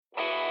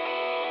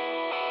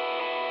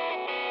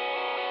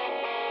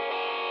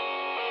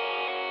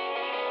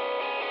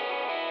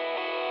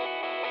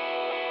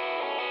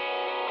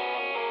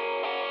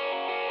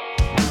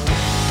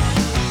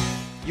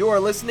You're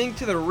listening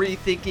to the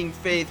Rethinking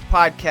Faith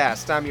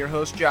podcast. I'm your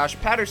host, Josh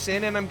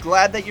Patterson, and I'm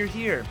glad that you're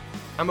here.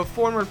 I'm a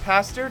former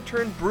pastor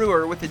turned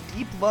brewer with a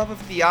deep love of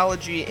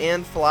theology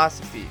and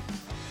philosophy.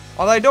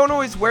 Although I don't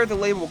always wear the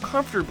label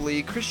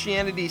comfortably,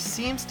 Christianity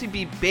seems to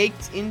be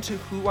baked into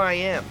who I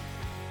am.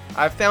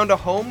 I've found a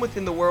home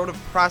within the world of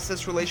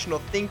process relational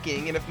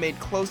thinking and have made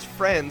close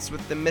friends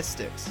with the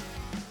mystics.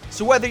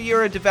 So whether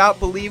you're a devout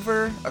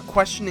believer, a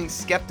questioning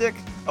skeptic,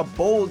 a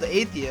bold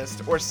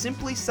atheist, or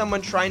simply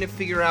someone trying to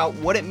figure out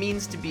what it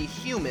means to be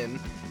human,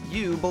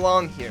 you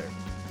belong here.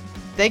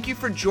 Thank you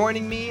for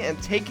joining me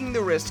and taking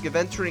the risk of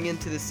entering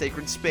into this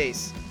sacred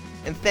space.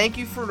 And thank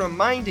you for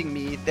reminding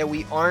me that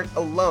we aren't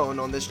alone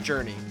on this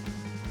journey.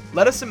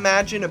 Let us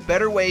imagine a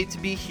better way to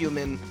be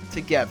human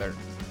together.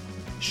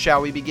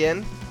 Shall we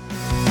begin?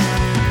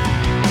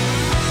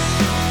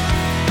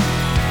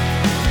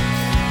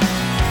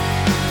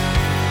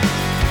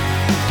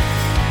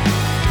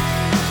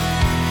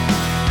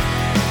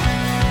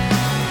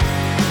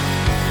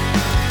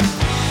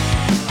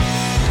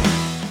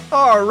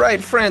 All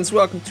right, friends,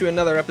 welcome to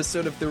another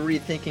episode of the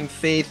Rethinking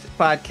Faith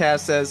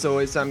podcast. As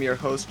always, I'm your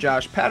host,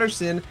 Josh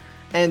Patterson,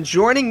 and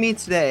joining me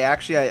today,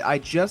 actually, I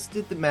just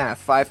did the math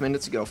 5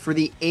 minutes ago, for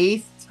the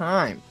 8th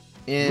time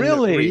in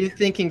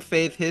Rethinking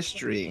Faith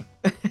history.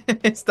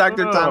 It's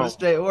Dr. Thomas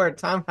J. Oord.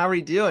 Tom, how are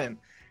you doing?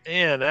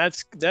 Man,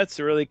 that's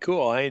really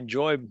cool. I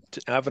enjoyed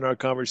having our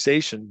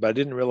conversation, but I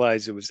didn't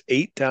realize it was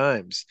 8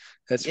 times.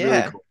 That's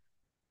really cool.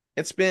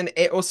 It's been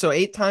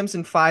eight times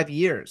in 5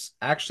 years.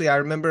 Actually, I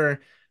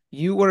remember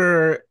you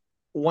were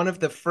one of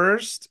the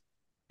first,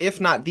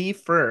 if not the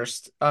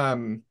first,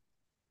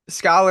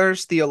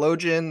 scholars,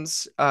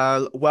 theologians,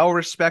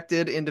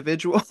 well-respected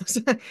individuals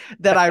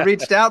that I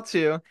reached out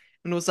to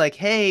and was like,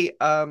 hey,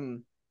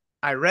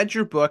 I read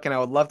your book and I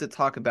would love to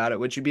talk about it.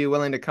 Would you be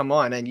willing to come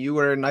on? And you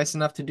were nice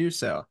enough to do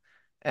so.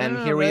 And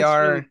Oh, here we that's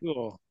really are,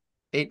 cool.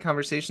 8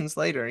 conversations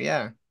later.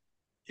 Yeah.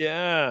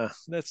 Yeah,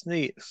 that's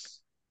neat.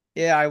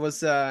 Yeah, I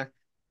was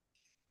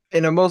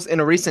in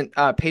a recent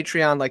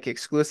Patreon like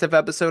exclusive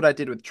episode I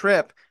did with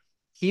Tripp.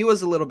 He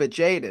was a little bit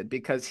jaded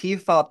because he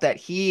thought that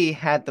he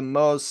had the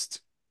most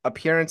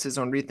appearances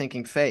on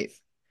Rethinking Faith.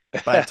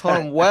 But I told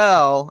him,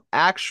 well,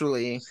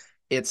 actually,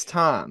 it's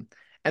Tom.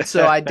 And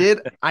so I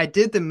did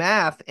the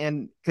math,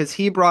 and because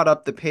he brought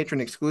up the patron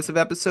exclusive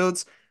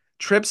episodes,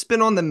 Tripp's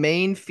been on the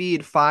main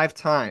feed 5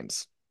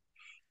 times.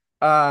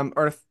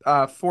 Or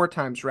 4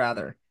 times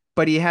rather.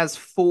 But he has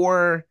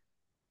 4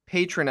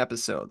 patron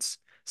episodes.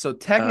 So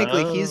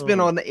technically he's been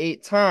Oh. on the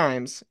 8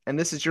 times, and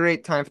this is your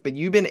 8 times, but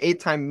you've been 8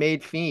 time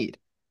made feed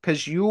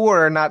because you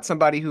are not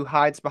somebody who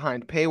hides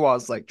behind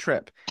paywalls like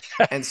Tripp.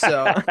 And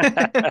so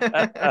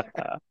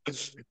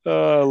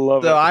Oh, I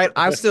love so it.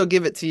 I still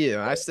give it to you.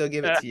 I still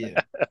give it to you.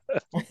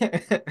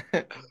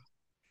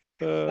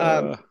 Uh,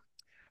 um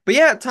but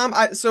yeah, Tom,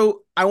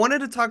 I wanted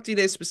to talk to you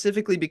today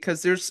specifically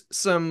because there's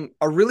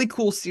a really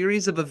cool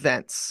series of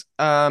events,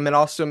 and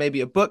also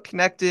maybe a book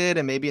connected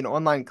and maybe an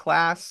online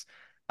class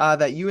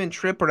that you and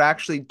Tripp are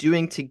actually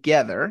doing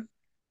together.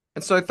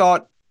 And so I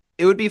thought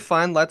it would be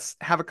fun. Let's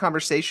have a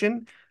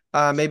conversation,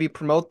 maybe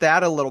promote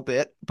that a little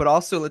bit, but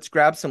also let's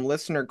grab some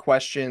listener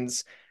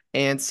questions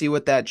and see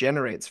what that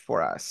generates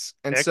for us.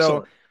 And so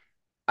Excellent.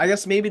 I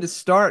guess maybe to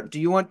start, do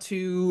you want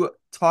to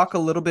talk a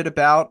little bit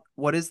about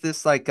what is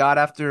this like God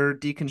after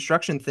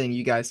deconstruction thing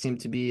you guys seem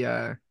to be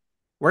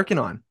working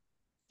on?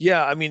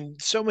 Yeah, I mean,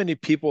 so many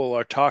people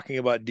are talking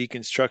about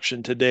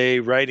deconstruction today,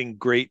 writing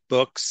great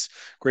books,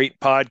 great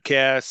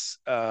podcasts.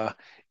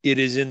 It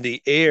is in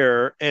the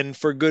air, and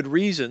for good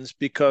reasons,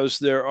 because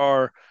there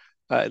are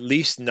at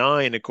least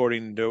 9,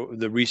 according to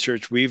the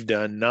research we've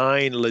done,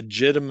 9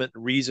 legitimate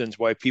reasons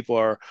why people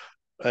are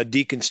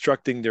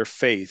deconstructing their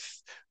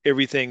faith.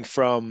 Everything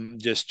from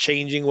just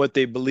changing what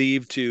they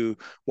believe to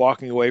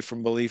walking away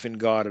from belief in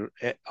God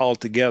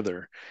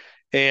altogether.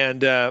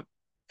 And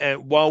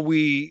and while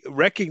we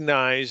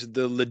recognize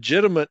the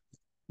legitimate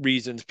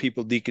reasons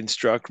people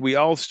deconstruct, we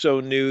also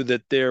knew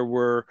that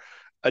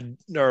a,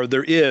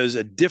 there is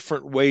a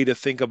different way to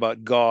think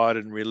about God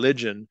and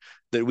religion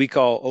that we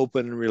call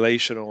open and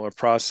relational or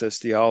process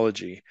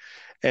theology.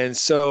 And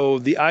so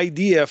the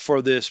idea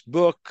for this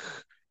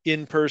book,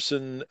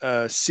 in-person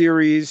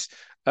series,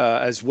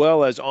 as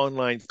well as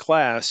online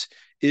class,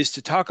 is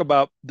to talk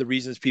about the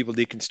reasons people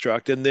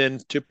deconstruct and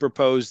then to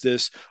propose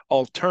this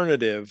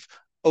alternative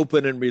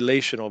open and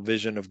relational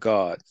vision of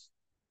God.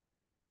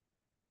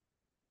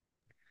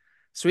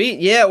 Sweet.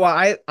 Yeah,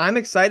 well, I'm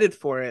excited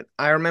for it.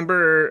 I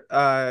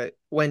remember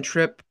when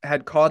Tripp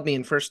had called me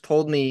and first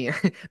told me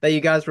that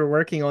you guys were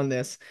working on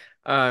this.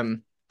 I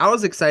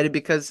was excited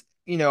because,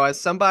 as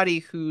somebody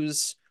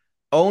whose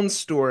own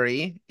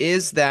story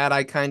is that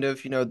I kind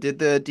of, did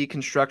the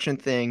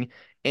deconstruction thing,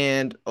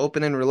 and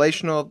open and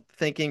relational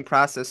thinking,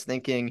 process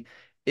thinking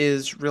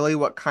is really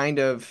what kind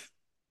of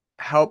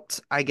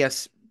helped, I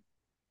guess,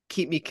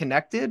 keep me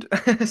connected,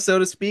 so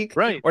to speak,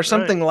 Right, or right.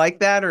 something like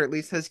that, or at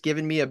least has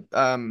given me a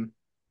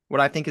what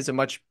I think is a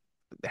much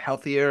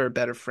healthier or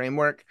better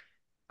framework.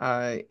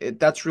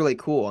 That's really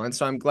cool, and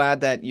so I'm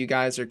glad that you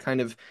guys are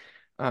kind of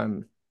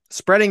um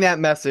spreading that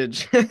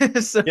message,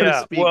 so to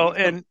Yeah, speak. well,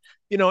 and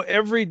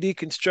every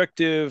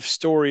deconstructive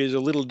story is a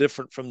little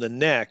different from the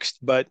next,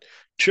 but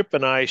Trip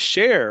and I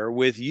share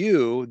with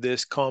you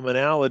this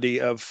commonality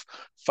of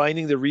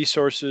finding the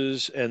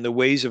resources and the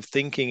ways of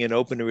thinking in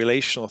open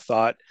relational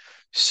thought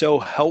so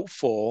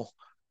helpful,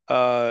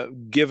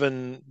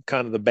 given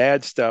kind of the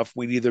bad stuff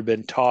we'd either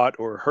been taught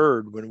or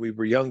heard when we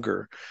were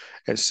younger.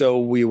 And so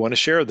we want to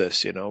share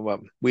this.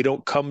 We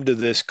don't come to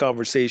this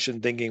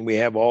conversation thinking we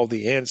have all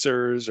the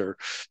answers or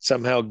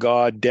somehow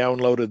God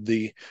downloaded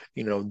the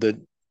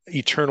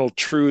eternal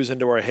truths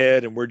into our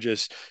head and we're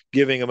just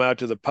giving them out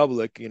to the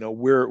public.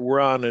 We're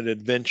on an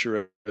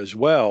adventure as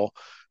well.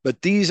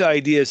 But these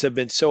ideas have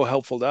been so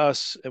helpful to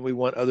us, and we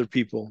want other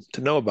people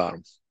to know about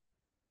them.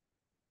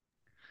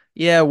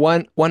 Yeah,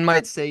 one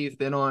might say you've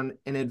been on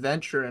an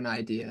adventure in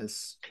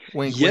ideas.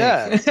 Wink, wink.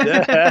 Yes.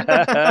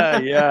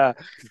 Yeah.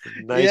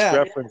 Nice Yeah.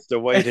 reference to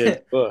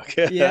Whitehead's book.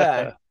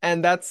 Yeah.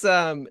 And that's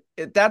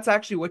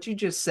actually what you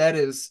just said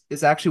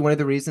is actually one of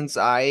the reasons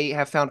I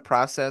have found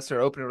process or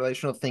open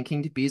relational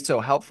thinking to be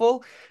so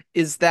helpful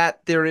is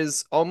that there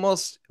is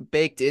almost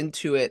baked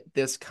into it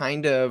this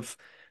kind of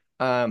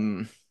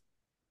um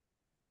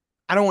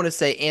I don't want to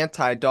say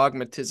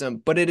anti-dogmatism,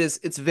 but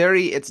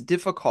it's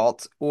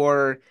difficult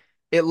or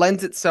it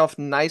lends itself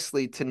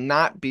nicely to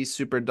not be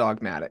super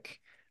dogmatic.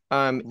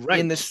 In the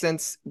Right.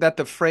 sense that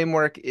the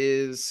framework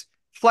is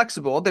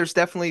flexible. There's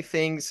definitely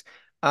things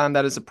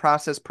that as a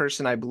process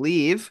person I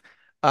believe,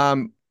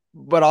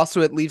 but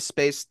also it leaves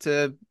space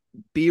to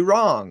be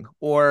wrong.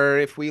 Or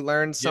if we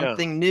learn Yeah.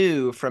 something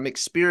new from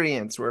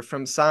experience or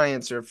from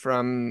science or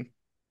from,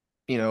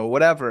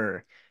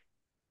 whatever,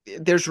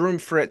 there's room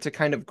for it to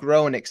kind of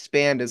grow and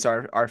expand as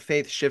our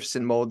faith shifts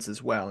and molds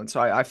as well. And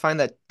so I find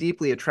that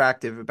deeply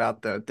attractive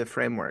about the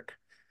framework.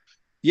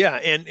 Yeah,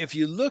 and if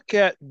you look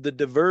at the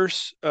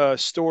diverse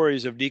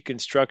stories of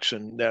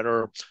deconstruction that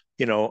are,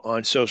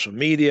 on social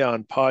media,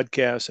 on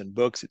podcasts and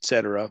books,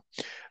 etc.,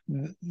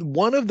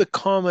 one of the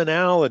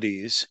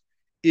commonalities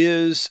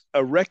is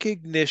a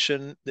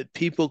recognition that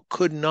people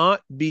could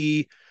not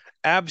be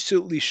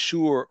absolutely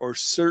sure or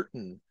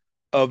certain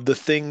of the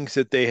things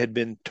that they had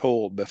been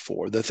told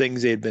before, the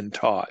things they had been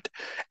taught.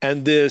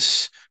 And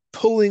this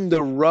pulling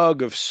the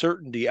rug of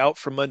certainty out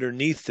from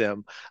underneath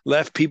them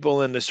left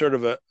people in a sort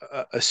of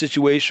a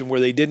situation where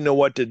they didn't know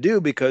what to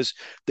do because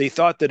they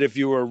thought that if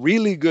you were a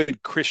really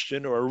good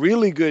Christian or a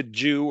really good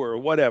Jew or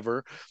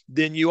whatever,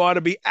 then you ought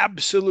to be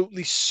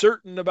absolutely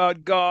certain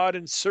about God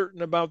and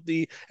certain about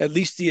the at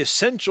least the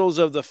essentials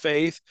of the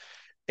faith.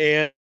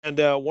 And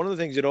one of the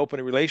things that open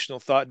and relational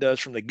thought does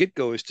from the get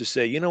go is to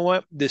say, you know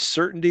what, this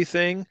certainty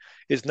thing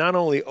is not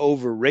only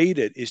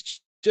overrated,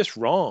 it's just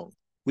wrong.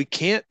 We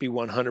can't be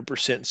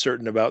 100%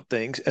 certain about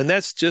things. And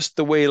that's just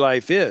the way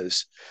life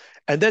is.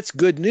 And that's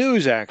good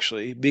news,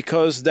 actually,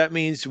 because that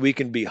means we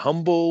can be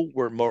humble.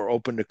 We're more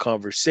open to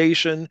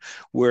conversation.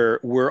 We're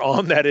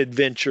on that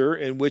adventure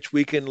in which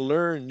we can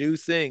learn new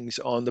things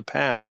on the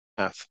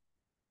path.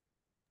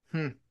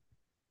 Hmm.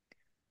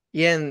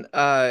 Yeah, and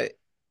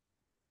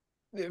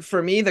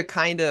for me, the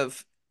kind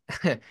of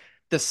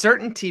the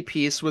certainty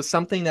piece was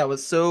something that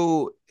was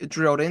so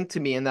drilled into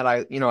me and that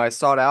I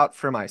sought out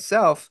for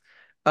myself.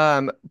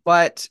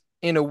 But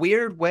in a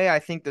weird way, I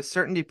think the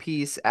certainty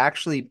piece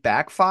actually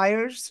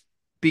backfires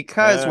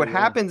because what Yeah,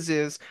 happens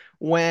is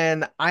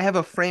when I have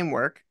a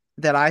framework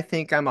that I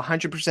think I'm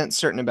 100%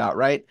 certain about,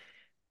 right?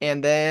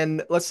 And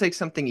then let's take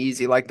something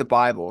easy like the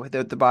Bible.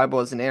 The Bible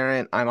is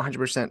inerrant. I'm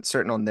 100%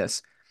 certain on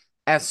this.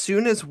 As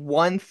soon as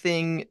one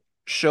thing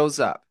shows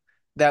up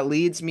that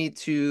leads me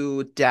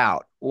to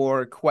doubt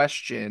or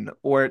question,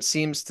 or it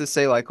seems to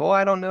say, like, oh,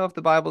 I don't know if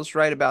the Bible's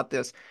right about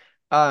this,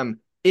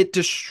 it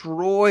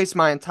destroys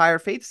my entire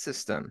faith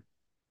system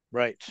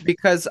right.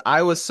 because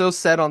I was so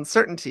set on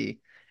certainty.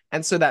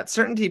 And so that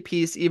certainty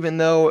piece, even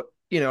though,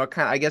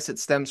 I guess it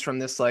stems from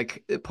this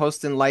like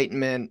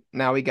post-enlightenment,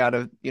 now we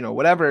gotta,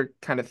 whatever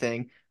kind of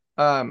thing.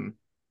 Um,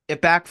 it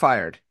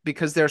backfired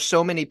because there's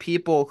so many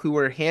people who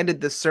were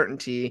handed this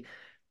certainty,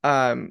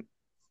 um,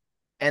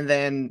 and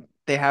then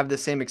they have the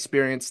same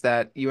experience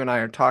that you and I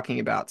are talking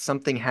about.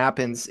 Something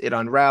happens, it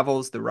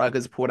unravels, the rug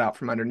is pulled out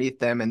from underneath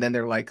them, and then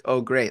they're like,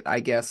 oh, great,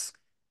 I guess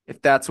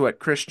if that's what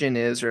Christian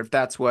is, or if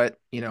that's what,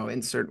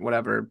 insert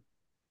whatever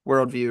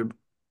worldview,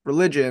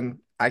 religion,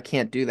 I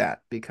can't do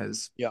that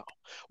because Yeah.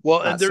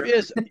 Well, and not there certain.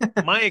 is,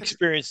 my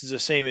experience is the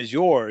same as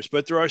yours,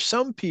 but there are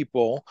some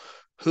people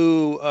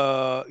who,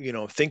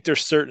 think they're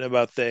certain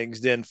about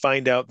things, then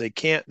find out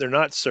they're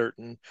not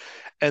certain.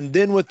 And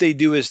then what they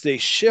do is they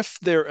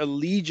shift their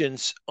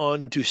allegiance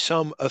onto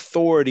some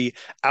authority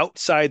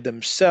outside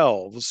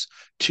themselves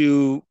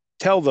to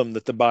tell them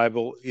that the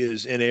Bible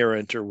is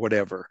inerrant or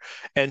whatever.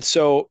 And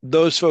so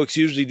those folks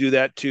usually do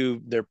that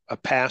to a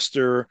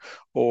pastor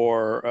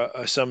or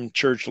some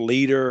church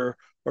leader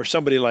or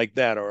somebody like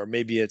that, or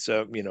maybe it's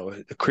a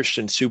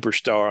Christian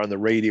superstar on the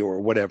radio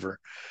or whatever.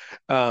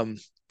 Um,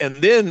 and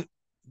then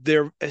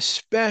they're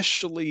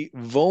especially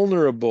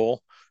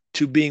vulnerable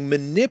to being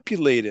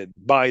manipulated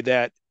by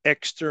that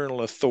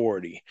external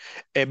authority,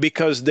 and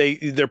because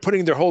they're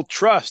putting their whole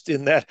trust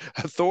in that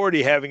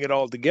authority having it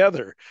all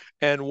together.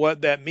 And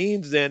what that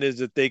means then is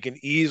that they can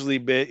easily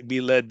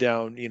be led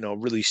down,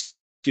 really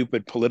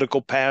stupid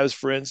political paths,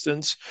 for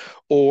instance,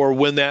 or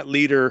when that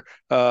leader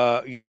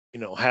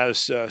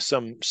has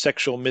some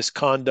sexual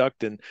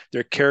misconduct and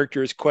their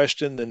character is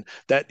questioned, and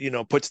that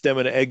puts them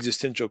in an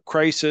existential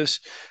crisis.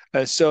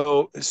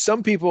 So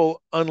some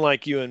people,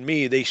 unlike you and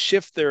me, they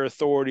shift their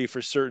authority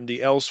for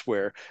certainty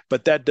elsewhere,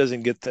 but that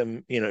doesn't get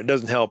them, it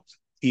doesn't help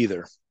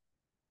either.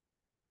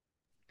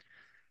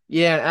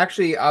 Yeah, and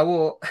actually, I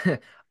will.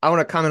 I want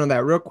to comment on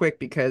that real quick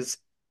because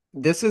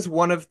this is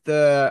one of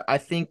the. I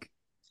think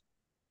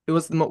it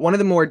was one of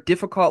the more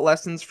difficult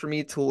lessons for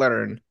me to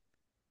learn.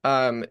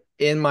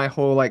 In my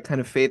whole like kind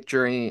of faith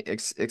journey,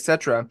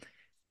 etc.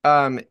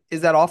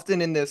 Is that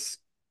often in this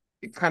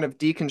kind of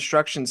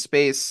deconstruction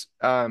space,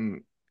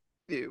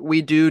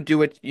 we do what do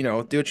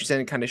what you said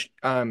and kind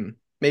of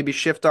maybe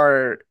shift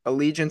our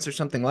allegiance or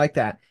something like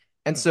that.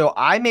 And so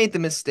I made the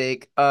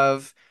mistake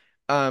of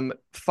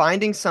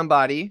finding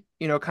somebody,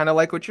 kind of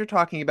like what you're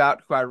talking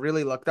about, who I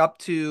really looked up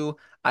to.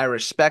 I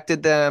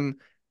respected them.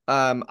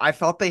 I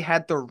felt they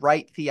had the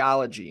right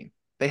theology.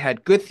 They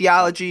had good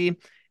theology.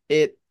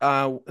 It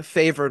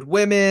favored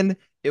women.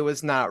 It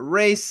was not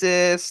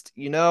racist.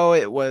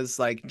 It was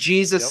like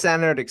Jesus Yep.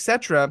 centered,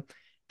 etc.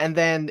 And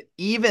then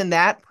even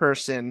that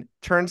person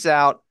turns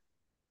out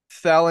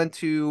fell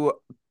into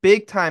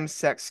big time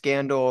sex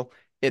scandal.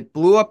 It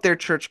blew up their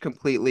church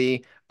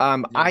completely.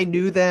 Yeah. I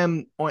knew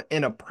them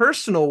in a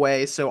personal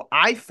way, so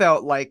I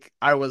felt like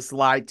I was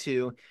lied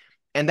to,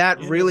 and that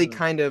really Yeah.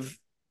 kind of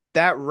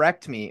that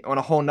wrecked me on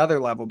a whole nother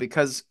level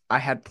because I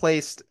had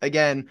placed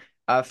again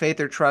faith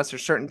or trust or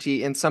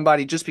certainty in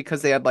somebody just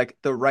because they had like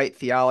the right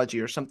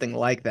theology or something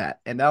like that,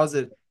 and that was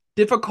a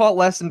difficult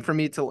lesson for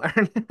me to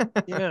learn.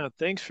 Yeah,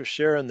 thanks for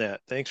sharing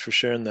that. Thanks for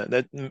sharing that.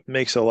 That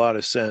makes a lot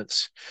of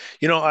sense.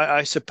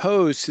 I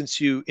suppose since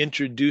you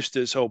introduced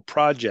this whole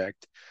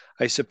project,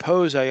 I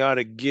suppose I ought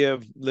to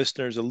give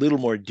listeners a little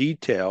more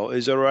detail.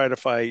 Is it all right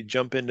if I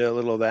jump into a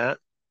little of that?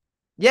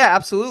 Yeah,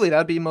 absolutely.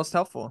 That'd be most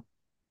helpful.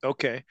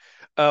 Okay.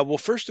 Well,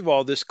 first of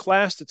all, this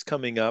class that's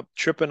coming up,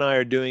 Trip and I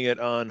are doing it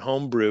on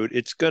Homebrewed.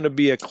 It's going to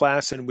be a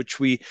class in which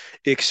we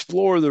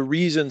explore the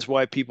reasons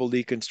why people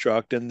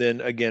deconstruct and then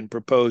again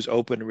propose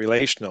open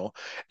relational.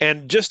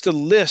 And just to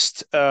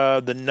list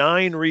the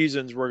 9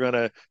 reasons we're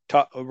going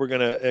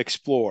to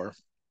explore.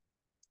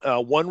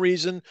 One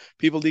reason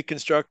people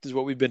deconstruct is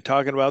what we've been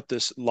talking about,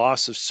 this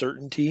loss of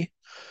certainty.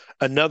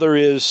 Another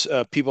is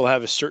people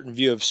have a certain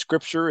view of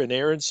scripture,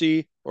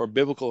 inerrancy, or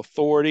biblical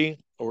authority,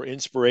 or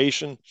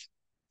inspiration,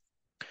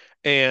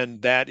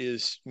 and that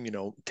is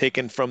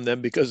taken from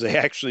them because they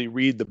actually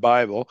read the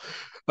Bible.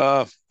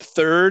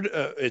 Third,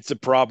 it's a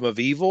problem of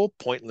evil,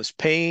 pointless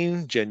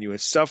pain, genuine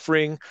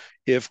suffering.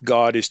 If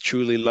God is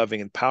truly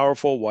loving and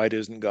powerful, why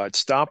doesn't God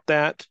stop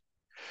that?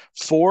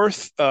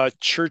 Fourth,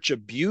 church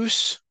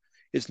abuse.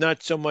 It's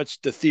not so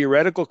much the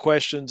theoretical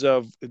questions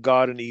of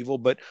God and evil,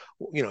 but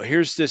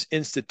here's this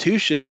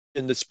institution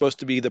that's supposed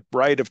to be the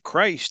bride of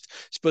Christ,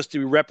 supposed to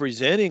be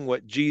representing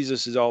what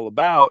Jesus is all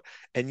about,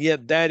 and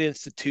yet that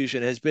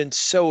institution has been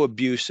so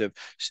abusive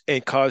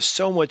and caused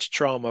so much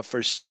trauma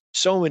for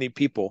so many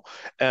people,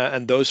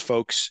 and those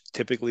folks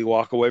typically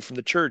walk away from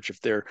the church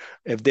if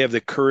they have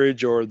the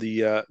courage or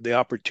the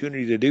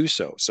opportunity to do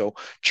so. So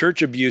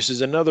church abuse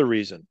is another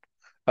reason.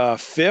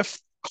 Fifth,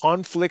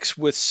 conflicts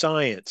with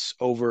science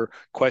over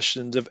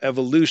questions of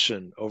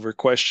evolution, over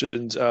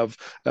questions of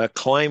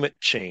climate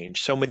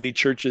change. So many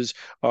churches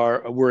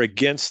were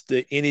against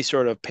any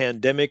sort of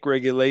pandemic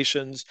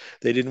regulations.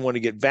 They didn't want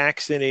to get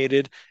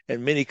vaccinated,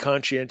 and many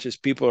conscientious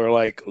people are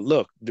like,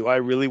 "Look, do I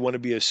really want to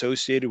be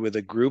associated with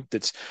a group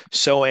that's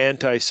so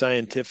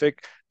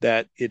anti-scientific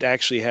that it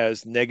actually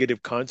has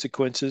negative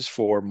consequences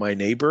for my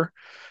neighbor?"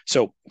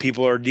 So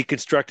people are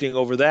deconstructing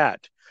over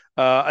that.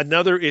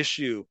 Another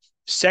issue,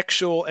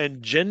 sexual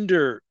and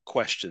gender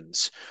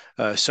questions.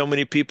 So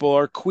many people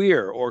are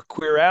queer or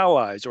queer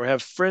allies or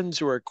have friends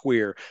who are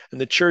queer, and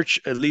the church,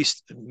 at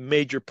least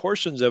major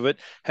portions of it,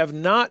 have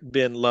not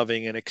been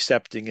loving and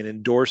accepting and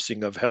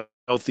endorsing of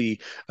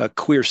healthy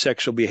queer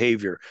sexual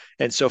behavior.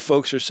 And so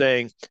folks are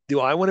saying, do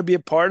I want to be a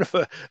part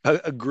of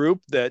a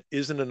group that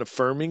isn't an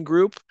affirming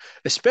group?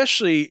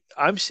 Especially,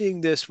 I'm seeing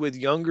this with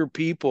younger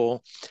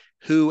people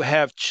who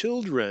have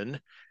children,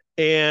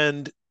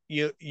 and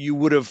you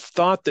would have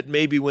thought that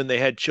maybe when they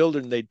had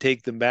children they'd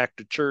take them back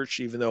to church,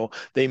 even though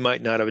they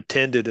might not have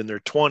attended in their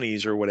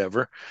 20s or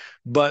whatever.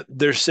 But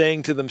they're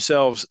saying to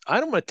themselves, I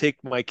don't want to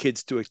take my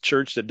kids to a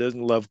church that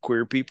doesn't love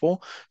queer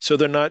people, so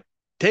they're not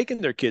taking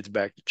their kids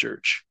back to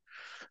church.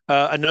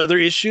 Another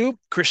issue,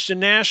 Christian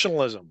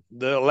nationalism,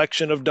 the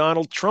election of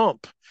Donald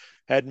Trump.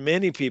 had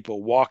many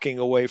people walking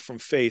away from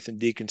faith and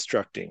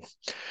deconstructing.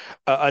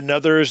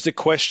 Another is the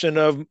question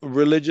of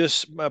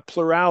religious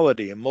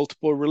plurality and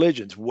multiple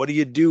religions. What do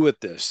you do with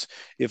this?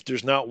 If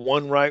there's not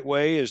one right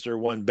way, is there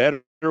one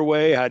better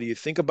way? How do you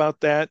think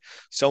about that?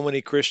 So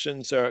many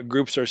Christians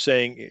groups are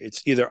saying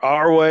it's either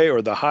our way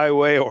or the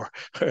highway or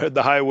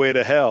the highway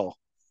to hell.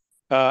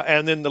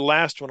 And then the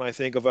last one I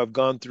think of, I've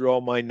gone through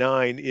all my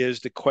nine, is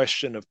the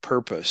question of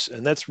purpose.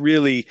 And that's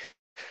really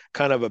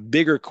kind of a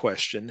bigger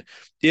question.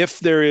 If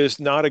there is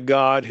not a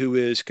God who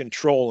is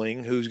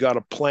controlling, who's got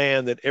a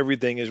plan that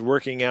everything is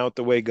working out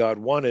the way God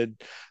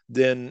wanted,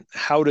 then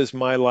how does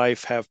my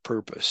life have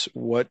purpose?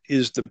 What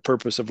is the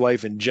purpose of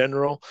life in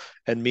general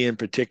and me in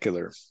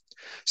particular?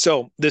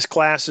 So this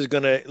class is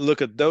going to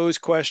look at those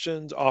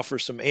questions, offer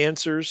some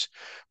answers,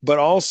 but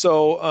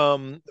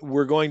also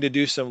we're going to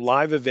do some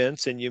live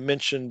events. And you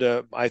mentioned,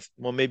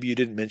 well, maybe you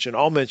didn't mention,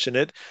 I'll mention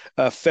it,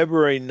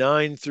 February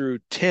 9 through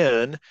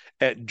 10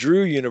 at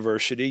Drew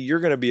University.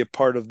 You're going to be a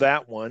part of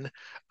that one.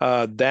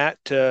 That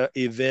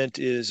event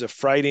is a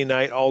Friday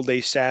night, all day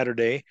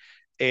Saturday.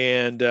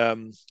 And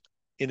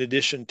in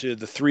addition to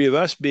the three of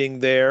us being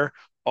there,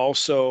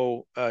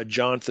 also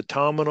John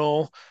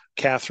Thetominal,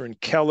 Catherine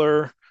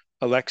Keller,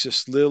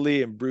 Alexis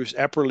Lilly and Bruce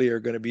Epperly are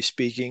going to be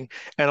speaking.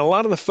 And a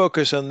lot of the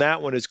focus on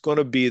that one is going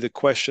to be the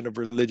question of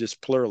religious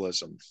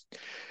pluralism.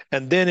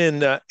 And then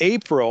in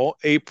April,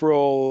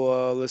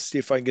 let's see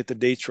if I can get the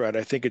dates right.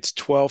 I think it's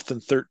 12th and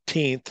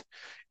 13th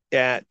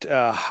at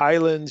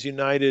Highlands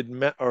United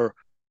or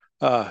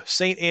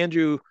St.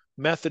 Andrew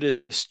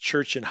Methodist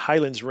Church in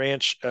Highlands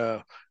Ranch,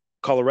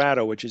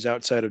 Colorado, which is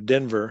outside of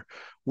Denver.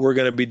 We're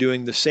going to be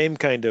doing the same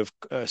kind of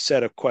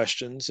set of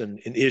questions and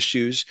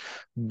issues,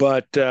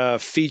 but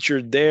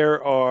featured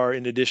there are,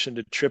 in addition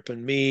to Tripp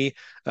and me,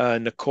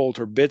 Nicole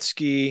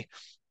Turbitsky,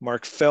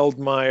 Mark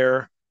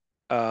Feldmeyer,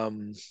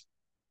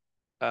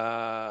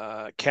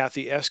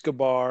 Kathy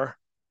Escobar,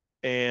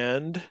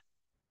 and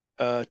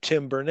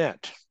Tim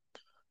Burnett.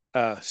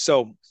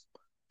 So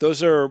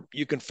those are,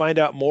 you can find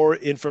out more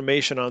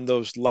information on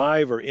those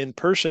live or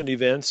in-person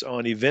events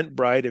on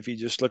Eventbrite if you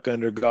just look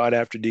under God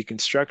After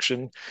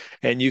Deconstruction,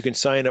 and you can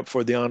sign up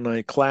for the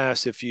online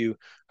class if you,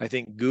 I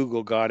think,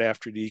 Google God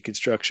After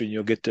Deconstruction.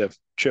 You'll get to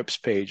Tripp's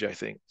page, I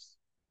think.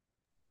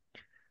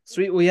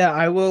 Sweet. Well, yeah,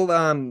 I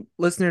will,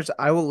 listeners,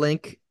 I will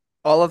link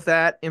all of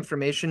that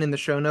information in the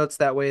show notes.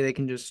 That way they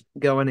can just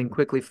go in and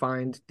quickly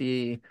find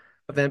the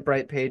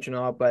Eventbrite page and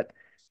all. But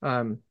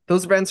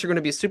those events are going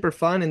to be super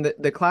fun, and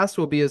the class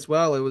will be as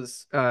well. It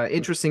was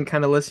interesting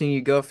kind of listening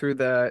you go through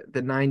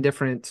the nine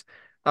different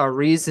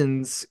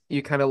reasons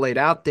you kind of laid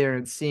out there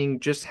and seeing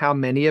just how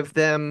many of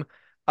them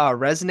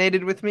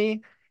resonated with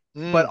me.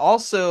 But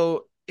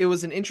also, it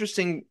was an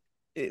interesting,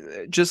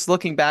 just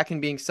looking back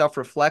and being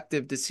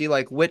self-reflective to see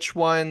like which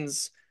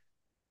ones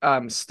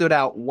stood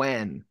out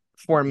when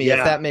for me, if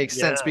Yeah, that makes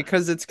sense, yeah.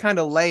 because it's kind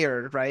of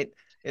layered, right?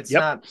 It's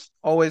Yep. not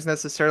always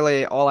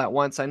necessarily all at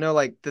once. I know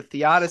like the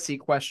theodicy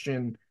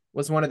question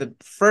was one of the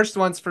first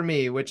ones for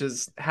me, which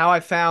is how I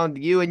found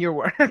you and your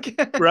work.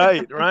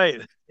 Right,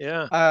 right.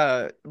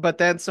 Yeah. But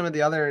then some of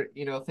the other,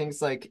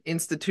 things like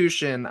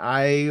institution,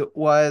 I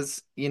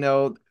was,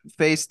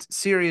 faced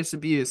serious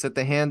abuse at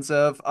the hands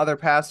of other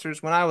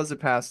pastors when I was a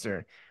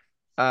pastor.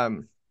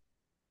 Um,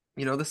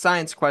 the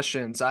science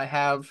questions. I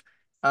have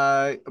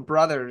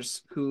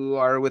brothers who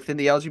are within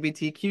the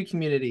LGBTQ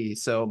community,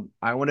 so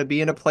I want to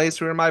be in a place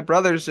where my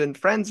brothers and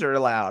friends are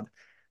allowed.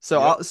 So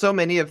Yep. so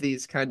many of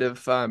these kind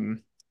of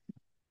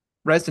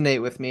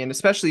resonate with me, and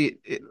especially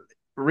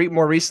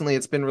more recently,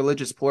 it's been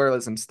religious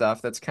pluralism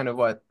stuff. That's kind of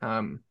what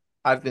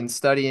I've been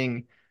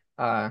studying.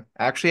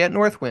 Actually at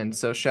Northwind,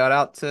 so shout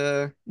out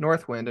to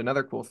Northwind,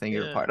 another cool thing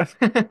you're a Yeah. part of.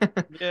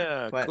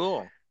 Yeah. But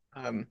Cool.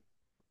 um,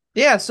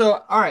 yeah,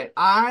 so all right,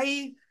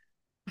 I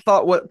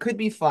thought what could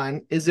be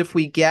fun is if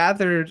we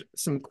gathered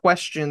some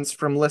questions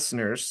from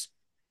listeners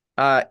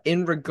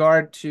in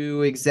regard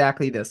to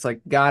exactly this,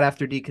 like God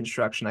after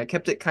deconstruction. I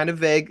kept it kind of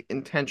vague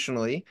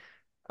intentionally.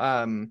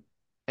 Um,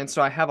 and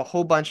so I have a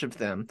whole bunch of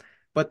them.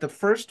 But the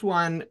first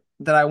one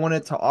that I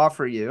wanted to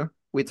offer you,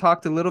 we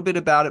talked a little bit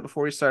about it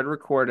before we started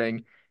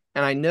recording,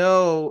 and I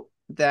know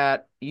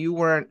that you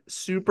weren't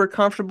super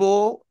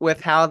comfortable with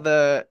how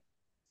the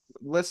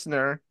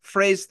listener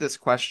phrased this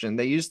question.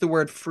 They used the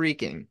word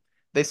freaking.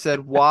 They said,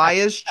 "Why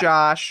is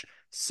Josh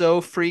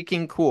so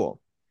freaking cool?"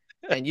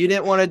 And you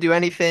didn't want to do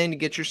anything to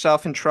get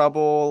yourself in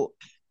trouble,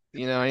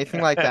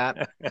 anything like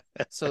that.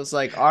 So it's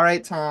like, all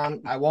right,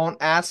 Tom, I won't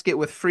ask it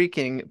with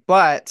freaking,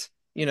 but,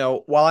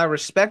 while I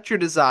respect your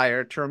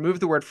desire to remove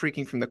the word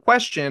freaking from the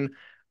question,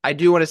 I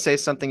do want to say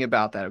something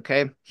about that,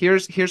 okay?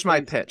 Here's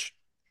my Please. pitch.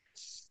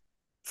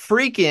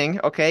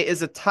 Freaking, okay,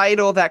 is a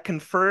title that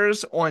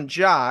confers on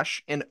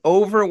Josh an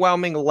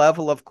overwhelming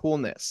level of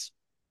coolness.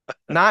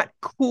 Not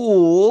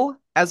cool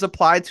as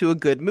applied to a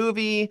good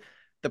movie,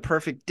 The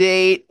Perfect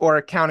Date, or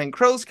a Counting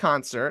Crows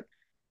concert,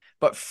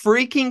 but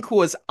freaking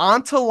cool is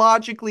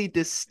ontologically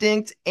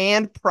distinct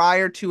and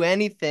prior to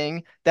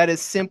anything that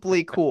is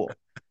simply cool.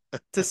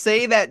 To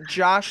say that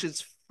Josh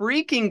is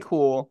freaking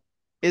cool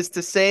is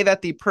to say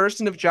that the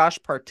person of Josh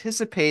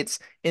participates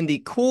in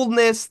the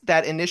coolness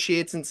that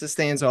initiates and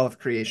sustains all of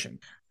creation.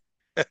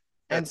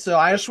 And so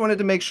I just wanted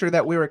to make sure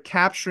that we were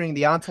capturing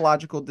the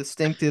ontological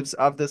distinctives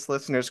of this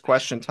listener's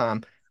question,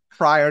 Tom,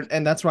 prior,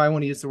 and that's why I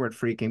want to use the word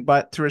freaking.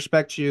 But to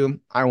respect you,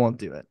 I won't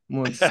do it.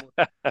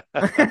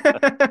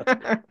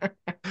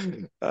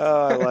 Oh,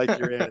 I like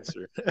your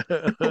answer.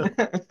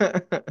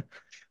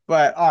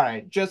 But all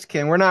right, just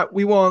kidding.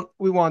 We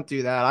won't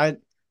do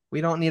that.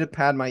 We don't need to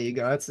pad my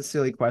ego. That's a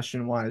silly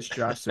question. Why is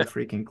Josh so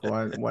freaking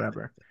cool?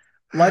 Whatever.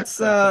 Let's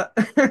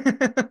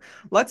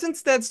let's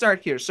instead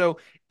start here. So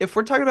if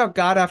we're talking about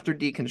God after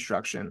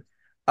deconstruction,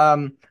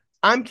 um,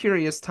 I'm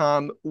curious,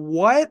 Tom,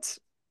 what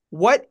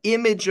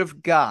image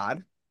of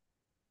God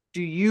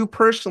do you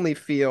personally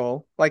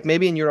feel like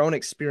maybe in your own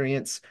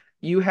experience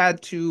you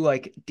had to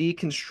like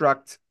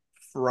deconstruct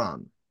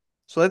from?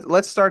 So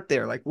let's start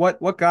there. Like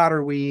what God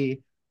are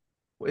we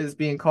is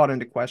being called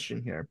into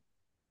question here?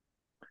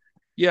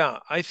 Yeah,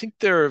 I think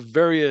there are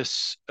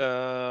various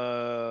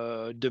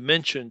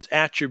dimensions,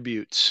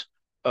 attributes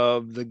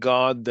of the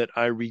God that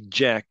I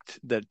reject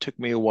that took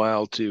me a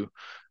while to,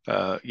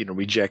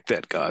 reject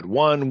that God.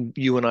 One,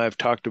 you and I have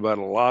talked about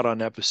a lot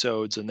on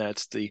episodes, and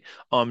that's the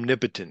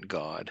omnipotent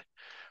God.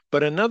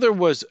 But another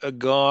was a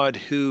God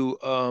who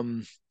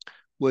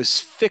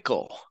was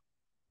fickle,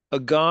 a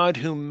God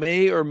who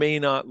may or may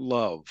not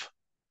love,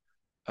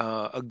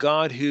 a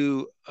God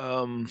who,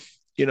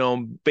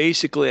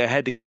 basically I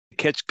had to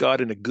catch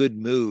God in a good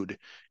mood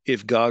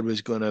if God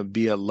was going to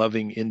be a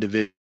loving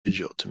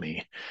individual to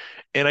me.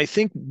 And I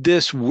think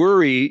this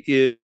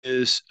worry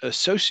is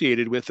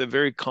associated with a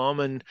very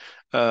common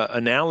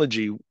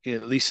analogy,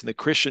 at least in the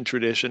Christian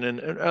tradition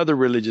and other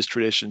religious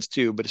traditions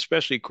too, but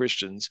especially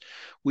Christians.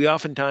 We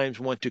oftentimes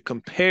want to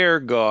compare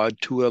God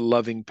to a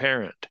loving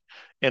parent.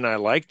 And I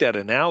like that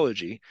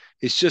analogy.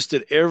 It's just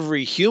that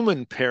every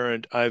human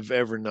parent I've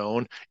ever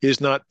known is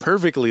not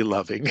perfectly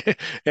loving.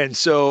 And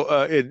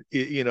so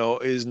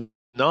is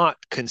not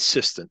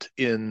consistent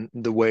in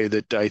the way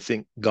that I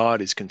think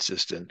God is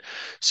consistent.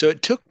 So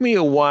it took me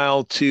a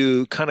while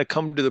to kind of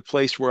come to the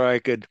place where I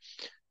could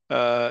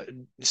uh,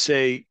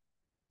 say,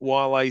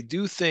 while I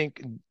do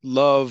think the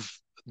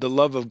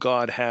love of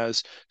God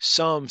has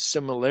some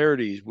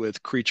similarities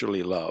with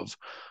creaturely love,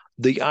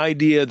 the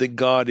idea that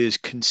God is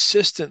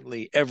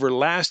consistently,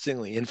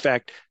 everlastingly, in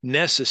fact,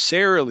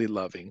 necessarily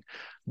loving,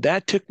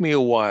 that took me a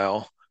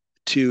while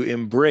to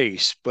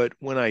embrace. But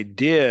when I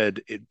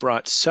did, it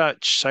brought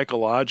such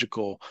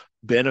psychological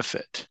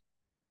benefit.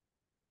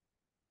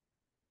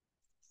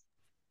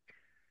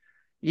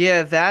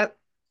 Yeah, that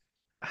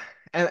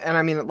and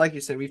I mean, like you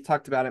said, we've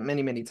talked about it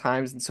many, many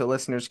times, and so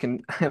listeners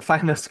can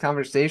find those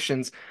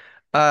conversations.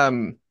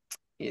 Um,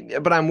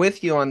 but I'm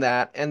with you on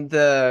that. And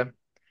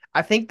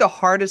I think the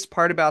hardest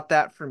part about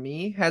that for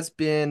me has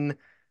been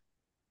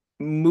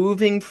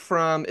moving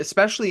from,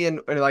 especially in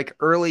like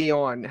early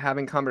on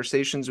having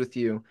conversations with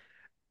you,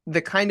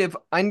 the kind of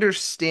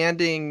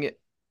understanding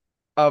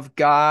of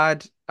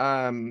God,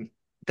 that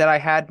I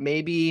had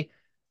maybe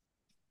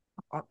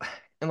uh,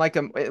 in like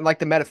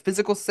the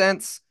metaphysical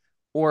sense,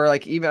 or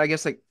like even I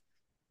guess like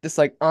this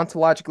like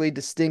ontologically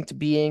distinct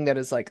being that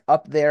is like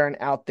up there and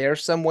out there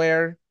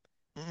somewhere,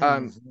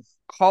 um Mm,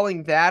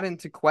 calling that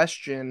into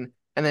question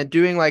and then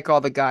doing like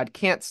all the God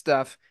can't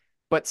stuff,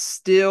 but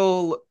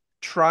still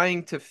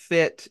trying to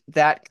fit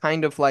that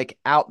kind of like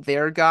out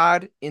there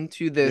God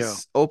into yeah.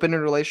 this open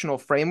and relational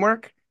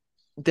framework.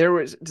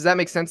 Does that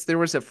make sense? There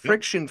was a Yep.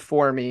 friction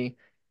for me.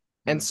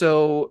 And Mm.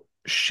 so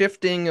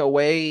shifting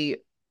away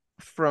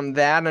from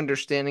that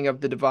understanding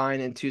of the divine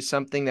into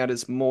something that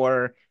is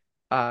more,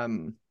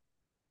 um,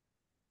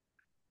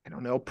 I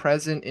don't know,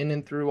 present in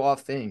and through all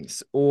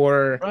things,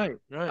 or Right,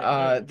 right,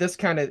 right. this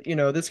kind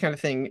of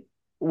thing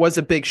was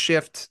a big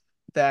shift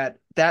that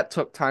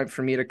took time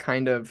for me to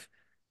kind of,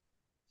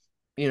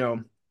 you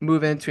know,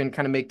 move into and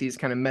kind of make these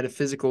kind of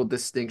metaphysical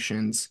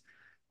distinctions.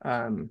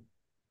 Um,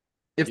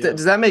 if that Yeah,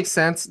 does that make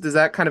sense? Does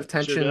that kind of sure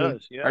tension,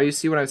 does. are Yeah. you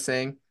see what I'm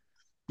saying?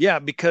 Yeah,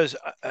 because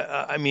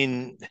I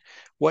mean,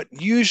 what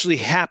usually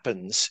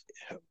happens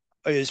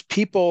is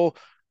people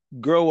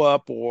grow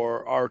up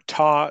or are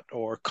taught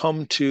or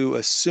come to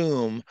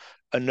assume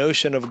a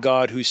notion of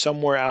God who's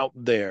somewhere out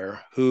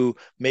there, who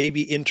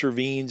maybe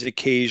intervenes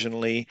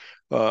occasionally.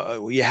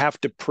 You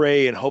have to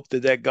pray and hope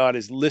that that God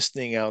is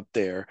listening out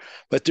there.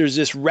 But there's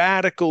this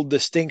radical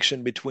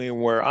distinction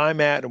between where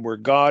I'm at and where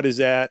God is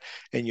at,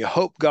 and you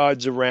hope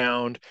God's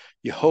around.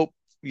 You hope,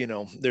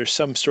 there's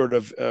some sort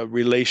of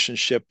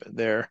relationship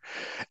there.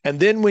 And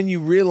then when you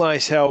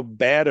realize how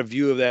bad a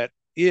view of that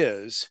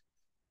is,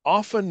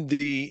 often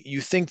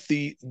you think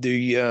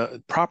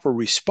the proper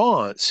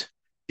response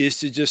is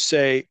to just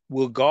say,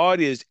 well, God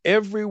is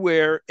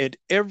everywhere and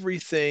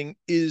everything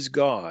is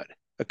God,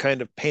 a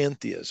kind of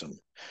pantheism,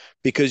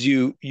 because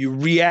you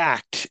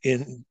react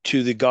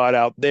to the God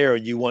out there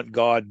and you want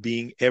God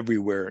being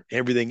everywhere.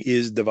 Everything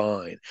is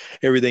divine.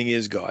 Everything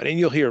is God. And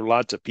you'll hear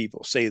lots of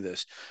people say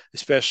this,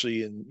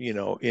 especially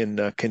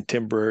in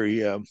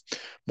contemporary,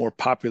 more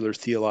popular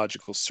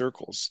theological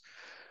circles.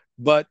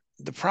 But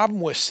the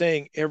problem with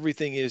saying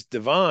everything is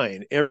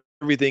divine,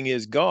 everything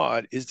is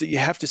God, is that you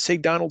have to say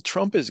Donald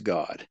Trump is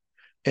God.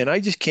 And I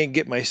just can't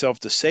get myself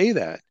to say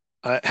that.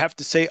 I have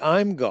to say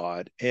I'm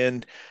God.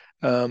 And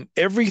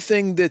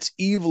everything that's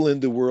evil in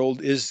the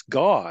world is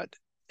God.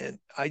 And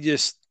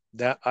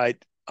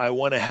I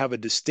want to have a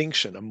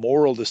distinction, a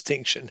moral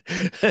distinction.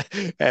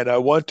 And I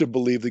want to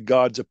believe that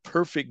God's a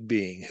perfect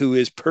being who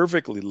is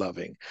perfectly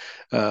loving.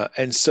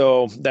 And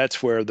so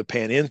that's where the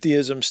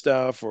panentheism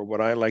stuff, or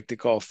what I like to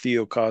call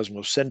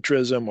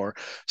theocosmocentrism, or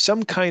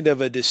some kind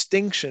of a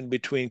distinction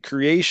between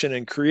creation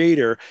and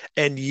creator,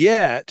 and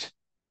yet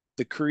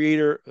the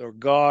creator or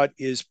God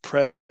is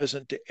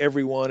present to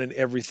everyone and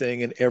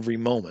everything in every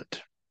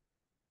moment.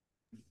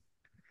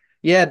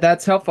 Yeah,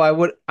 that's helpful. I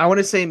want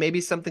to say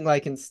maybe something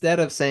like, instead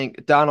of saying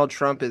Donald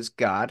Trump is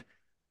God,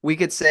 we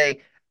could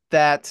say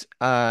that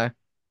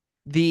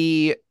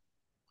the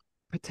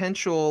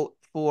potential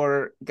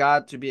for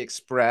God to be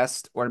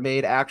expressed or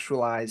made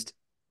actualized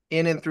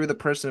in and through the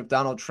person of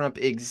Donald Trump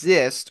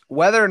exist,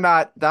 whether or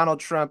not Donald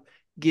Trump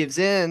gives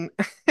in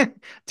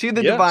to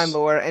the divine Yes,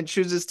 lore and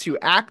chooses to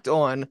act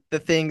on the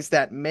things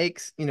that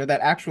makes,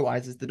 that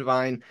actualizes the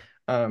divine,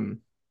 um,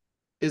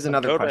 is I'm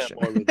another totally on question.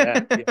 board with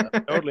that. Yeah,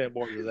 totally on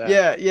board with that.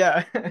 Yeah,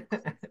 yeah.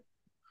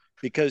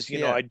 Because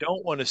Yeah, I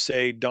don't want to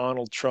say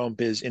Donald Trump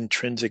is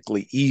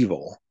intrinsically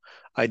evil.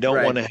 I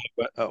don't want right.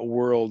 to have a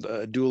world,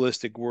 a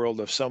dualistic world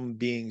of some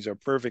beings are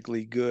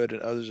perfectly good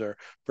and others are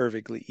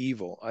perfectly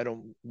evil. I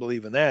don't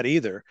believe in that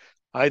either.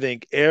 I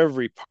think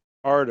every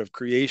part of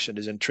creation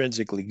is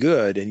intrinsically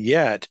good, and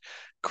yet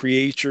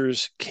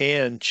creatures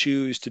can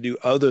choose to do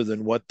other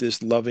than what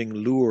this loving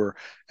lure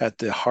at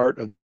the heart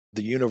of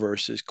the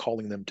universe is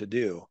calling them to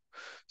do.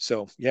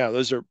 So, yeah,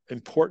 those are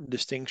important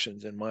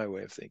distinctions in my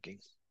way of thinking.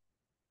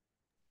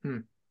 Hmm.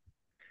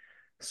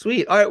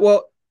 Sweet. All right.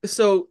 Well,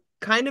 so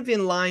kind of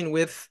in line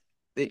with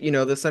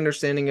this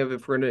understanding of,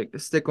 if we're going to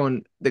stick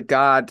on the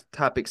God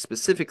topic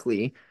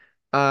specifically,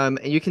 and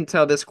you can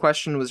tell this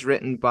question was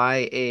written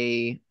by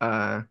a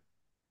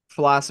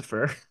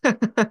philosopher,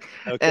 and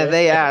Okay.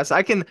 they asked,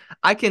 I can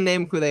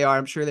name who they are.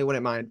 I'm sure they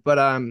wouldn't mind,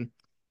 but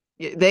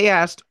they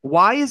asked,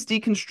 why is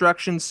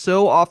deconstruction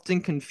so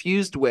often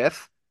confused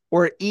with,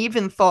 or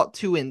even thought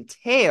to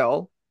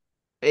entail,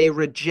 a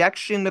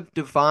rejection of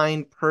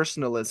divine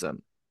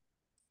personalism?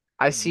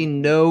 I see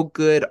Mhm. no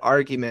good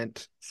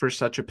argument for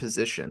such a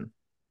position.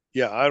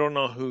 Yeah, I don't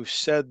know who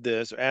said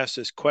this or asked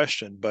this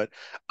question, but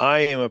I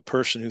am a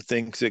person who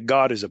thinks that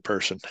God is a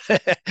person.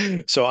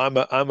 So I'm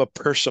a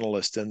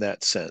personalist in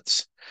that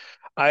sense.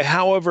 I,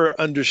 however,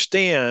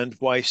 understand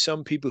why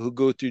some people who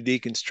go through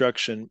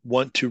deconstruction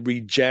want to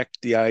reject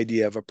the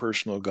idea of a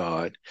personal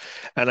God.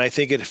 And I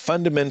think it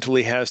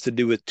fundamentally has to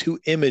do with two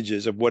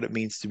images of what it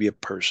means to be a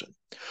person.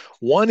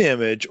 One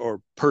image,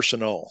 or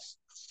personal,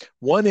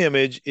 one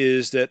image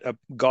is that a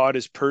God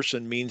is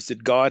person means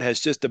that God has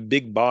just a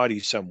big body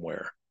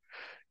somewhere.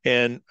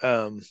 And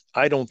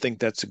I don't think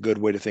that's a good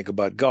way to think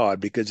about God,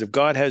 because if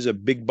God has a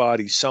big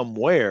body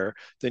somewhere,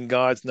 then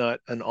God's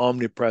not an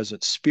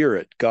omnipresent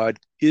spirit. God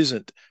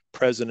isn't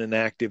present and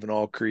active in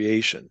all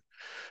creation.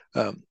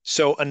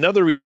 So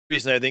another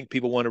reason I think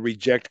people want to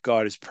reject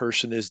God as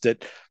person is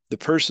that the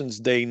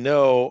persons they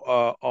know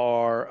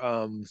are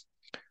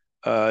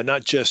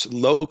not just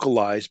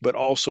localized, but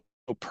also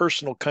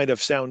personal. Kind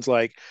of sounds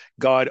like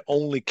God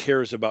only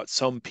cares about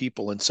some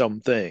people and some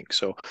things.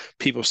 So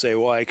people say,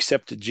 well, I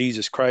accepted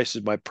Jesus Christ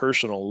as my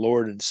personal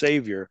Lord and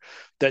Savior.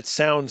 That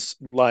sounds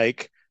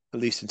like, at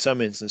least in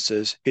some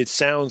instances, it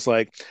sounds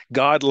like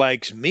God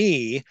likes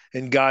me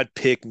and God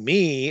picked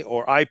me,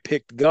 or I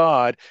picked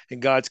God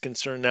and God's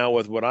concerned now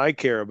with what I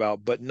care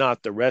about, but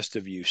not the rest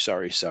of you,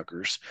 sorry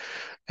suckers.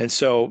 And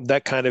so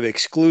that kind of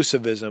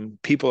exclusivism,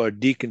 people are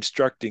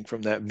deconstructing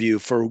from that view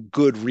for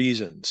good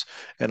reasons.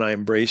 And I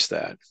embrace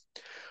that.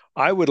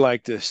 I would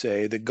like to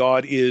say that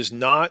God is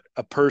not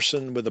a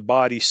person with a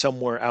body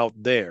somewhere out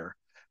there,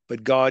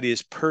 but God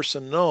is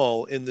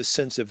personal in the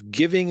sense of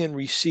giving and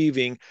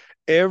receiving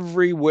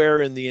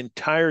everywhere in the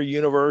entire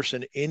universe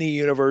and any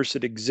universe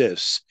that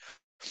exists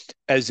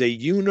as a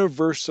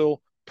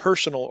universal,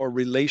 personal, or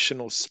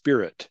relational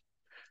spirit.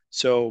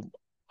 So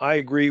I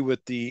agree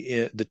with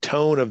the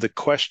tone of the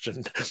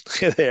question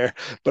there,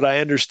 but I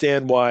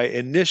understand why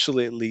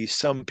initially, at least,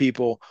 some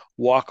people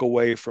walk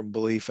away from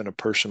belief in a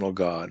personal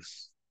God.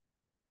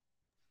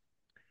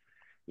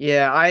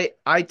 Yeah,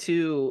 I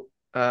too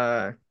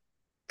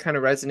kind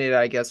of resonated,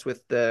 I guess,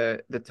 with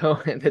the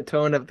tone the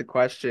tone of the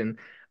question,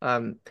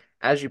 um,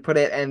 as you put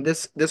it. And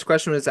this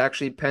question was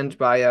actually penned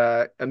by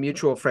a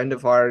mutual friend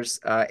of ours,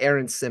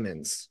 Aaron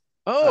Simmons.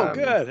 Oh, Um,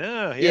 good.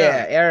 yeah,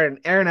 Yeah.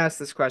 Aaron asked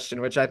this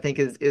question, which I think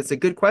is a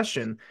good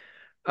question.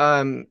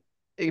 Um,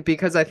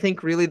 because I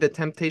think really the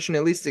temptation,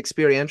 at least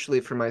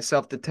experientially for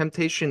myself, the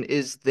temptation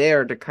is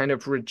there to kind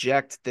of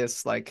reject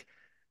this, like,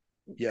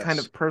 kind Yes.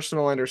 of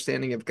personal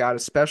understanding of God,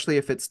 especially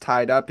if it's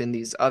tied up in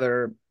these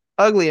other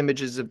ugly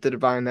images of the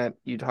divine that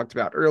you talked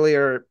about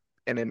earlier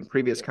and in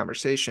previous Yeah.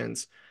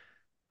 conversations.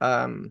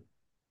 Um,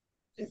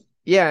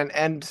 yeah,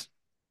 and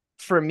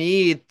for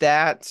me,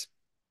 that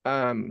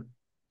um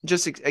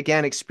just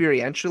again,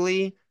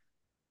 experientially,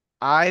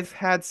 I've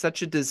had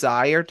such a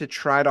desire to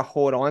try to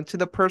hold on to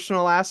the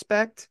personal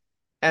aspect.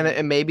 And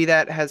Mm, maybe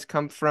that has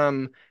come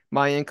from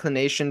my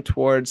inclination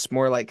towards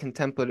more like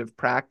contemplative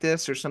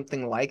practice or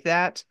something like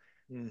that.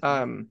 hmm.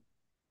 Um,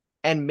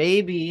 and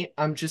maybe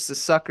I'm just a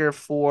sucker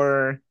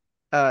for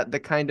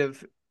the kind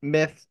of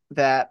myth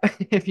that,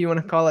 if you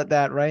want to call it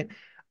that, right?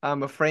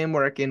 A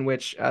framework in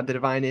which the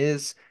divine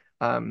is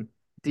um,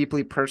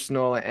 deeply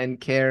personal and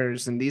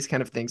cares and these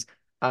kind of things.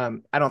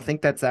 I don't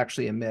think that's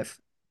actually a myth,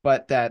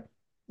 but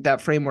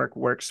that framework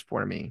works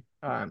for me.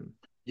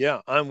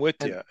 Yeah, I'm with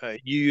And you.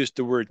 You used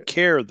the word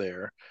care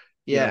there.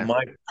 yeah.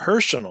 My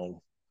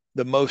personal,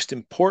 the most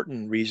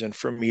important reason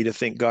for me to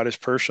think God is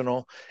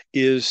personal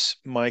is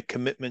my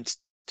commitments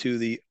to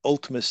the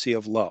ultimacy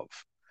of love.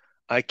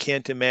 I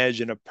can't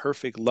imagine a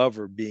perfect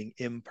lover being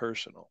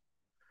impersonal.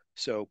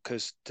 So,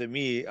 because to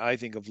me, I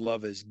think of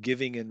love as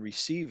giving and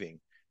receiving,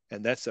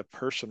 and that's a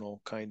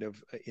personal kind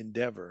of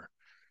endeavor.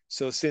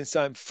 So, since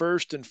I'm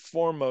first and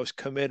foremost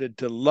committed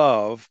to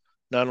love,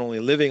 not only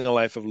living a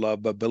life of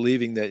love, but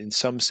believing that in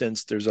some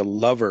sense there's a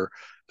lover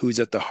who's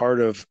at the heart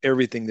of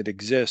everything that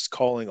exists,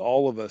 calling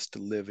all of us to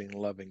live in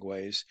loving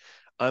ways,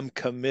 I'm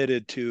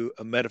committed to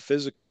a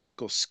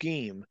metaphysical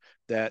scheme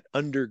that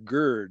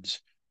undergirds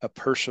a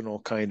personal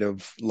kind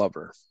of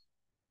lover.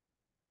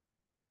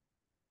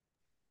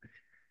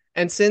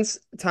 And since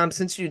Tom,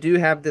 since you do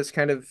have this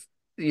kind of,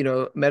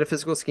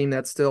 metaphysical scheme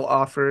that still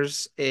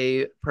offers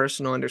a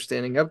personal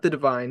understanding of the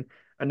divine,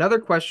 another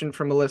question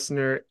from a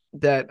listener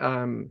that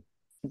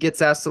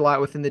gets asked a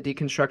lot within the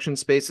deconstruction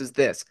space is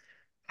this: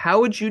 how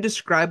would you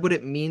describe what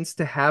it means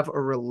to have a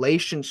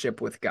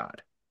relationship with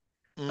God?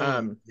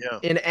 Um, Yeah.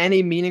 in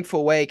any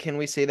meaningful way, can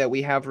we say that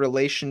we have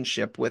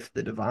relationship with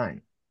the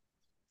divine?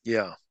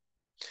 Yeah.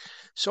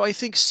 So I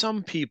think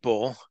some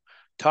people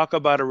talk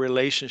about a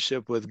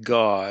relationship with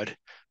God,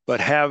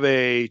 but have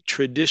a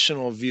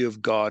traditional view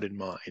of God in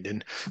mind.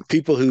 And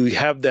people who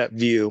have that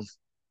view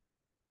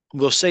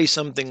will say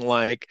something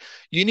like,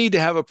 you need to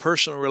have a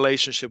personal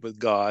relationship with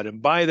God.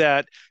 And by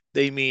that,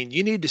 they mean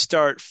you need to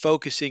start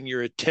focusing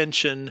your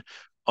attention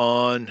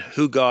on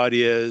who God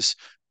is,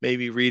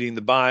 maybe reading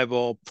the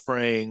Bible,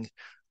 praying.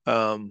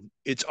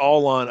 It's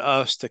all on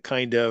us to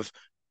kind of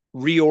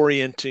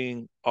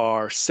reorienting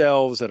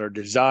ourselves and our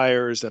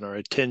desires and our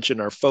attention,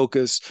 our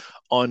focus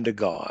onto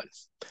God.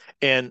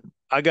 And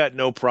I got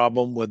no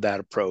problem with that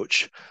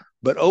approach.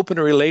 But open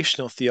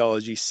relational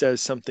theology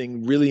says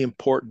something really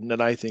important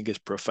that I think is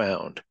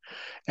profound.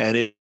 And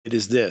it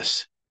is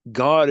this: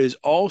 God is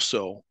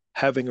also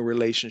having a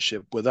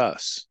relationship with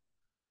us.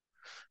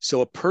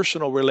 So, a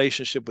personal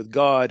relationship with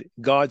God,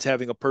 God's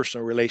having a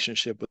personal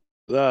relationship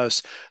with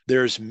us.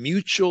 There's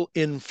mutual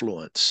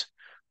influence.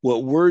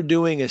 What we're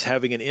doing is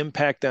having an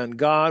impact on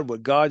God.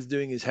 What God's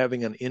doing is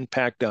having an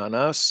impact on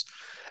us.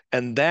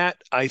 And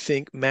that, I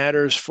think,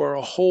 matters for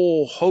a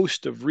whole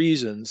host of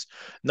reasons,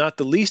 not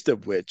the least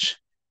of which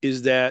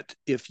is that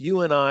if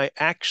you and I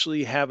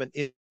actually have an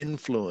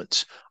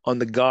influence on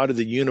the God of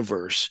the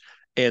universe,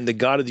 and the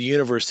God of the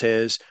universe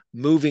has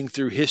moving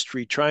through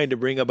history trying to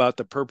bring about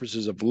the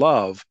purposes of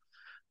love,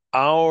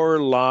 our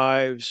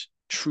lives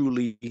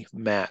truly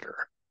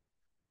matter.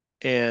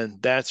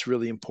 And that's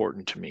really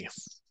important to me.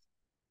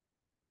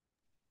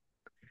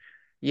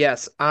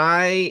 Yes,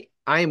 I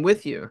am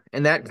with you.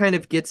 And that kind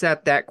of gets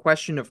at that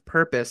question of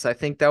purpose. I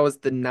think that was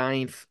the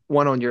ninth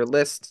one on your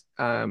list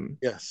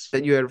Yes.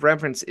 that you had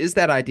referenced is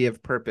that idea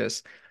of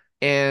purpose.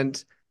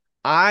 And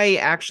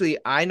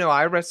I know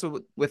I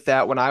wrestled with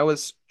that when I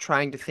was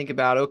trying to think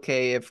about,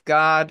 okay, if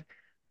God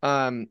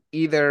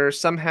either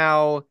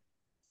somehow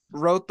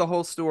wrote the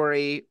whole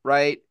story,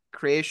 right?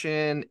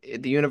 Creation,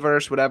 the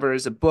universe, whatever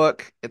is a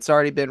book. It's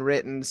already been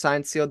written,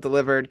 signed, sealed,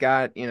 delivered,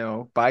 got,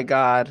 by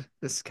God.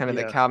 This is kind of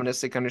the Yeah.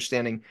 Calvinistic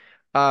understanding.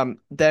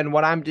 Then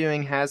what I'm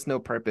doing has no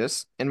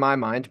purpose in my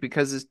mind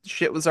because this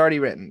shit was already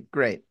written.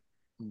 Great.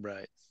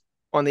 Right.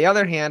 On the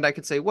other hand, I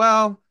could say,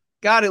 well,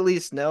 God at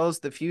least knows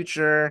the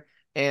future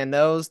and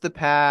knows the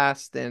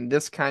past and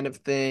this kind of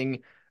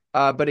thing.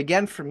 But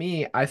again, for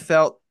me, I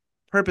felt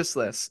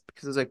purposeless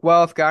because it's like,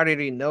 well, if God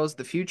already knows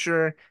the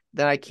future,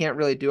 then I can't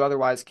really do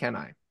otherwise, can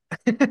I?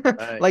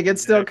 Right. Like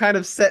it's still kind Exactly.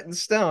 of set in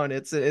stone.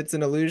 It's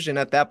an illusion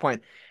at that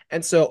point.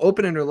 And so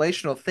open and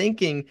relational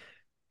thinking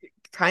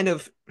kind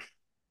of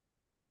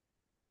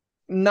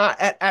not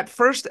at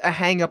first a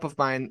hang up of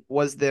mine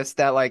was this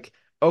that like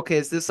okay,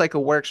 is this like a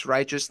works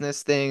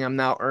righteousness thing, I'm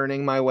now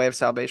earning my way of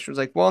salvation? It was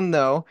like, well,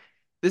 no,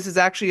 this is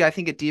actually, I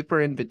think, a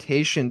deeper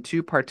invitation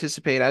to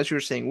participate, as you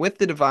were saying, with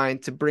the divine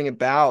to bring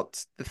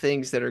about the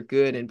things that are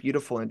good and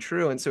beautiful and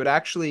true. And so it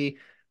actually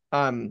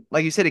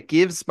like you said, it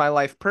gives my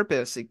life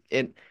purpose.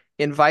 It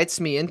invites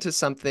me into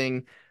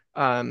something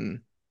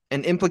um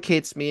and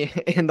implicates me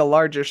in the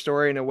larger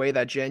story in a way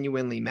that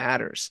genuinely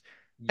matters.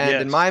 And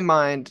in my Yes.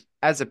 mind,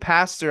 as a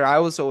pastor, I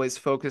was always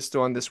focused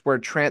on this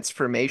word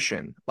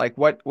transformation. Like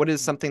what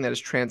is something that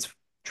is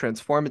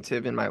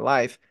transformative in my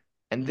life?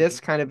 And this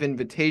Mhm. kind of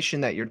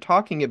invitation that you're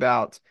talking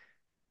about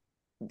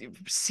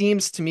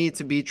seems to me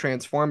to be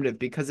transformative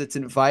because it's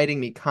inviting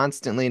me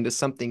constantly into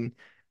something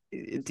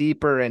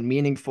deeper and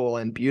meaningful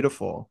and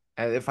beautiful.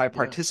 And if I Yes.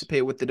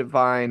 participate with the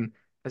divine,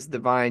 as the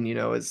divine,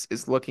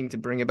 is looking to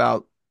bring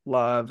about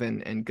love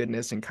and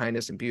goodness and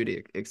kindness and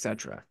beauty,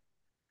 etc.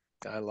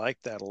 I like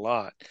that a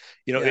lot.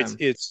 You know, Yeah.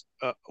 it's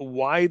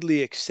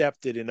widely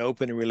accepted in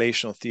open and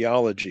relational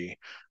theology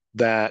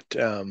that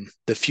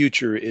the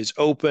future is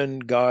open.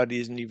 God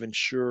isn't even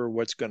sure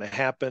what's going to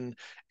happen,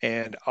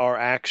 and our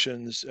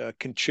actions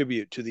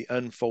contribute to the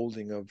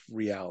unfolding of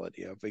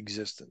reality of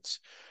existence.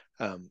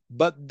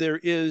 But there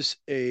is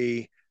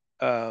a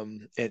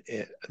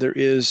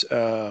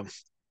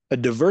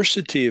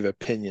diversity of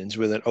opinions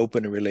within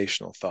open and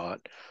relational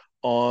thought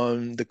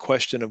on the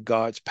question of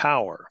God's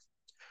power.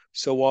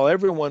 So while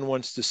everyone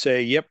wants to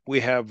say, yep, we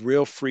have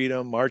real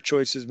freedom, our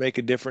choices make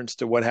a difference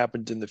to what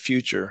happens in the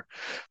future,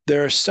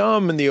 there are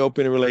some in the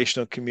open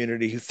relational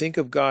community who think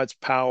of God's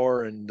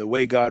power and the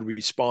way God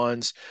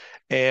responds,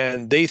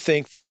 and they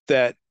think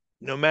that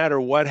no matter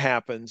what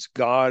happens,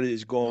 God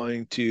is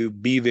going to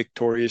be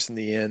victorious in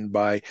the end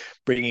by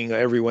bringing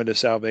everyone to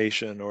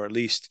salvation, or at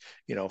least,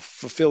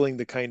 fulfilling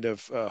the kind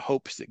of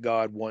hopes that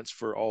God wants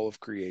for all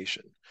of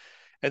creation.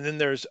 And then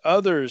there's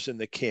others in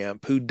the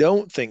camp who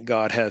don't think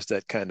God has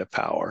that kind of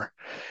power.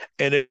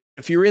 And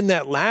if you're in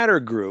that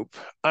latter group,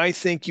 I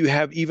think you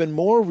have even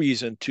more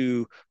reason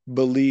to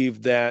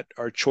believe that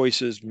our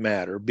choices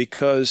matter,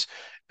 because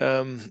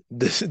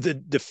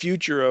the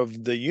future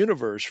of the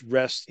universe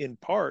rests in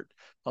part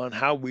on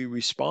how we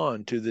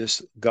respond to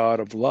this God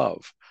of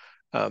love.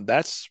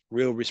 That's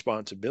real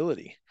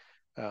responsibility.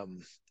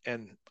 Um,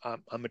 and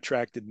I'm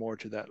attracted more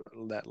to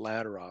that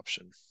latter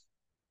option.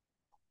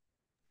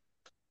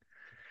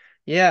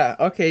 Yeah.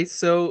 Okay.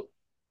 So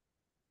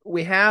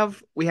we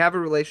have a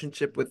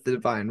relationship with the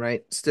divine,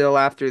 right? Still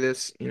after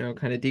this,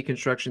 kind of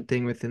deconstruction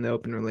thing within the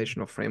open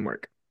relational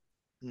framework.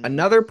 Mm-hmm.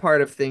 Another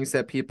part of things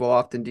that people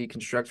often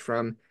deconstruct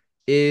from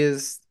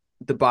is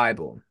the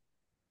Bible,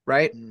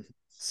 right? Mm-hmm.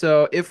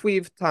 So if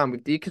we've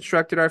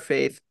deconstructed our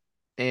faith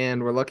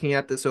and we're looking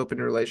at this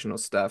open relational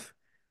stuff,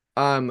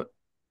 um,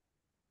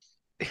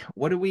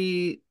 what do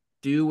we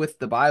do with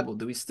the Bible?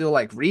 Do we still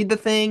like read the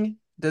thing?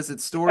 Does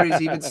its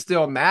stories even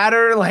still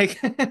matter? Like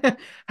Yep.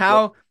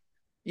 how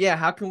yeah,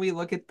 how can we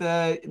look at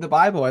the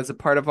Bible as a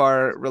part of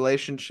our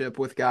relationship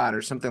with God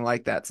or something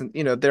like that? Since,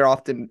 they're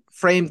often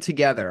framed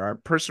together. Our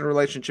personal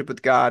relationship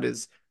with God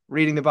is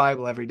reading the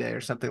Bible every day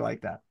or something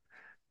like that.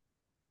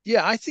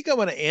 Yeah, I think I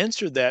want to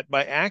answer that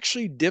by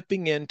actually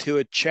dipping into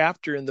a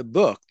chapter in the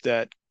book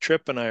that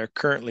Tripp and I are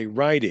currently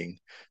writing,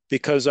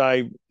 because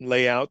I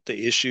lay out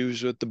the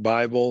issues with the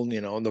Bible,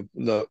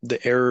 the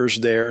errors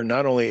there,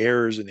 not only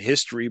errors in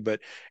history, but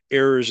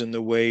errors in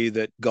the way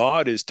that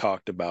God is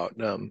talked about.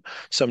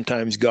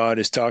 Sometimes God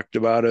is talked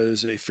about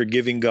as a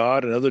forgiving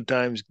God, and other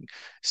times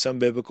some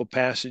biblical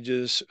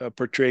passages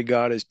portray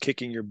God as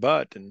kicking your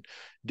butt and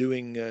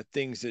doing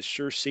things that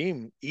sure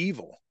seem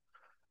evil.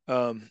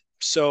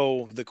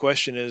 So the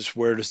question is,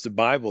 where does the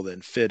Bible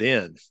then fit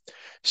in?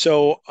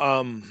 So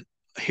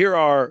here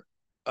are,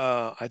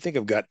 I think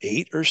I've got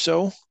 8 or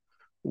so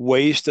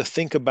ways to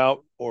think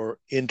about or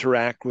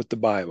interact with the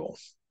Bible.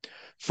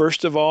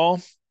 First of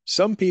all,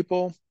 some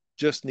people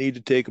just need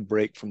to take a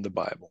break from the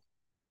Bible.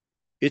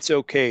 It's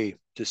okay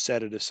to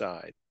set it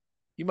aside.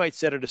 You might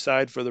set it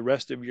aside for the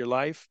rest of your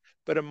life,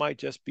 but it might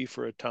just be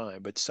for a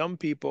time. But some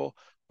people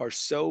are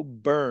so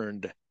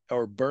burned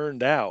or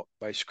burned out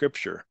by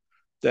Scripture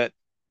that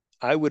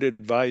I would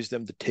advise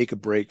them to take a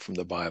break from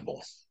the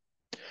Bible.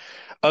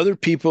 Other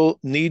people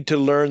need to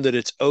learn that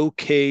it's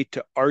okay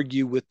to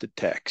argue with the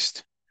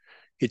text.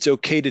 It's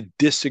okay to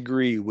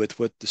disagree with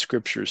what the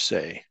scriptures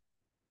say.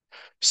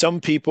 Some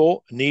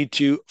people need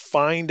to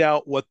find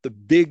out what the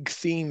big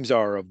themes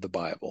are of the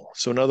Bible.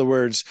 So, in other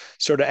words,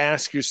 sort of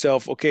ask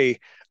yourself, okay,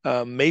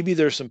 maybe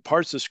there's some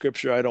parts of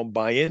scripture I don't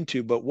buy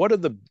into, but what are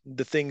the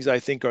things I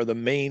think are the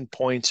main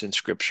points in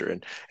scripture,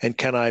 and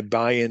can I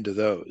buy into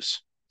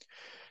those?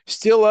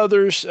 Still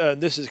others,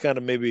 this is kind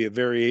of maybe a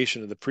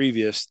variation of the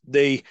previous,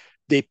 they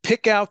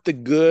pick out the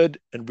good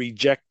and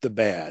reject the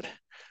bad.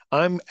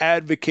 I'm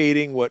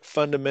advocating what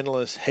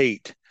fundamentalists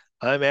hate.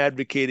 I'm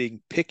advocating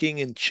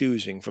picking and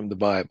choosing from the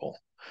Bible.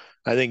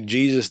 I think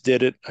Jesus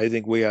did it. I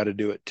think we ought to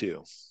do it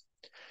too.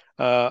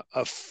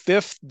 A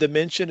fifth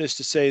dimension is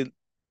to say,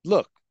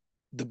 look,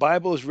 the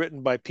Bible is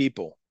written by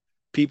people.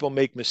 People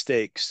make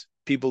mistakes.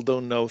 People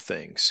don't know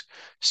things.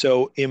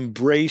 So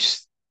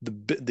embrace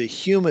the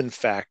human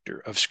factor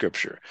of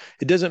Scripture.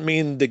 It doesn't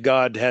mean that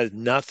God has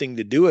nothing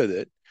to do with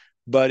it,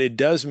 but it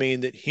does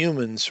mean that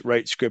humans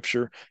write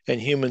Scripture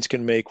and humans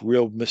can make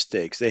real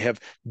mistakes. They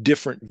have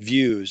different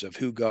views of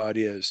who God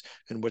is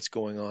and what's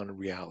going on in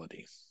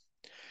reality.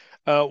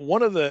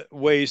 One of the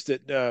ways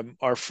that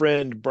our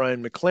friend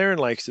Brian McLaren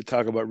likes to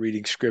talk about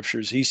reading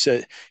scriptures, he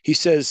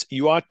says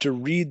you ought to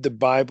read the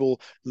Bible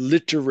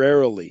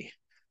literarily,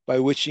 by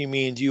which he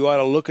means you ought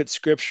to look at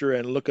scripture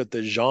and look at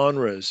the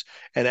genres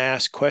and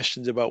ask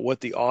questions about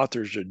what the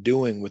authors are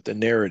doing with the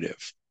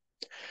narrative.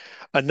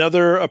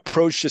 Another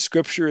approach to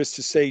Scripture is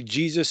to say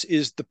Jesus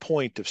is the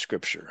point of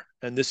Scripture.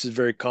 And this is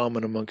very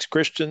common amongst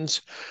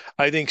Christians.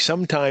 I think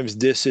sometimes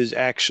this is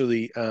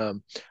actually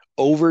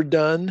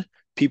overdone.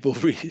 People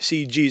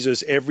see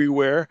Jesus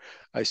everywhere.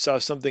 I saw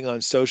something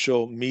on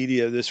social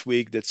media this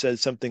week that said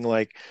something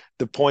like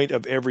the point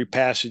of every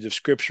passage of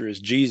Scripture is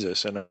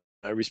Jesus. And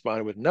I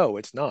responded with, no,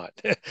 it's not.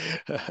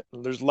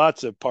 There's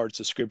lots of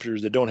parts of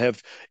Scriptures that don't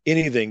have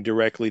anything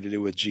directly to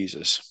do with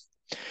Jesus.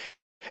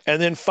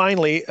 And then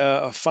finally,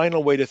 a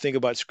final way to think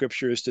about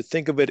Scripture is to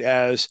think of it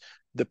as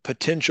the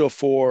potential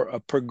for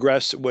a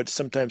what's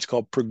sometimes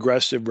called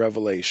progressive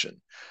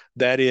revelation.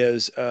 That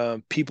is,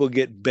 people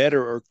get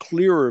better or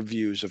clearer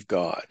views of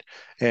God.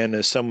 And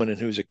as someone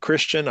who's a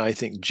Christian, I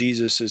think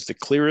Jesus is the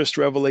clearest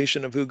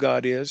revelation of who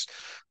God is.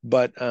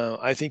 But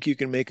I think you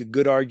can make a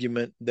good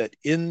argument that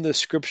in the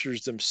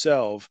Scriptures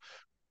themselves,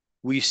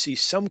 we see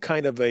some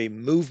kind of a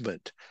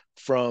movement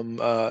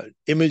from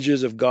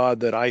images of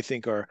God that I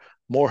think are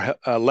more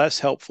less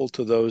helpful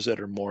to those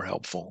that are more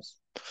helpful.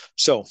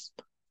 So,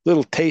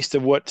 little taste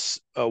of what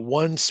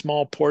one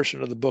small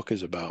portion of the book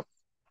is about.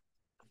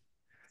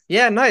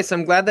 Yeah, nice.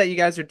 I'm glad that you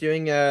guys are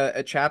doing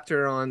a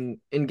chapter on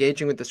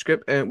engaging with the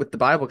script with the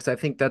Bible because I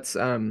think that's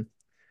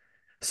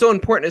so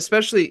important,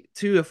 especially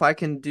too if I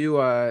can do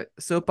a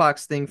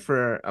soapbox thing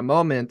for a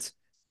moment,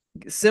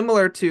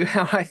 similar to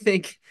how I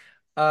think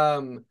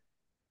um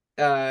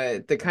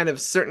the kind of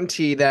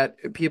certainty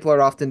that people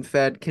are often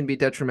fed can be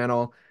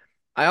detrimental.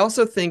 I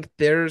also think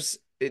there's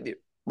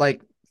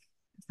like,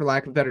 for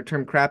lack of a better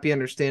term, crappy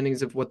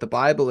understandings of what the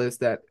Bible is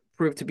that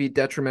prove to be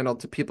detrimental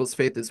to people's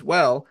faith as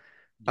well,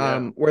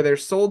 Yeah. where they're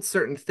sold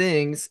certain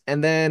things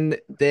and then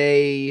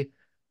they,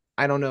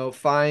 I don't know,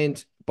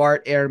 find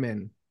Bart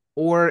Ehrman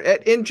or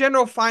in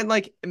general find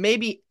like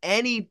maybe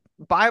any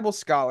Bible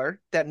scholar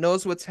that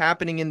knows what's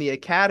happening in the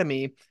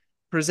academy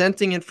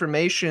presenting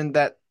information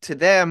that to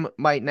them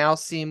might now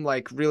seem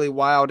like really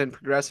wild and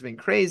progressive and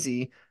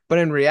crazy, but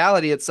in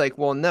reality it's like,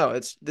 well, no,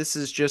 it's this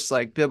is just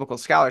like biblical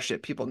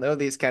scholarship. People know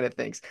these kind of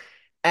things.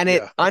 And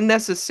it Yeah.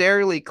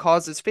 unnecessarily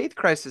causes faith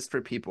crisis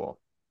for people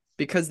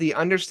because the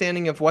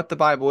understanding of what the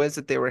Bible is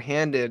that they were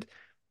handed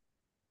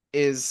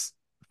is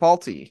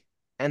faulty.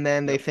 And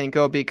then they Yep. think,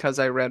 oh, because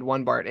I read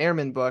one Bart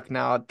Ehrman book,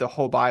 now the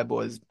whole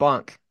Bible is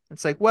bunk.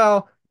 It's like,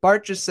 well,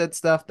 Bart just said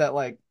stuff that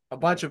like a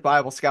bunch of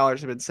Bible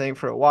scholars have been saying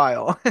for a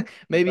while.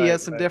 Maybe he Right.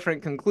 has some Right.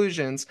 different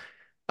conclusions.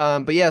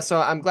 But yeah,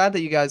 so I'm glad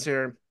that you guys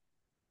are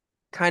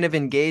kind of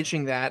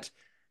engaging that.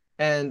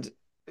 And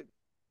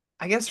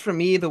I guess for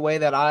me, the way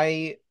that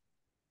I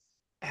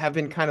have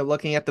been kind of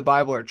looking at the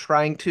Bible or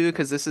trying to,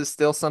 because this is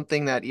still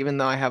something that even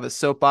though I have a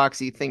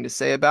soapboxy thing to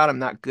say about, I'm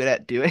not good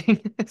at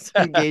doing. It's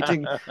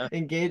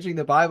engaging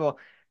the Bible.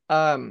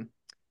 Um,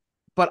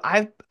 but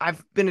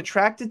I've been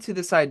attracted to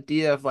this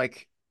idea of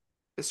like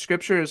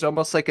scripture is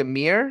almost like a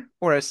mirror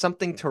or as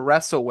something to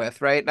wrestle with,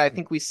 right? And I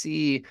think we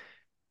see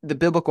the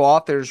biblical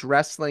authors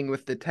wrestling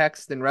with the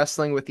text and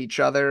wrestling with each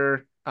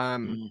other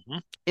Hmm.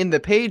 in the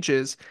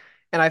pages.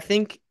 And I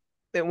think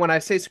that when I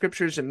say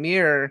scripture is a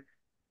mirror,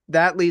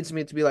 that leads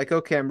me to be like,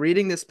 okay, I'm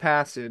reading this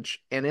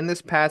passage, and in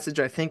this passage,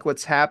 I think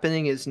what's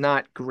happening is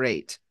not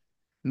great.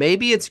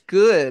 Maybe it's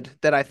good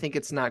that I think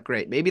it's not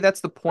great. Maybe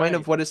that's the point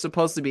Right. of what is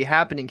supposed to be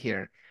happening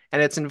here,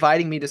 and it's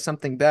inviting me to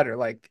something better.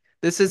 Like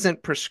this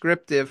isn't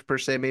prescriptive per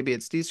se. Maybe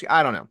it's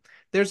I don't know.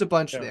 There's a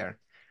bunch Yeah. there,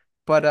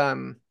 but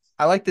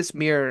I like this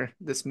mirror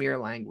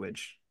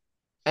language.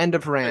 End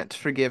of Right. rant.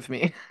 Forgive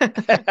me,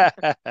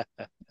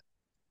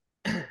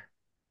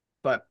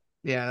 but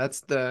yeah, that's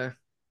the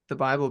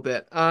Bible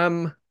bit.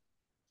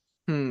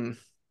 Hmm.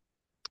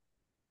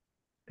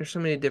 There's so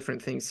many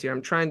different things here.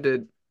 I'm trying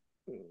to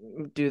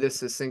do this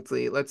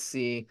succinctly. Let's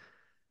see.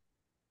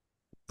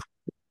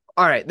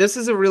 All right, this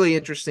is a really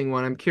interesting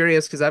one. I'm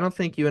curious because I don't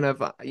think you and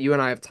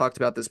I have talked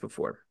about this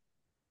before.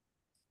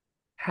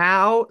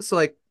 How, so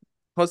like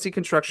post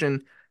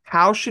deconstruction,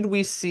 how should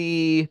we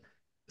see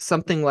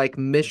something like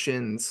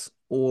missions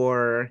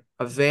or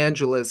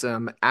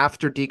evangelism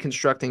after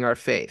deconstructing our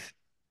faith?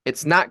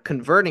 It's not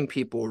converting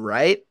people,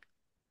 right?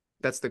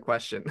 That's the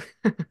question.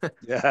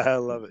 Yeah, I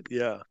love it.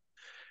 Yeah.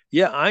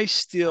 Yeah, I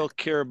still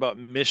care about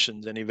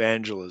missions and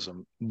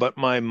evangelism, but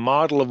my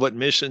model of what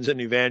missions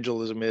and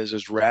evangelism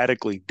is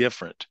radically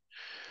different.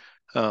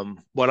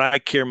 What I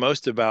care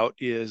most about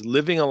is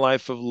living a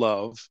life of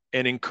love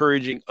and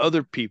encouraging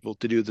other people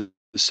to do the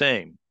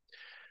same.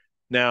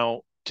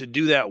 Now, to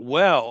do that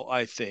well,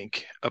 I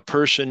think a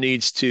person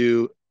needs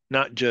to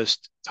not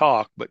just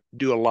talk, but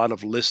do a lot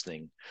of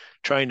listening,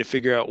 trying to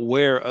figure out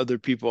where other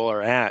people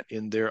are at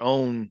in their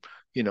own,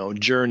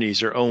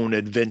 journeys or own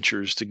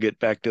adventures, to get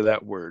back to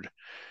that word.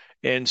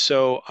 And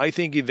so I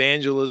think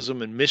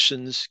evangelism and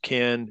missions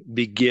can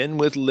begin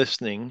with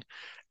listening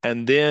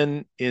and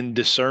then in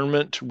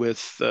discernment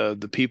with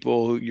the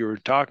people who you're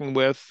talking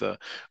with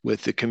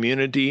the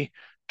community,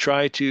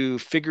 try to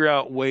figure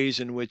out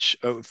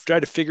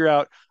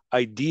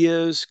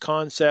ideas,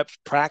 concepts,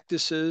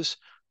 practices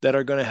that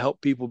are going to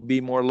help people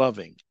be more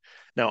loving.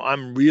 Now,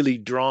 I'm really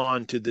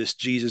drawn to this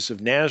Jesus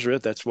of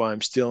Nazareth. That's why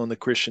I'm still in the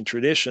Christian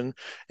tradition.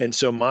 And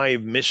so my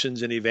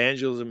missions and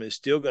evangelism is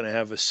still going to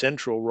have a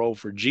central role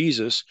for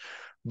Jesus.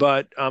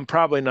 But I'm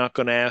probably not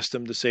going to ask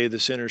them to say the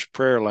sinner's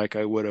prayer like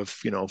I would have,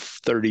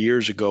 30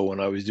 years ago when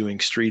I was doing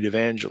street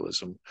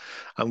evangelism.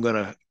 I'm going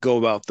to go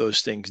about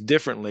those things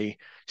differently,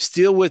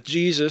 still with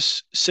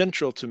Jesus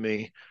central to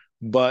me,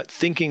 but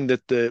thinking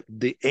that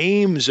the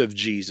aims of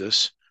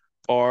Jesus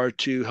are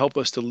to help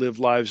us to live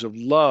lives of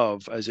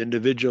love as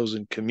individuals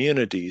and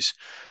communities,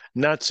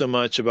 not so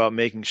much about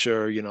making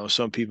sure,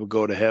 some people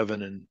go to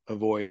heaven and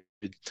avoid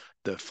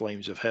the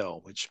flames of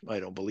hell, which I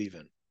don't believe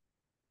in.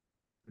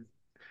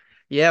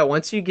 Yeah,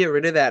 once you get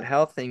rid of that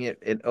health thing,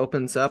 it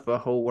opens up a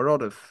whole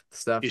world of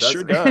stuff, It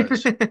sure doesn't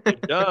does. It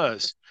it?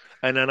 does.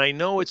 And then I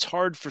know it's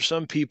hard for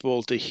some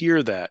people to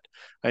hear that.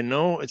 I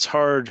know it's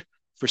hard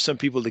for some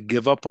people to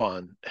give up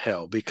on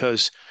hell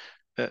because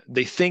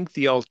they think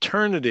the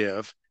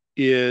alternative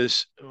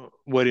is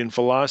what in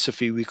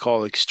philosophy we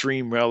call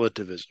extreme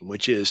relativism,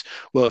 which is,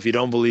 well, if you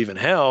don't believe in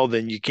hell,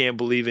 then you can't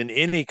believe in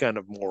any kind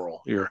of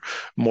your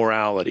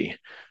morality.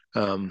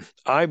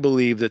 I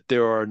believe that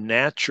there are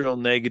natural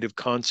negative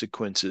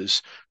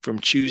consequences from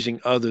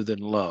choosing other than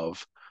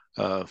love.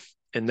 Uh,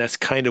 and that's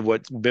kind of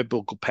what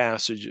biblical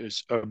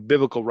passages or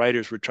biblical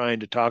writers were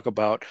trying to talk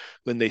about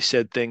when they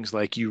said things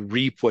like, you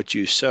reap what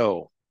you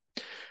sow.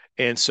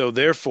 And so,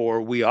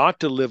 therefore, we ought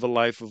to live a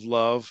life of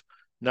love,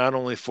 not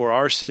only for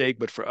our sake,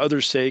 but for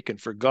others' sake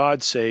and for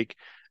God's sake,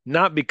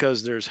 not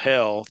because there's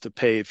hell to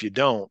pay if you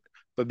don't,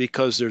 but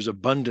because there's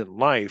abundant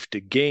life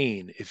to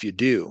gain if you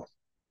do.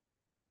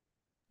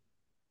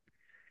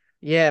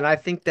 Yeah, and I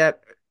think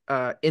that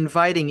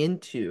inviting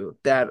into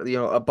that,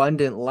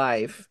 abundant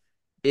life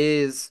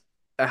is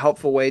a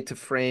helpful way to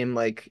frame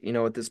like,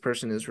 what this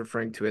person is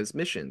referring to as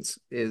missions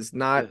is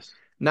Yes.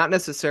 not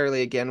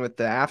necessarily again with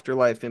the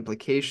afterlife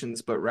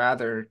implications, but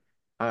rather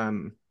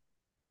um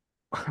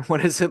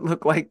what does it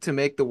look like to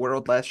make the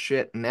world less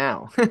shit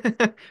now for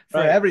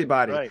Right.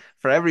 everybody, Right.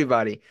 for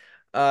everybody.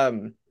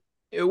 Um,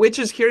 which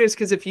is curious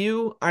because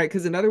all right,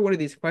 because another one of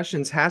these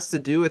questions has to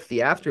do with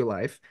the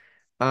afterlife,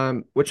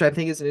 which I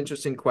think is an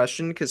interesting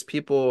question because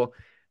people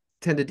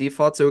tend to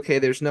default to, okay,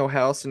 there's no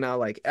hell, so now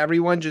like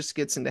everyone just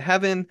gets into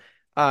heaven.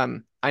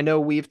 I know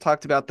we've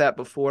talked about that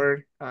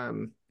before.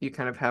 You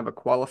kind of have a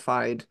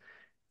qualified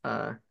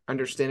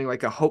understanding,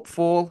 like a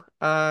hopeful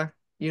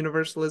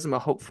universalism, a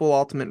hopeful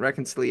ultimate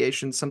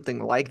reconciliation,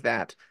 something like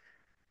that.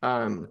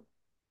 Um,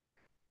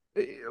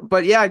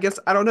 but yeah, I guess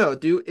I don't know.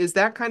 Is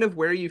that kind of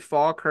where you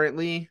fall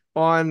currently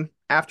on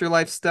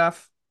afterlife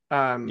stuff?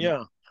 Um,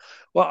 Yeah.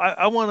 Well,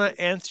 I want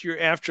to answer your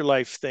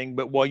afterlife thing,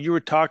 but while you were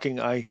talking,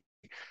 I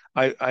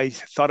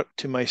thought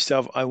to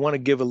myself, I want to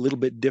give a little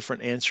bit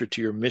different answer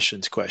to your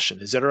missions question.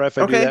 Is that all right if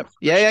I do okay, that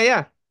yeah, yeah, first?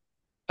 yeah,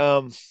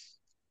 Um,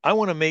 I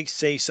want to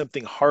say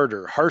something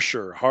harder,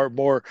 harsher,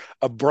 more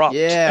abrupt.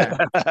 yeah.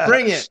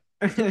 Bring it.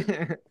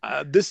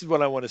 This is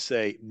what I want to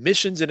say.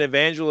 Missions and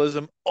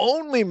evangelism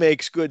only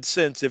makes good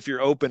sense if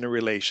you're open and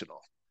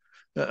relational.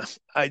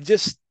 I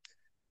just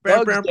Bow,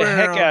 bugs bow, the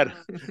heck bow. out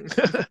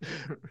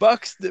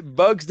bugs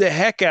the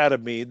heck out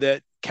of me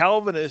that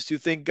Calvinists who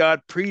think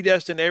God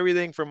predestined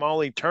everything from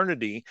all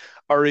eternity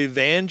are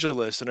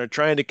evangelists and are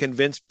trying to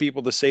convince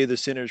people to say the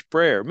sinner's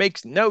prayer. It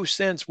makes no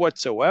sense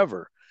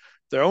whatsoever.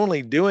 They're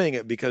only doing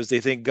it because they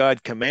think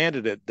God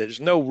commanded it. There's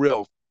no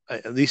real,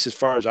 at least as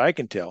far as I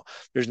can tell,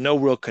 there's no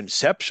real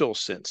conceptual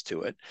sense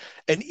to it.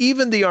 And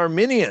even the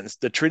Arminians,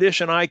 the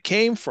tradition I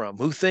came from,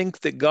 who think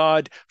that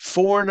God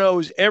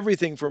foreknows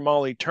everything from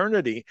all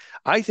eternity,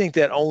 I think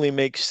that only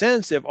makes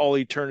sense if all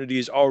eternity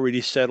is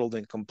already settled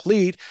and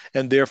complete,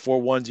 and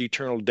therefore one's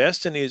eternal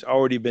destiny has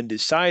already been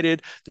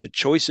decided. The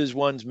choices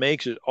one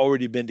makes has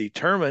already been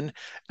determined.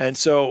 And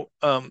so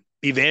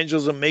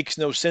evangelism makes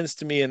no sense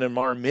to me in an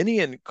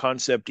Arminian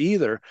concept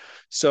either.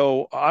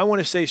 So I want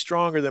to say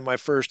stronger than my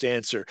first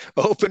answer.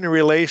 Open and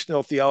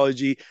relational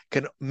theology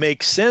can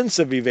make sense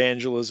of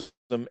evangelism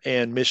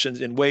and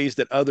missions in ways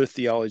that other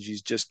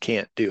theologies just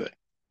can't do it.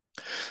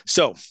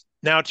 So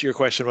now to your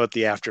question about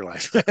the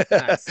afterlife.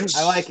 Nice.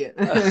 I like it.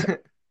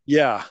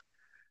 Yeah.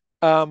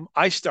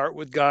 I start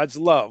with God's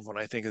love when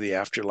I think of the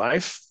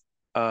afterlife.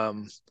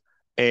 Um,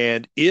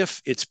 and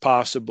if it's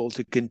possible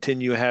to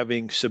continue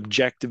having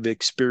subjective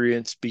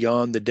experience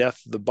beyond the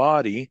death of the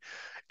body,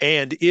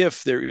 and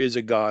if there is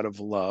a God of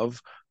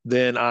love,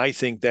 then I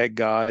think that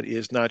God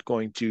is not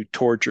going to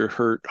torture,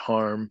 hurt,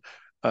 harm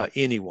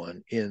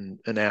anyone in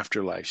an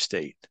afterlife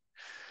state.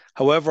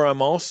 However,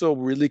 I'm also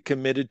really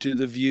committed to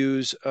the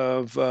views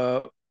of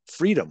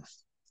freedom.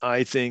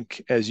 I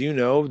think, as you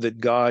know, that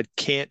God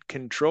can't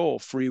control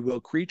free will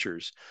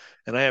creatures.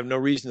 And I have no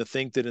reason to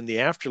think that in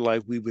the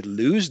afterlife we would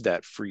lose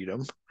that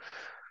freedom.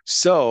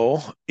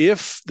 So,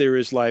 if there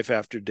is life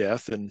after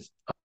death, and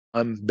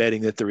I'm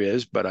betting that there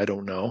is, but I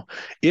don't know,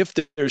 if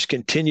there's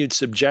continued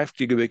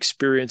subjective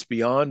experience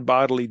beyond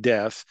bodily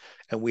death,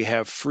 and we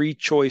have free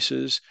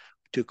choices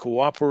to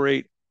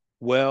cooperate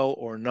well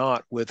or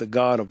not with a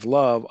God of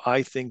love,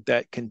 I think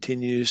that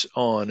continues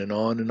on and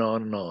on and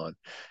on and on.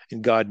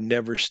 And God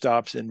never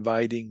stops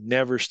inviting,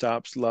 never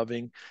stops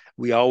loving.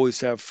 We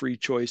always have free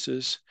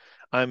choices.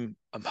 I'm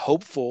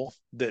hopeful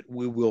that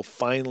we will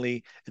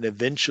finally and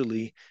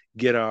eventually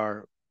get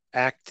our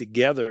act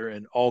together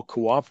and all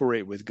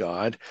cooperate with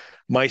God.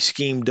 My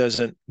scheme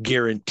doesn't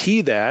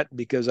guarantee that,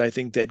 because I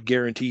think that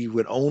guarantee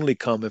would only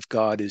come if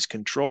God is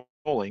controlling,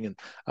 and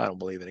I don't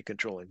believe in a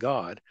controlling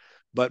God.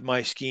 But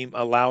my scheme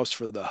allows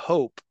for the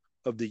hope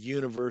of the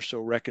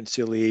universal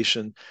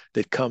reconciliation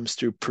that comes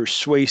through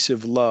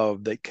persuasive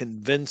love that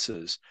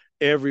convinces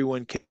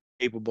everyone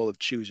capable of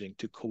choosing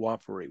to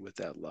cooperate with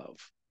that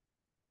love.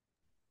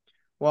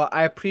 Well,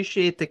 I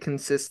appreciate the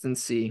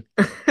consistency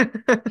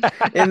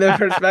in the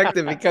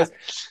perspective because,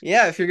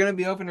 yeah, if you're gonna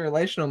be open and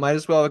relational, might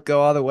as well go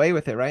all the way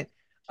with it, right?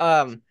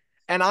 Um,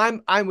 and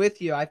I'm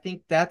with you. I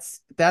think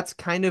that's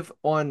kind of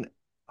on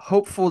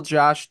hopeful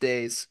Josh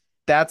days.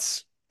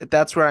 That's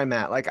where I'm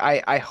at. Like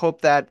I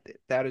hope that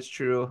that is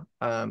true.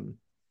 Yeah.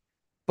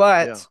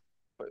 But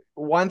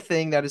one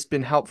thing that has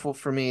been helpful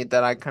for me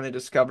that I kind of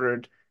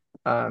discovered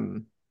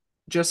um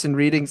just in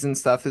readings and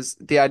stuff is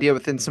the idea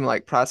within some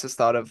like process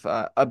thought of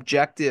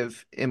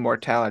objective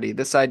immortality.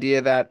 This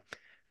idea that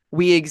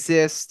we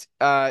exist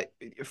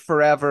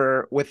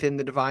forever within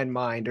the divine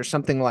mind or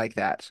something like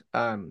that.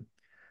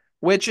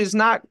 Which is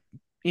not,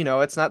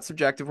 it's not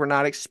subjective. We're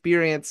not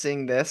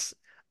experiencing this,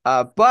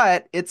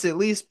 but it's at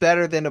least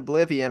better than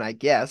oblivion, I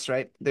guess,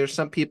 right? There's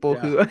some people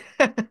Yeah.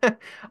 who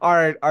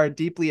are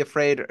deeply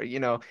afraid,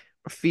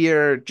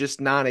 fear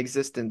just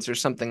non-existence or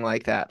something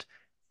like that.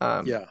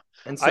 Um, Yeah.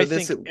 and so I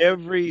this, think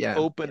every yeah,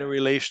 open and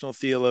relational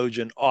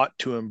theologian ought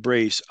to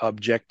embrace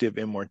objective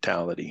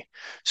immortality,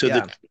 so yeah,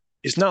 that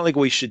it's not like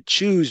we should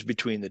choose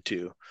between the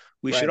two.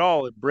 We should right.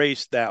 all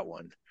embrace that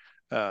one.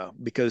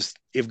 Because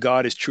if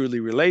God is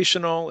truly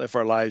relational, if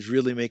our lives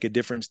really make a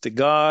difference to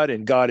God,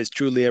 and God is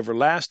truly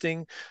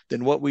everlasting,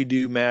 then what we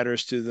do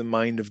matters to the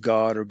mind of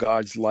God, or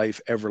God's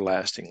life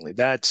everlastingly.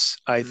 That's,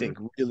 I Mhm. think,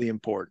 really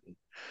important.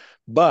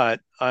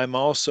 But I'm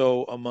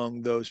also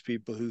among those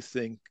people who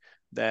think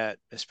that,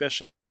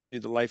 especially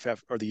the life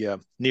after, or the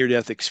near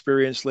death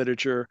experience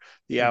literature,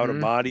 the out of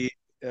Mhm. body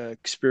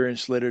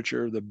experience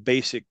literature, the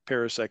basic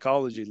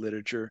parapsychology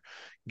literature,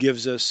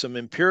 gives us some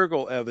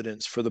empirical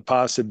evidence for the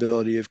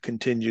possibility of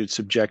continued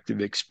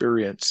subjective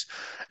experience.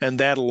 And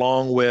that,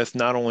 along with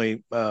not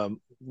only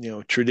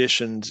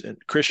traditions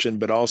and Christian,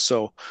 but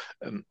also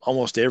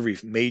almost every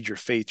major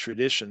faith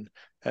tradition,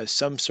 has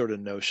some sort of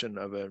notion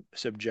of a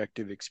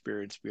subjective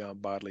experience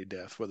beyond bodily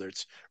death, whether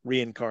it's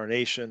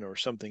reincarnation or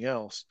something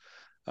else.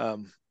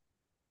 Um,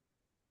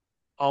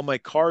 all my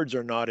cards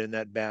are not in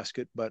that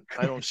basket, but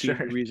I don't see any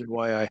Sure. reason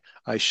why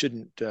I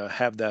shouldn't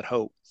have that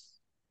hope.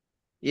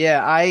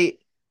 Yeah, I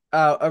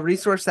a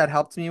resource that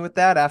helped me with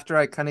that after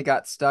I kind of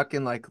got stuck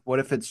in like what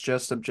if it's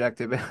just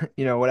subjective,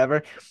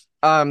 whatever.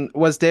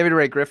 Was David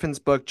Ray Griffin's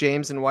book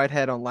James and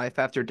Whitehead on Life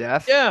After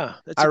Death. Yeah,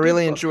 that's a good book.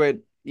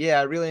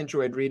 I really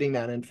enjoyed reading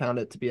that and found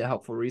it to be a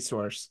helpful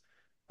resource.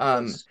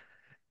 Um, Yes.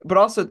 but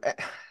also,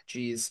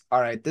 geez, all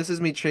right, this is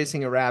me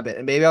chasing a rabbit,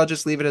 and maybe I'll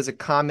just leave it as a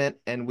comment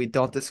and we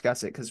don't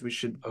discuss it because we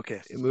should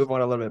Okay. move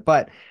on a little bit.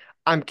 But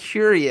I'm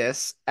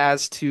curious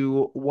as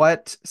to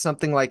what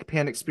something like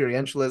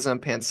pan-experientialism,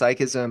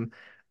 panpsychism,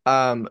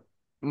 um,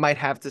 might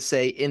have to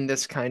say in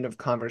this kind of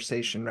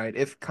conversation, right?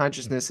 If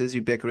consciousness is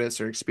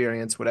ubiquitous or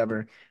experience,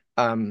 whatever,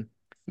 um,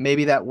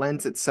 maybe that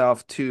lends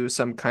itself to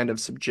some kind of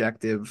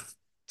subjective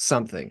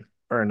something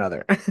or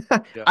another.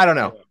 Yeah. I don't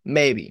know, Yeah.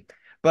 maybe.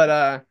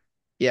 But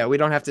yeah, we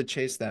don't have to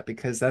chase that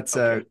because that's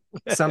Okay.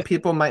 some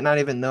people might not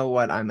even know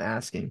what I'm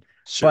asking.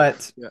 Sure.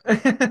 But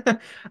Yeah.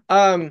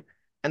 um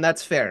and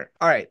that's fair.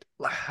 All right.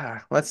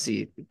 Let's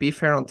see. Be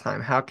fair on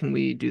time. How can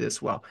we do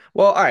this well?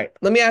 Well, all right.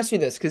 Let me ask you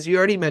this because you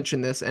already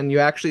mentioned this and you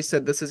actually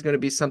said this is going to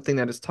be something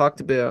that is talked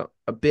about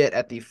a bit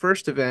at the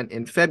first event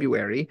in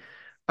February,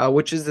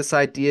 which is this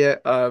idea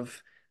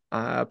of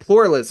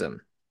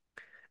pluralism.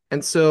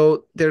 And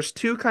so there's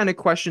two kind of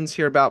questions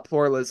here about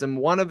pluralism.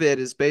 One of it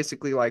is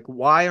basically like,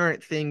 why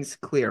aren't things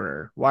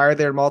clearer? Why are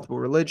there multiple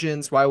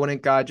religions? Why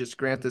wouldn't God just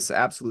grant us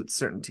absolute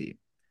certainty?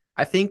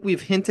 I think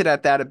we've hinted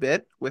at that a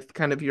bit with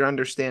kind of your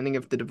understanding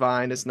of the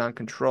divine as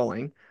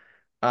non-controlling.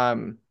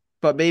 Um,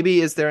 but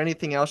maybe is there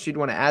anything else you'd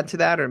want to add to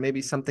that, or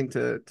maybe something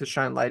to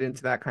shine light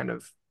into that kind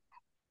of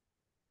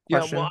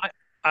Yeah. Well, question?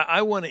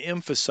 I want to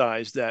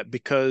emphasize that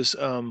because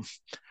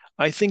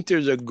I think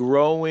there's a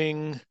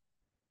growing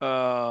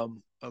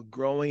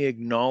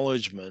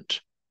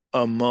acknowledgement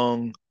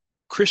among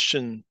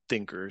Christian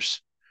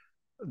thinkers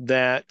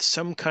that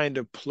some kind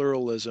of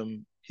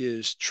pluralism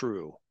is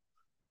true,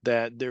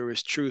 that there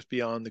is truth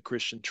beyond the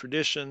Christian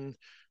tradition,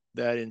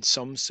 that in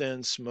some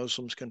sense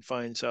Muslims can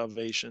find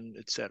salvation,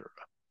 etc.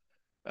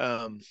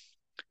 Um,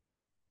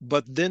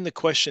 but then the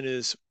question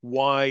is,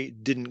 why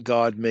didn't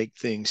God make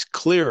things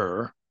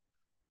clearer?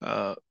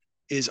 Uh,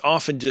 is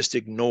often just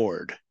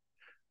ignored.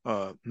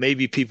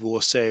 Maybe people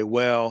will say,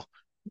 well,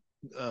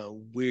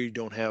 we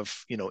don't have,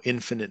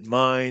 infinite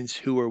minds.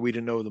 Who are we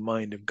to know the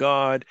mind of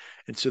God?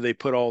 And so they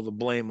put all the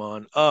blame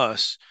on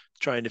us,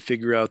 trying to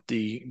figure out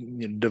the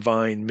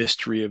divine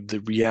mystery of the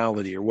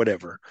reality or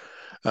whatever.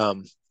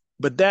 Um,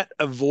 but that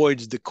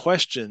avoids the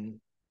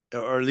question,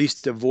 or at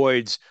least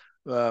avoids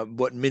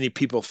what many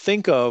people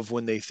think of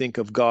when they think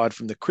of God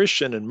from the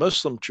Christian and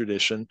Muslim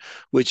tradition,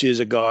 which is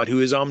a God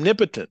who is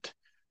omnipotent.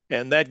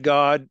 And that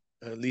God,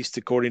 at least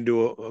according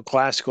to a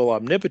classical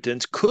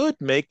omnipotence, could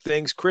make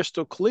things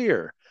crystal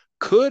clear,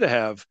 could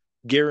have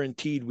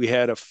guaranteed we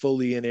had a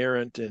fully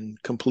inerrant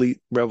and complete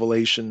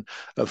revelation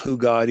of who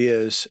God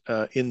is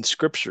in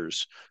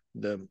scriptures,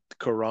 the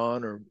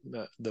Quran or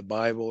the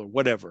Bible or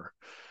whatever.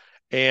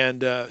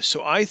 And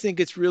so I think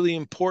it's really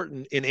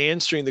important in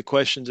answering the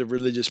questions of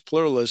religious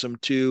pluralism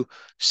to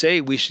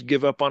say we should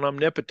give up on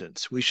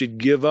omnipotence. We should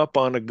give up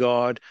on a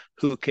God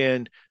who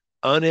can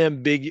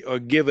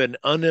give an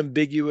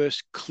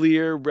unambiguous,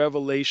 clear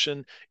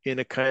revelation in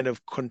a kind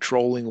of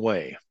controlling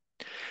way.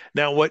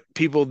 Now, a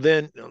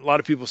lot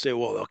of people say,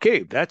 well,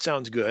 okay, that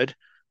sounds good.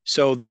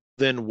 So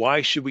then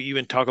why should we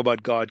even talk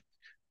about God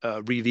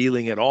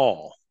revealing at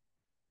all?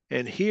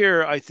 And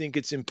here, I think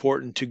it's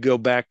important to go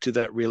back to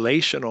that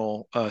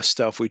relational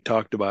stuff we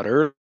talked about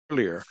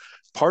earlier.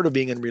 Part of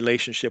being in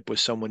relationship with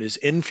someone is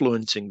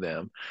influencing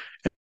them.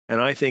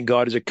 And I think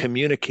God is a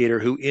communicator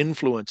who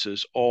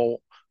influences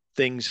all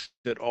things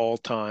at all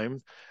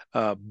time,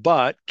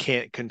 but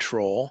can't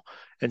control.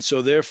 And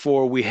so,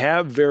 therefore, we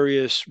have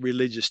various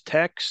religious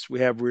texts, we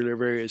have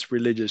various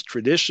religious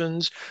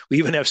traditions. We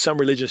even have some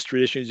religious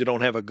traditions that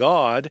don't have a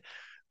God,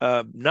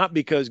 not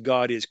because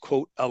God is,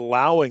 quote,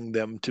 allowing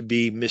them to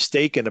be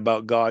mistaken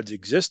about God's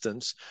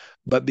existence,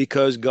 but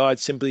because God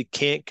simply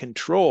can't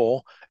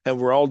control. And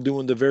we're all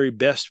doing the very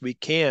best we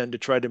can to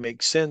try to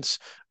make sense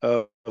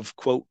of,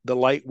 quote, the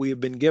light we have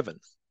been given.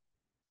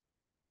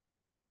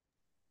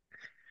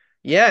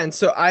 Yeah, and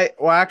so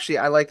actually,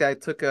 I like that. I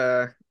took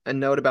a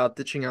note about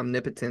ditching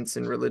omnipotence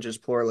and religious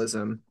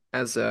pluralism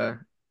as a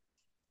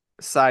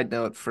side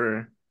note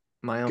for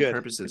my own Good.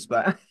 purposes,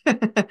 but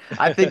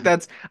I think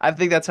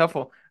that's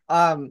helpful.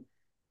 And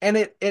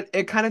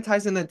it kind of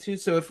ties in that too.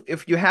 So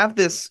if you have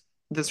this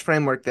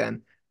framework,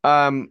 then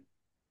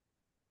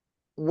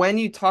when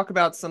you talk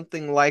about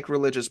something like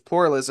religious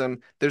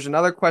pluralism, there's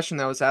another question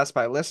that was asked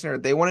by a listener.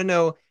 They want to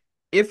know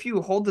if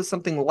you hold to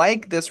something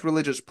like this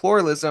religious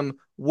pluralism,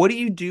 what do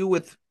you do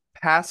with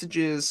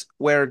passages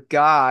where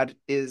God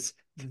is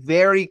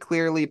very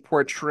clearly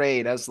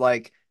portrayed as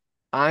like,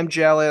 I'm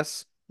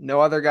jealous, no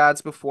other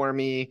gods before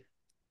me,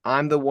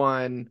 I'm the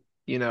one,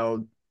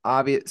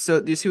 obvious.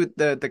 So do you see what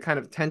the kind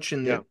of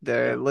tension Yeah. that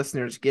the Yeah.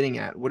 listener is getting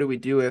at? What do we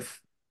do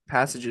if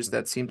passages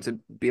that seem to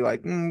be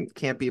like,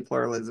 can't be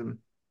pluralism?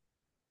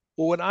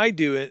 Well, what I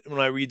do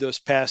when I read those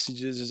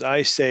passages is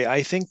I say,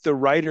 I think the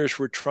writers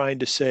were trying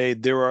to say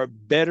there are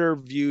better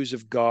views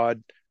of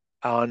God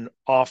on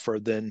offer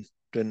than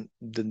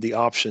the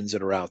options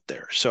that are out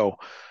there. So,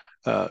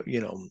 uh, you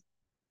know,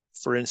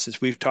 for instance,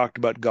 we've talked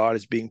about God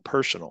as being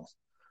personal.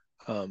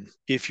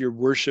 If you're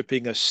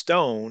worshiping a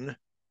stone,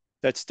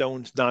 that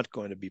stone's not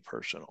going to be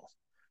personal.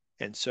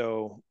 And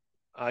so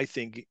I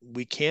think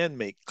we can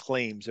make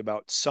claims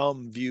about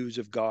some views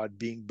of God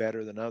being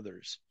better than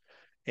others.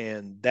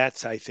 And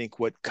that's, I think,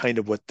 what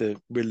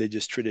the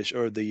religious tradition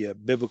or the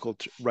biblical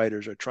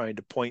writers are trying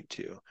to point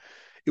to.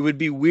 It would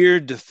be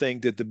weird to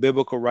think that the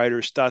biblical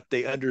writers thought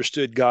they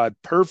understood God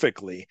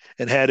perfectly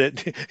and had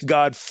it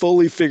God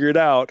fully figured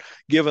out,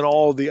 given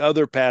all the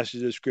other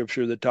passages of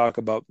scripture that talk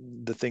about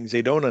the things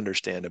they don't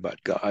understand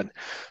about God.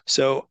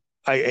 So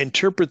I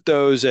interpret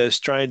those as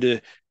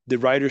the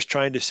writers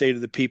trying to say to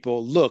the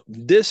people, look,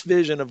 this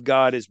vision of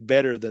God is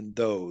better than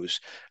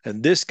those.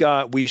 And this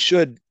God, we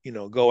should,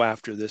 go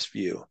after this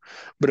view.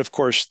 But of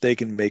course, they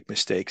can make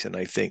mistakes. And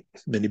I think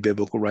many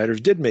biblical writers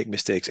did make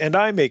mistakes. And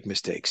I make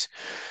mistakes.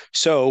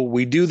 So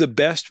we do the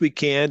best we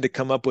can to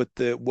come up with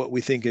what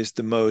we think is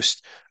the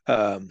most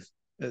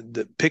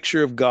the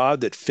picture of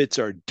God that fits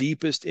our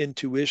deepest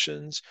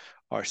intuitions,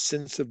 our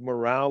sense of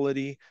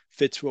morality,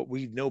 fits what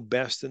we know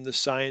best in the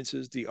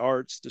sciences, the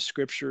arts, the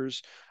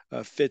scriptures,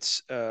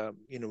 fits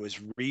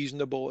is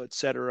reasonable,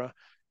 etc.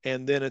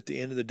 And then at the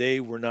end of the day,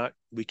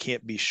 we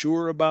can't be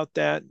sure about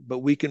that, but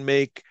we can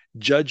make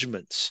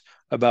judgments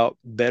about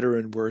better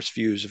and worse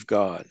views of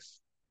God.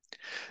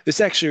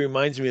 This actually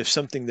reminds me of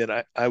something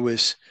that I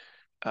was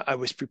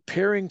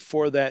preparing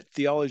for that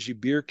theology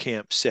beer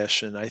camp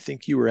session. I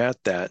think you were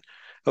at that.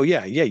 Oh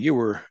yeah, yeah, you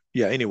were.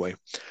 Yeah, anyway.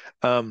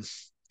 Um,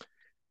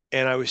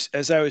 and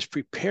as I was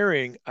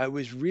preparing, I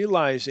was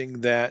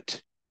realizing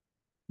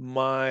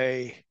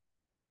my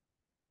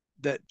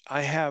that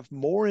I have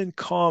more in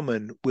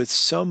common with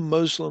some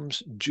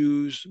Muslims,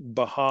 Jews,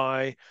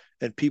 Baha'i,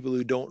 and people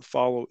who don't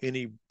follow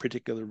any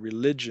particular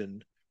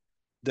religion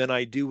than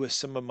I do with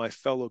some of my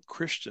fellow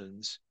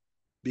Christians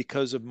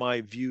because of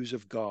my views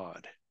of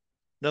God.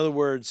 In other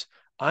words,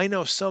 I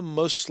know some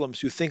Muslims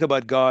who think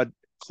about God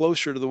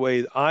closer to the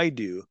way I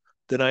do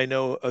than I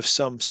know of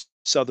some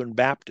Southern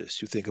Baptists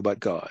who think about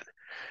God.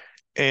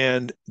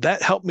 And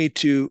that helped me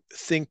to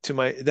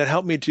that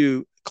helped me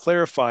to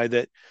clarify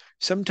that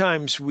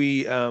sometimes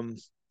we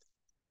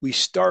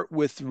start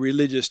with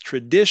religious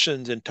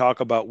traditions and talk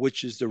about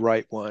which is the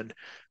right one,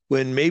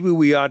 when maybe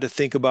we ought to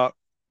think about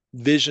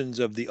visions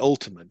of the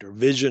ultimate or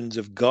visions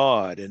of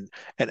God, and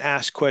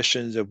ask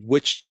questions of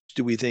which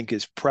do we think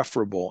is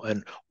preferable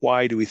and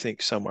why do we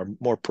think some are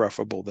more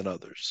preferable than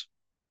others.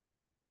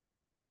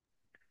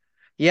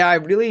 Yeah,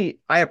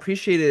 I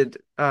appreciated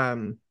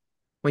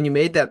when you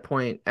made that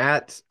point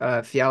at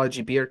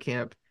Theology Beer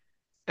Camp.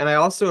 And I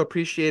also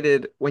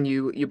appreciated when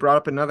you brought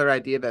up another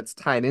idea that's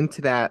tied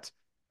into that,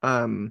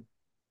 um,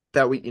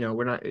 that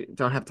we're not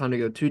don't have time to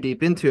go too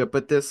deep into it,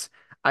 but this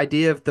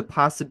idea of the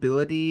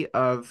possibility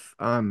of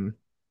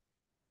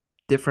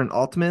different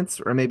ultimates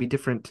or maybe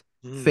different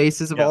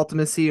faces of Yeah,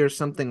 ultimacy or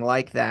something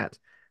like that.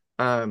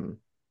 Um,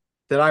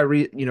 that I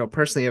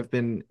personally have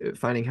been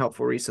finding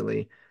helpful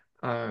recently.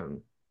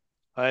 Um,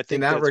 I in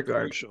think that that's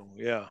regard. crucial.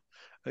 Yeah.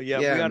 Yeah,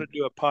 we Yeah. ought to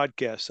do a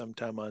podcast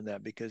sometime on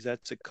that because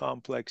that's a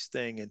complex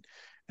thing.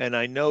 And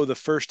I know the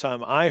first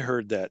time I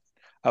heard that,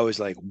 I was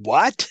like,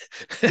 what?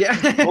 Yeah.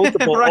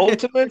 Multiple Right.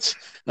 ultimates?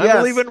 I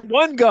believe Yes. in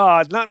one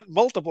God, not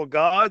multiple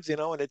gods, and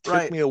it took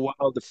Right. me a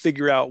while to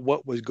figure out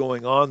what was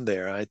going on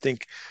there. I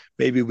think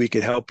maybe we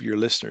could help your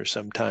listeners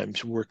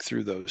sometimes work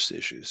through those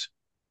issues.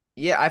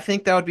 Yeah, I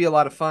think that would be a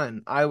lot of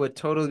fun. I would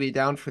totally be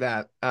down for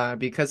that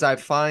because I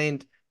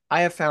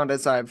have found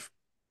as I've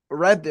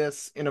read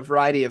this in a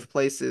variety of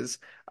places,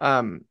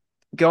 um,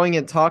 going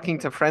and talking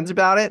to friends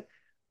about it,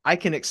 I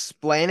can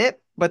explain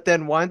it, but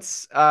then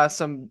once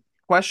some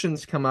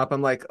questions come up,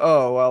 I'm like,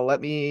 oh, well,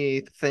 let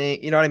me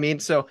think. You know what I mean?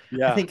 So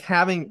I Yeah. think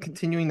having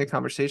continuing the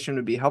conversation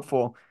would be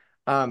helpful.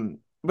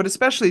 But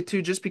especially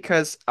too, just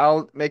because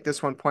I'll make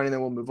this one point and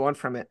then we'll move on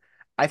from it.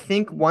 I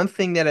think one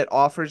thing that it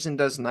offers and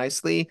does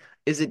nicely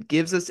is it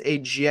gives us a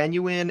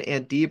genuine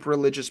and deep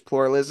religious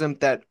pluralism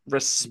that Yeah.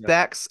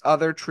 respects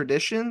other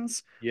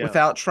traditions Yeah.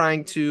 without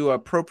trying to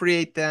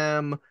appropriate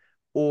them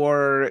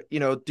or,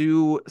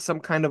 do some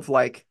kind of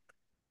like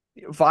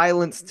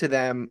violence to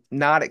them,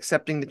 not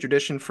accepting the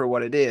tradition for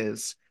what it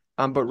is,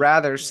 but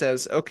rather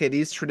says, okay,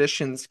 these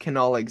traditions can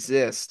all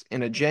exist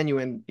in a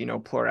genuine,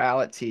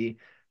 plurality.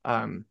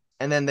 And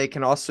then they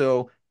can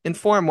also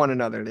inform one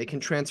another. They can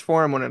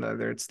transform one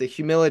another. It's the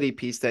humility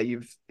piece that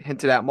you've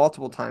hinted at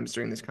multiple times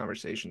during this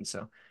conversation.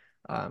 So,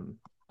 um,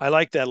 I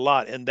like that a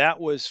lot. And that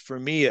was for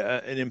me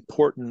an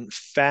important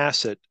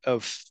facet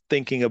of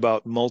thinking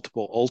about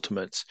multiple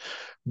ultimates.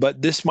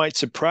 But this might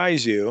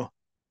surprise you.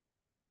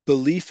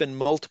 Belief in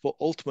multiple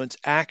ultimates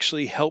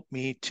actually helped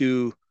me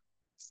to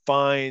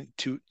find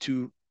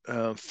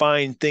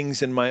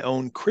things in my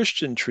own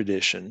Christian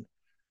tradition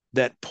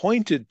that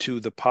pointed to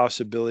the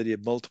possibility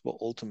of multiple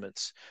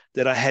ultimates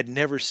that I had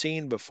never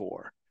seen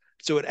before.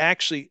 So it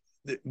actually,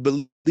 the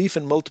belief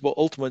in multiple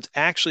ultimates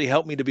actually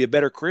helped me to be a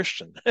better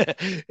Christian,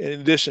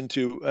 in addition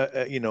to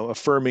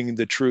affirming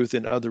the truth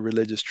in other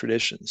religious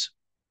traditions.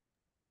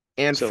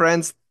 and So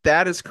friends,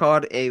 that is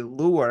called a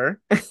lure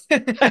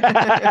that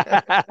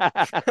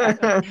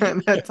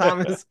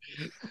Thomas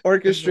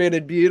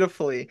orchestrated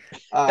beautifully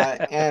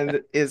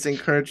and is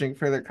encouraging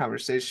further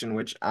conversation,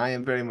 which I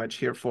am very much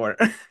here for.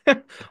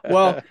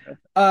 Well,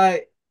 uh,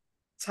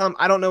 Tom,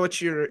 I don't know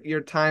what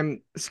your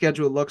time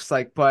schedule looks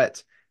like,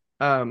 but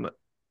um,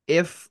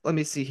 if let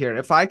me see here,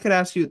 if I could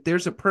ask you,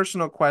 there's a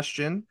personal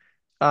question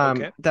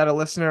okay, that a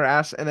listener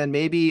asked, and then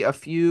maybe a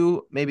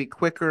few maybe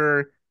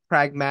quicker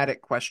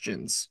pragmatic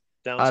questions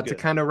sounds to good.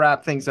 kind of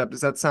wrap things up.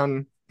 Does that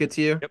sound good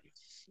to you? Yep,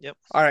 yep.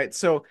 All right,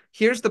 so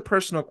here's the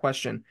personal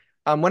question.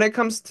 When it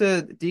comes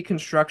to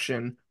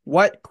deconstruction,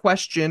 what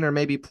question or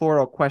maybe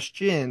plural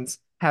questions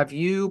have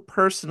you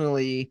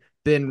personally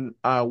been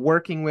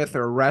working with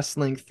or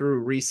wrestling through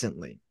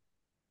recently?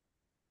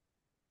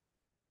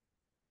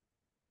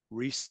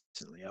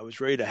 Recently, I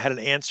was ready to had an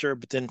answer,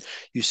 but then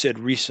you said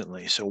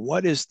recently. So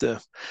what is the?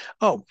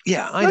 Oh,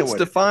 yeah, I know Let's what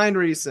it is. define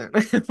recent.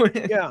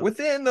 Yeah.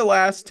 Within the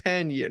last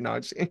 10 years. No,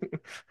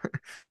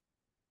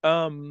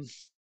 Um,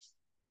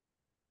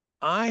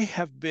 I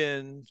have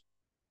been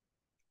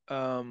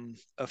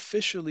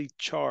officially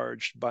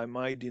charged by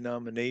my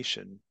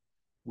denomination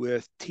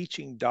with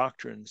teaching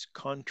doctrines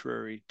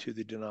contrary to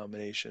the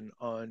denomination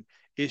on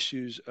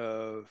issues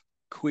of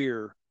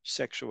queer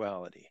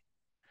sexuality.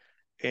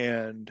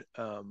 And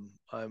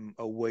I'm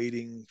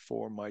awaiting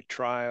for my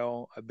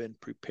trial. I've been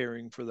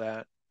preparing for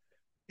that.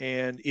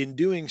 And in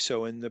doing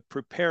so, in the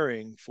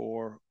preparing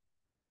for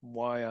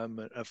why I'm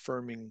an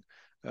affirming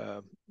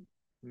uh,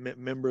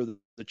 member of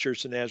the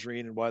Church of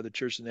Nazarene and why the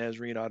Church of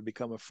Nazarene ought to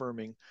become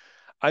affirming,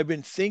 I've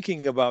been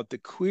thinking about the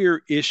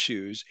queer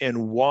issues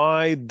and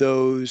why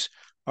those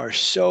are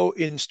so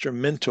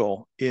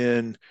instrumental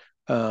in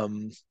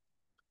um,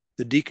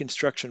 the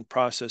deconstruction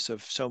process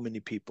of so many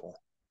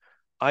people.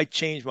 I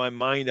changed my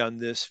mind on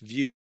this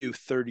view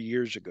 30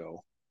 years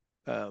ago,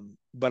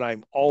 but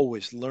I'm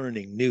always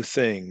learning new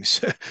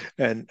things.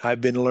 And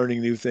I've been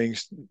learning new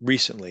things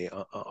recently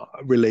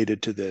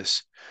related to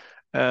this.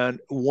 And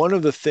one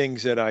of the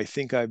things that I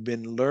think I've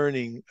been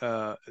learning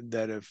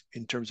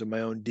in terms of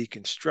my own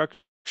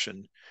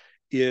deconstruction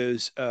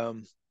is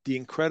the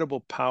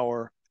incredible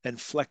power and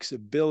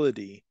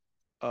flexibility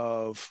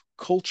of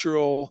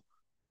cultural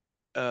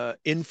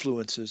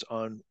influences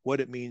on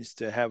what it means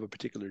to have a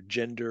particular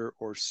gender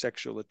or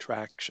sexual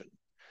attraction.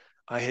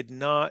 I had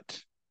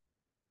not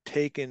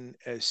taken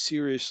as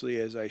seriously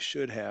as I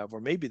should have,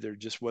 or maybe there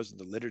just wasn't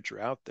the literature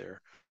out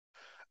there,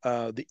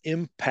 the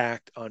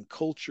impact on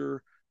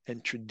culture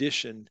and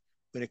tradition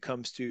when it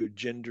comes to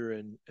gender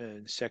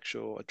and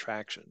sexual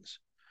attractions.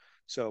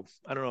 So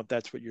I don't know if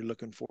that's what you're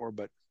looking for,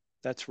 but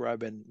that's where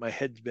my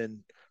head's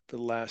been for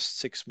the last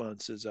 6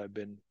 months as I've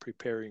been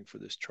preparing for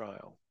this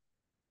trial.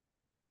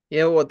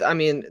 Yeah, well, I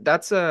mean,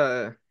 that's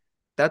a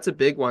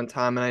big one,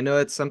 Tom, and I know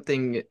it's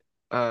something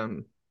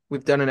um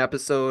we've done an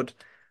episode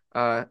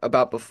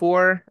about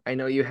before. I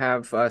know you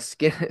have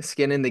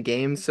skin in the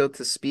game, so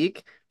to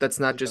speak. That's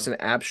not just Yeah.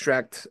 an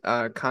abstract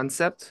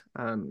concept.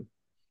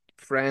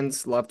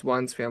 Friends, loved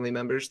ones, family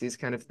members, these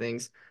kind of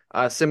things.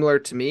 Similar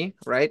to me,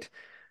 right?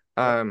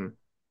 Yep. Um,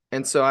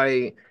 and so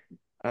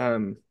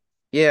um,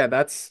 yeah,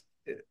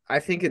 I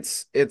think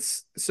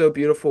it's so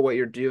beautiful what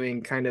you're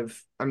doing. Kind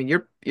of, I mean,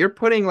 you're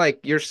putting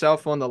like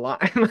yourself on the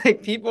line,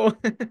 like people,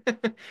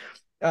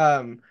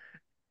 um,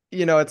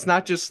 it's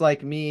not just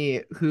like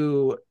me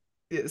who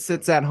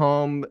sits at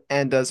home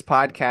and does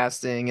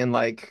podcasting and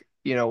like,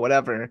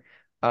 whatever,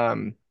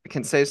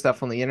 can say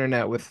stuff on the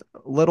internet with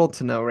little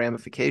to no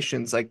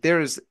ramifications. Like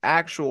there's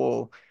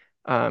actual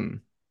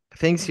um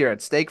things here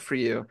at stake for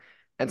you.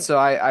 And so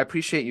I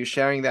appreciate you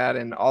sharing that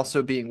and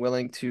also being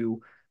willing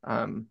to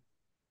um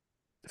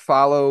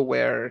follow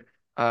where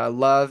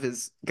love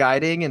is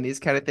guiding and these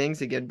kind of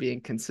things, again,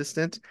 being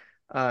consistent.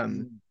 Um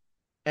Mhm.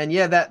 and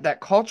yeah, that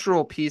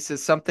cultural piece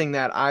is something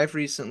that I've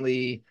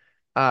recently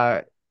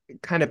uh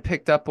kind of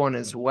picked up on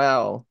as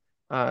well.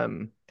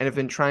 And have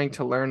been trying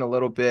to learn a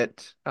little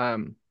bit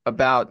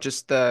about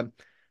just the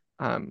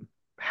um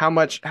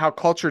how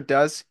culture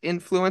does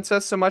influence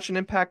us so much and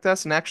impact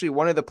us. And actually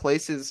one of the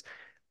places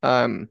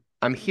I'm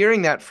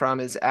hearing that from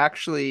is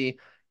actually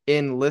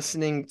in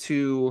listening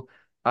to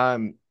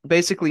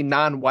basically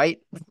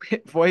non-white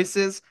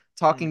voices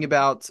talking Mhm.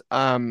 about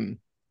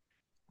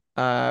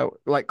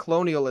like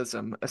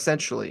colonialism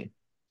essentially,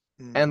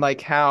 and Mhm.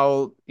 like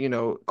how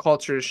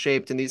culture is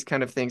shaped and these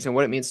kind of things and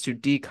what it means to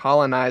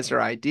decolonize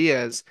our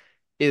ideas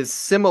is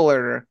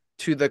similar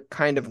to the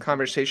kind of Mhm.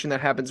 conversation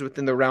that happens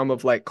within the realm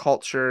of like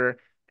culture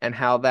and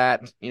how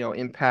that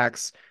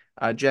impacts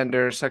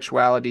gender,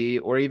 sexuality,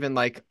 or even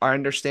like our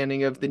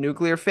understanding of the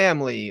nuclear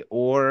family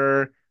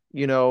or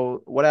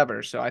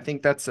whatever. So I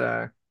think that's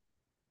a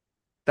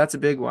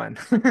big one.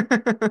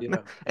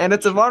 Yeah, And yeah, it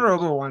it's a sure is.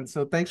 vulnerable one,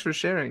 so thanks for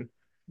sharing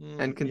and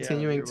Yeah,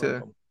 continuing you're to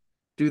welcome.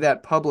 do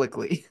that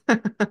publicly.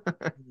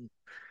 Mm,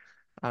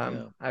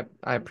 yeah.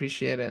 I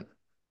appreciate it.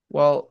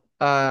 Well,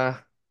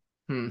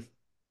 hmm.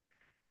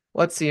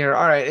 Let's see here.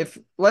 All right, if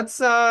let's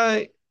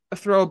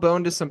throw a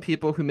bone to some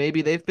people who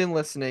maybe they've been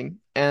listening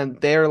and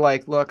they're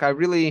like, "Look, I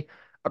really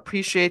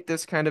appreciate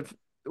this kind of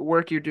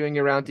work you're doing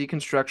around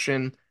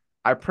deconstruction.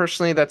 I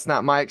personally, that's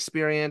not my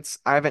experience.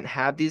 I haven't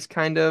had these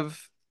kind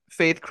of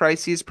faith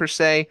crises per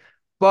se,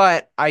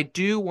 but I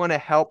do want to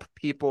help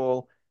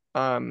people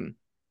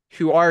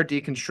who are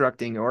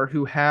deconstructing or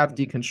who have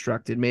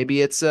deconstructed.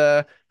 Maybe it's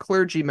a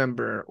clergy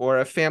member or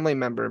a family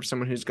member of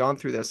someone who's gone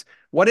through this.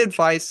 What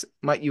advice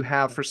might you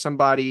have for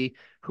somebody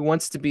who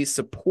wants to be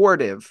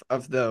supportive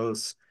of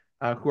those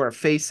who are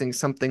facing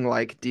something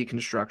like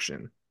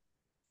deconstruction?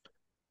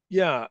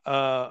 Yeah,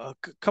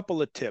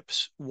 couple of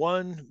tips.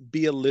 One,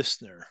 be a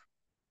listener.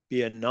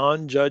 Be a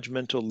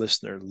non-judgmental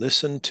listener.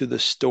 Listen to the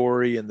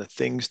story and the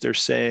things they're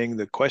saying,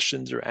 the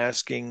questions they're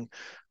asking,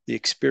 the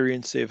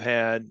experience they've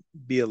had.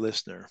 Be a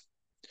listener.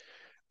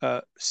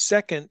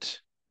 Second,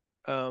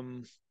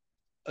 um,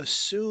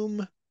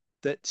 assume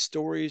that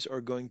stories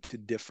are going to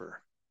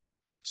differ.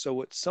 So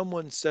what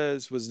someone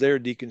says was their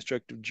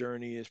deconstructive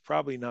journey is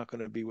probably not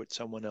going to be what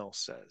someone else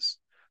says.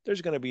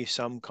 There's going to be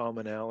some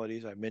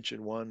commonalities. I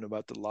mentioned one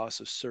about the loss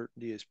of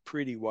certainty is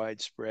pretty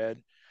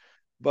widespread,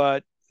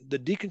 but the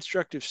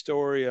deconstructive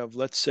story of,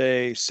 let's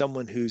say,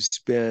 someone who's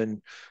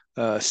been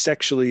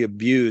sexually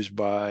abused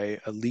by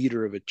a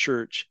leader of a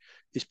church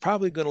is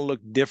probably going to look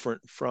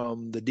different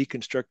from the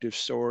deconstructive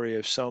story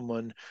of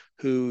someone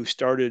who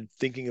started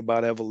thinking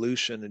about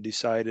evolution and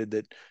decided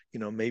that,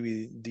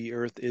 maybe the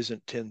earth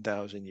isn't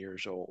 10,000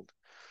 years old.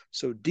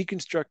 So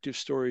deconstructive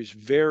stories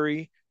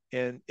vary,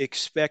 and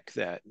expect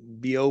that.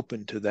 Be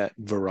open to that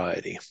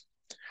variety.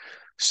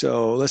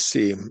 So let's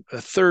see.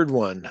 A third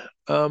one.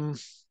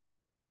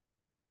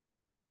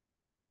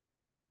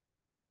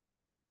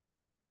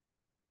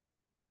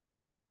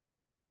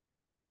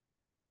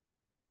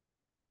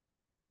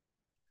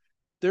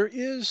 There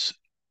is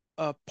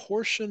a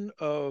portion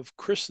of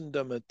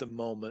Christendom at the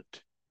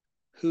moment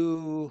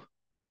who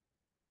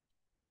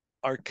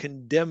are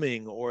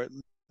condemning or at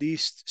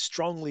least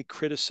strongly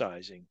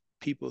criticizing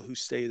people who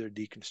say they're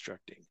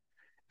deconstructing.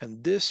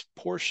 And this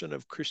portion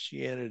of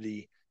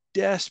Christianity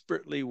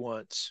desperately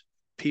wants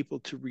people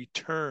to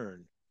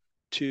return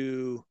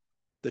to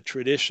the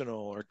traditional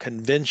or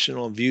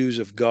conventional views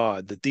of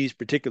God that these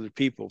particular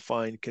people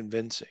find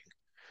convincing.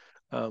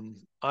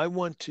 I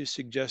want to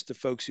suggest to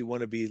folks who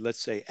want to be,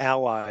 let's say,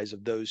 allies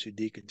of those who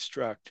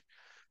deconstruct,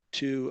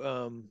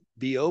 to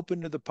be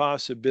open to the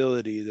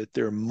possibility that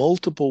there are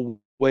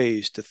multiple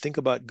ways to think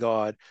about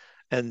God,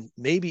 and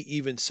maybe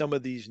even some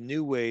of these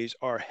new ways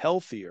are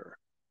healthier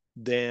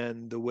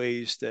than the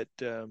ways that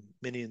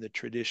many in the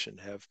tradition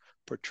have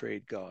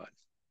portrayed God.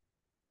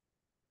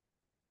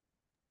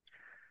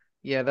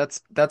 Yeah,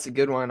 that's a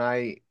good one.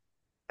 I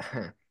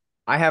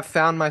I have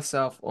found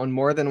myself on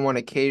more than one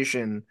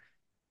occasion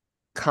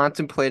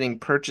contemplating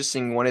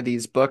purchasing one of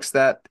these books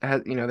that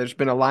has, there's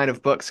been a line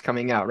of books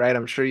coming out, right?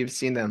 I'm sure you've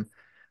seen them.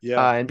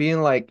 Yeah. And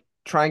being like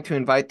trying to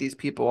invite these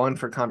people on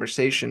for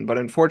conversation, but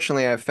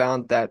unfortunately I've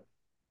found that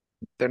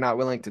they're not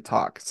willing to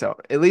talk. So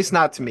at least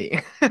not to me.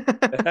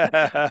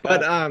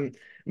 But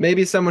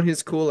maybe someone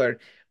who's cooler.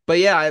 But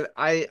yeah,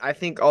 I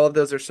think all of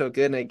those are so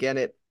good. And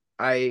again,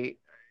 I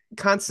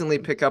constantly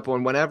pick up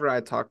on whenever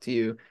I talk to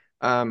you,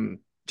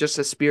 just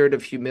a spirit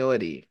of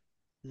humility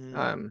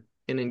Mm,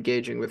 in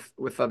engaging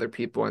with other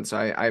people. And so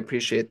I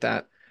appreciate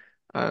that.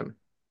 Um,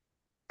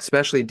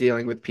 especially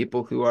dealing with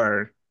people who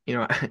are,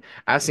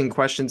 asking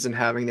questions and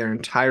having their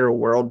entire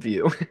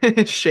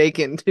worldview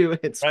shaken to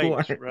its right,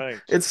 core. right.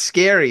 It's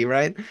scary,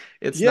 right?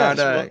 It's not Yes,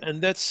 well,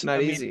 and that's, not I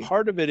mean, easy.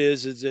 part of it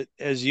is that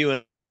as you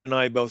and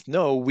I both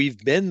know, we've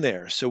been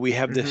there. So we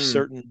have this Hmm.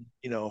 certain,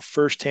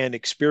 firsthand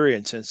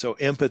experience and so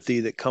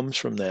empathy that comes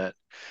from that.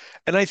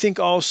 And I think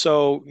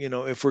also,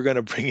 if we're going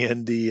to bring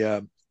in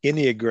the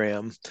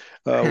Enneagram,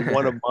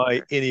 one of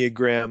my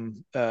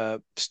Enneagram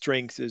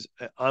strengths is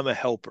I'm a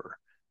helper.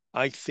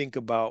 I think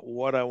about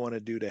what I want to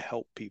do to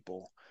help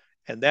people,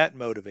 and that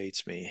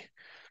motivates me.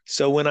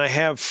 So when I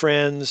have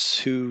friends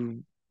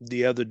who,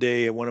 the other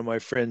day, one of my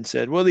friends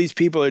said, well, these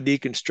people are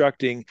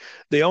deconstructing.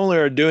 They only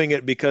are doing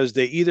it because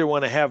they either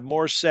want to have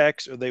more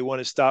sex or they want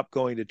to stop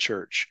going to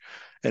church.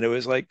 And it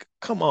was like,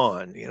 come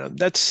on,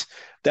 that's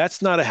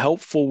not a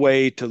helpful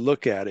way to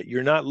look at it.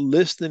 You're not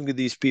listening to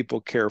these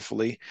people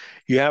carefully.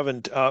 You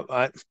haven't.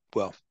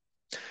 Well,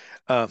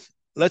 uh,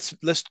 let's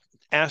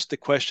ask the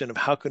question of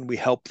how can we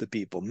help the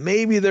people.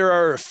 Maybe there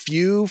are a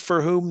few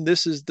for whom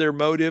this is their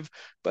motive,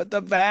 but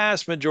the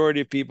vast majority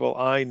of people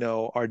I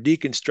know are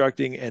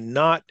deconstructing and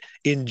not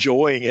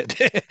enjoying it,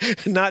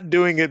 not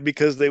doing it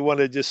because they want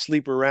to just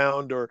sleep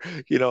around or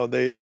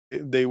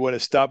they want to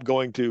stop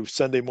going to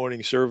Sunday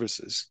morning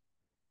services.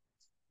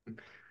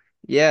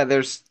 Yeah,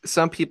 there's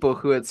some people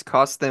who it's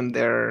cost them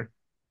their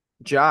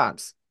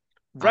jobs.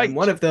 I'm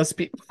one Right. of those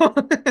people.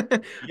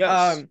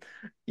 Yes. Um,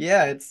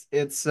 yeah,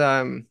 it's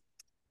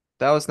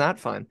that was not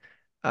fun.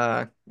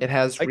 It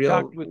has I real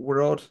talked with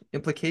world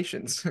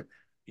implications.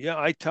 Yeah,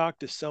 I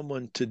talked to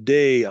someone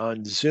today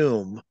on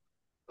Zoom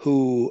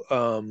who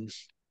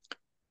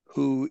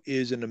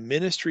is in a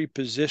ministry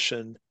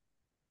position,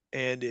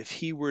 and if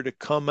he were to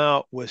come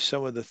out with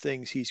some of the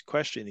things he's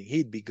questioning,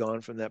 he'd be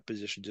gone from that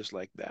position just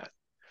like that.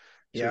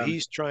 So Yeah.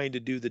 he's trying to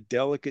do the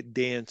delicate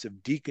dance of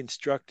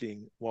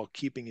deconstructing while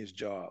keeping his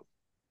job.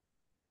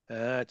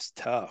 That's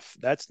tough.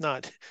 That's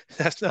not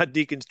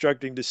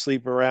deconstructing to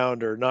sleep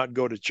around or not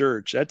go to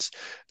church.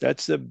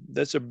 That's a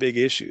big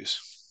issues.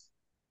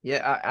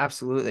 Yeah,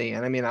 absolutely.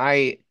 And I mean,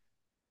 I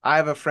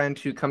have a friend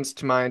who comes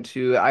to mind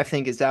who I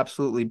think is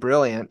absolutely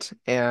brilliant,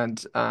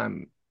 and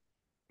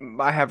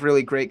I have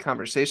really great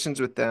conversations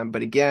with them.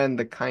 But again,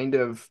 the kind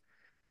of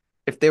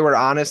if they were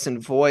honest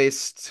and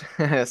voiced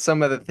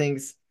some of the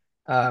things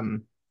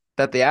um,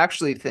 that they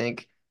actually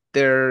think,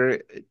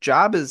 their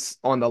job is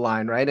on the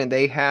line, right? And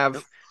they Yep.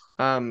 have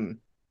um,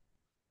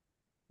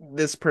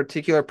 this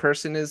particular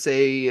person is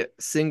a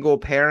single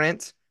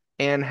parent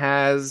and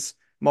has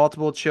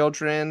multiple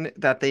children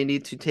that they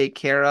need to take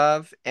care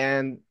of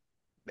and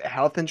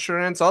health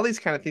insurance, all these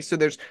kind of things. So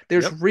there's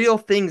Yep. real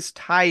things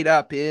tied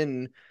up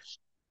in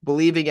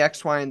believing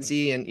X, Y, and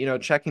Z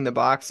and checking the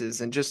boxes,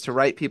 and just to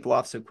write people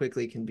off so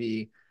quickly can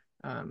be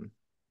um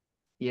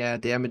yeah,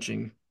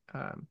 damaging.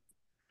 Um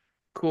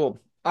cool.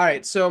 All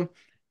right, so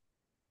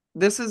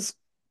this is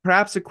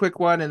perhaps a quick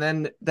one,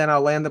 and then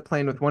I'll land the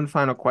plane with one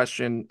final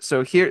question.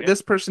 So here Okay.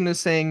 this person is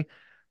saying,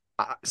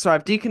 so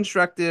I've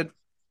deconstructed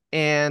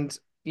and,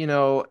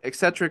 et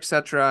cetera, et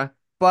cetera.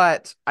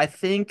 But I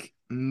think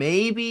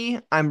maybe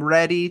I'm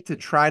ready to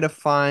try to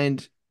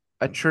find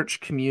a church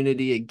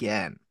community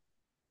again.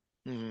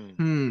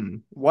 Hmm.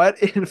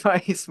 What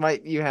advice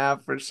might you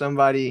have for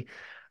somebody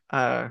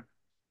uh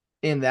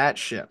in that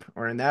ship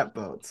or in that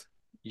boat?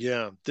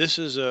 Yeah, this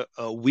is a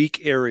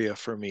weak area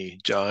for me,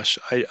 Josh.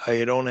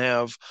 I don't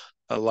have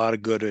a lot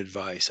of good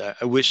advice.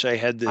 I wish I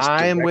had this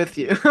I am with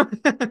you.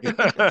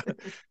 directory.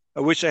 I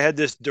wish I had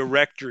this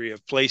directory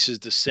of places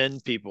to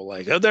send people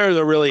like, oh, there's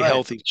a really Right,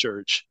 healthy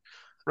church.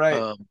 right.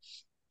 Um,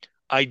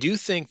 I do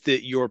think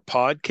that your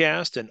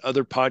podcast and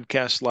other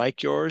podcasts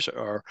like yours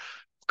are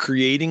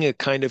creating a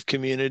kind of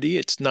community.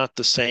 It's not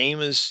the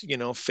same as,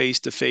 face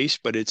to face,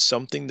 but it's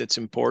something that's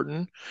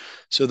important.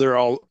 So there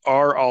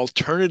are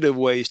alternative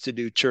ways to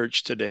do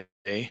church today.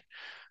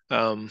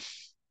 Um,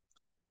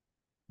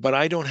 but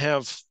I don't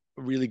have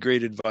really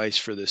great advice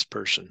for this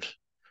person.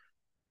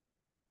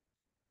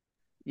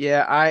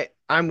 Yeah,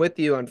 I'm with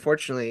you,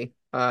 unfortunately.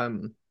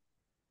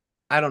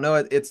 I don't know,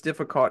 it's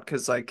difficult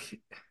because like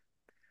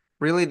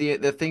really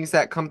the things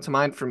that come to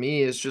mind for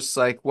me is just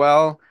like,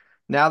 well,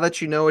 now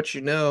that you know what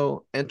you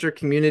know, enter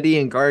community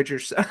and guard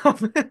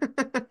yourself.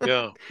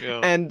 Yeah, yeah.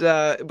 And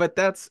but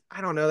that's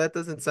I don't know, that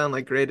doesn't sound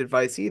like great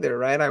advice either,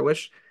 right? I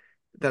wish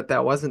that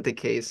that wasn't the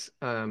case.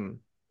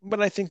 But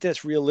I think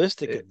that's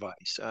realistic It-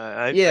 advice.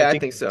 I yeah, I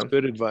think think it's so.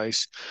 good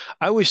advice.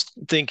 I was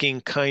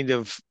thinking kind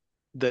of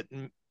that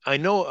I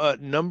know a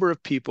number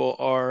of people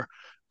are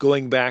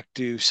going back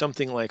to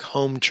something like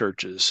home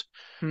churches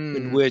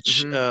in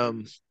which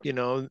Hmm.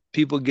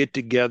 people get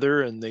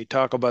together and they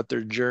talk about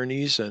their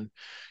journeys, and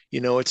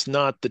it's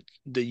not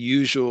the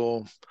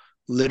usual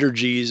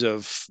liturgies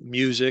of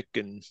music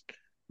and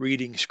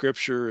reading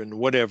scripture and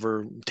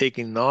whatever,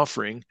 taking an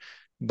offering,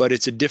 but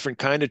it's a different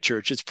kind of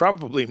church. It's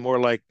probably more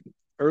like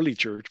early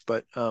church,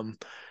 but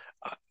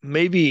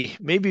maybe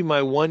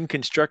my one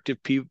constructive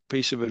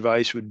piece of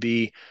advice would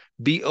be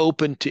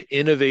open to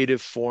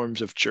innovative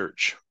forms of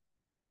church.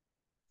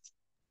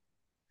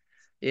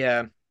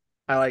 Yeah,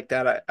 I like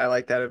that. I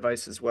like that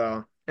advice as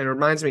well. And it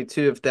reminds me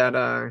too of that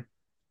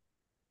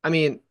I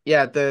mean,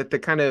 yeah, the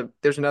kind of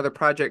there's another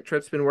project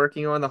Trip's been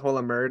working on, the whole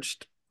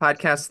emerged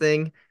podcast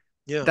thing.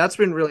 Yeah, That's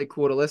been really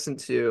cool to listen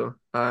to.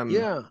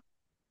 yeah.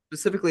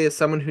 Specifically as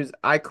someone who's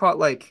I caught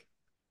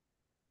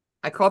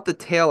the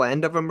tail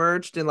end of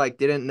emerged and like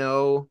didn't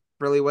know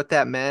really what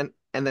that meant,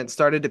 and then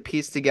started to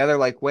piece together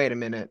like, wait a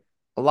minute,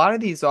 a lot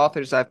of these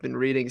authors I've been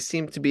reading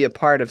seem to be a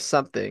part of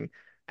something,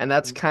 and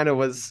that's kind of Mhm.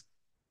 was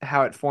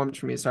how it formed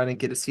for me. So I didn't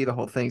get to see the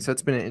whole thing. So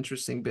it's been an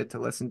interesting bit to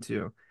listen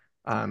to.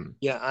 Um,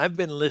 Yeah, I've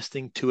been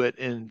listening to it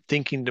and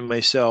thinking to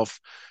myself,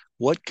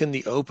 what can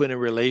the open and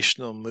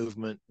relational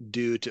movement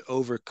do to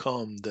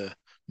overcome the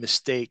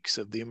mistakes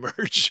of the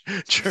emerged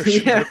church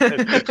yeah,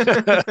 movement?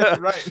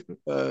 right.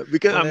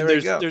 Because Well, I mean, there we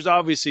there's go. there's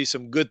obviously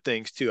some good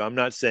things too. I'm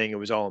not saying it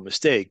was all a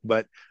mistake,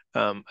 but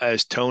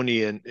as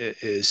Tony and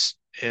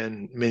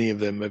many of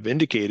them have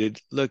indicated,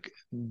 look,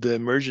 the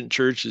emergent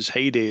church's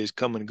heyday is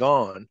come and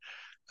gone.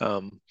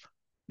 Um,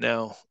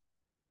 Now,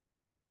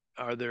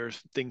 are there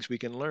things we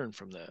can learn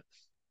from that?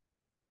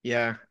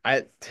 Yeah,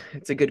 I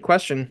it's a good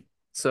question.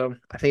 So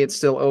I think it's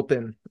still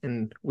open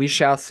and we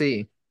shall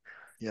see.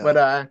 Yeah.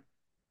 But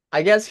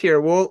I guess here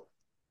we'll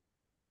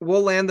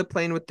land the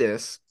plane with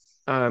this.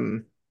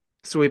 Um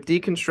so we've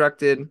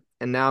deconstructed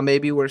and now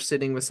maybe we're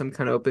sitting with some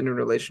kind of open and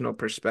relational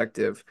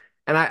perspective.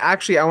 And I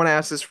want to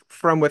ask this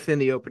from within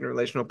the open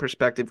relational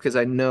perspective because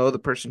I know the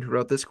person who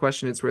wrote this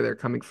question is where they're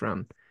coming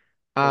from.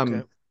 Okay.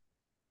 Um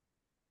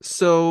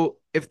so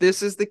if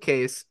this is the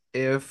case,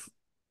 if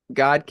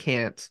God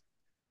can't,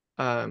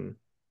 um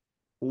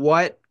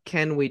what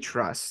can we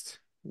trust?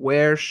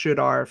 Where should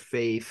our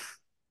faith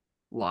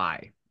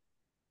lie?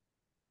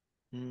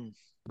 Mm.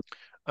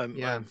 I'm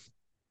Yeah. I'm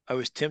I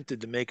was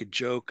tempted to make a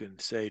joke and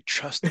say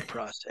trust the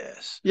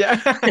process. Yeah.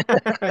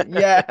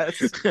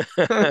 Yes.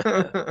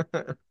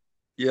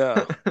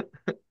 Yeah.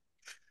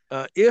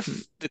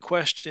 If the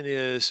question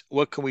is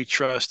what can we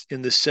trust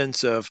in the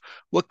sense of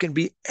what can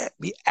be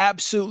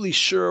absolutely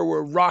sure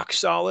we're rock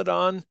solid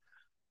on,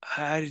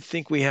 I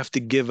think we have to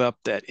give up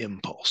that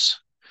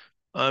impulse.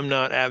 I'm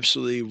not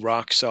absolutely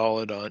rock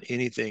solid on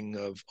anything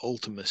of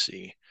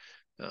ultimacy.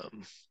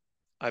 Um,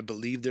 I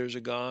believe there's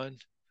a God.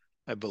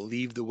 I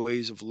believe the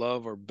ways of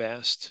love are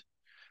best.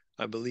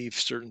 I believe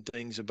certain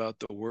things about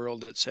the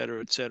world, et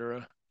cetera, et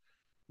cetera.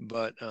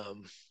 But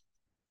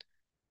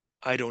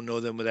I don't know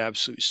them with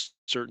absolute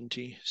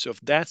certainty. So if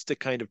that's the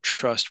kind of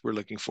trust we're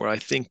looking for, I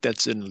think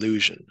that's an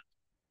illusion.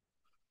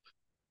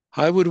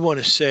 I would want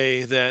to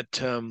say that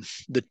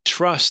the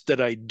trust that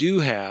I do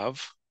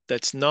have,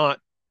 that's not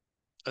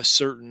a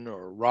certain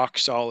or rock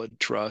solid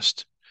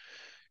trust,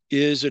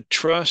 is a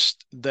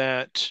trust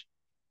that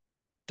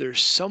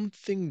there's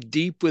something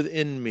deep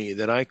within me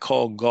that I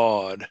call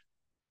God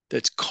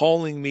that's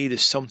calling me to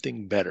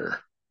something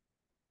better.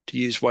 To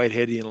use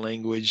Whiteheadian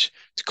language,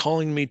 it's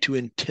calling me to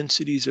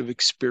intensities of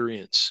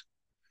experience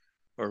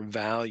or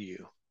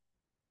value.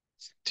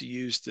 To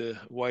use the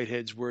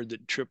Whitehead's word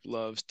that Tripp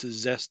loves, to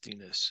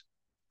zestiness.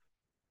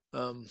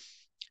 Um,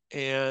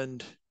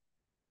 and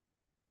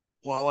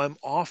while I'm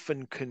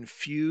often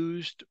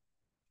confused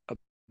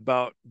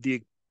about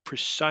the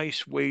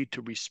precise way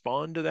to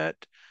respond to that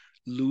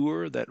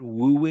lure, that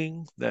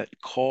wooing, that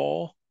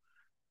call,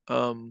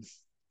 um,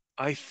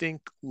 I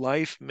think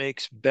life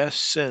makes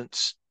best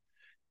sense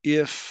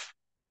if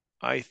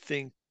I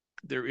think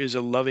there is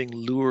a loving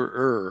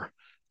lurer,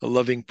 a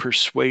loving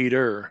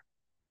persuader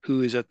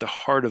who is at the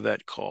heart of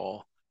that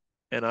call,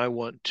 and I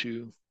want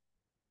to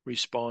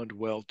respond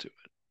well to it.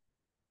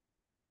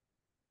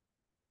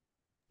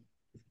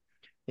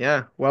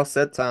 Yeah, well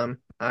said, Tom.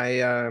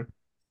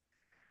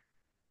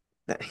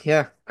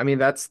 Yeah, I mean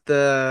that's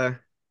the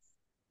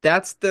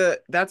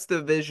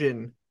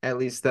vision at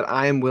least that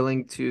I am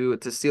willing to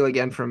steal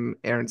again from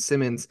Aaron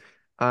Simmons.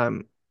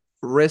 Um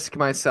Risk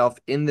myself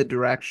in the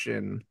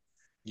direction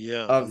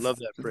Yeah, I of love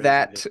that phrase of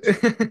that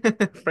his.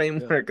 Yeah.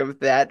 framework of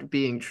that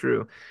being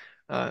true.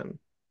 Um,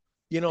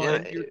 yeah,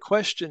 And your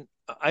question,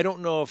 I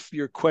don't know if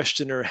your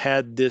questioner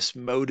had this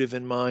motive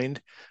in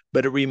mind,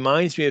 but it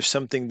reminds me of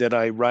something that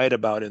I write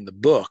about in the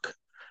book.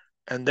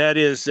 And that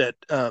is that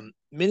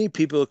many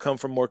people who come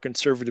from more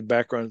conservative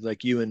backgrounds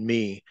like you and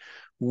me,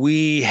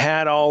 we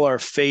had all our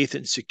faith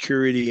and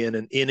security in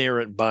an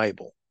inerrant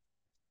Bible.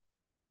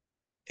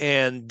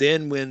 And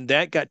then when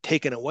that got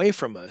taken away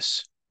from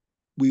us,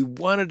 we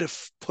wanted to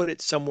put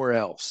it somewhere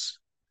else.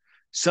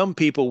 Some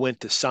people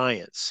went to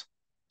science,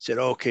 said,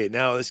 okay,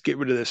 now let's get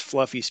rid of this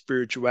fluffy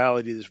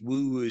spirituality, this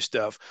woo woo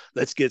stuff.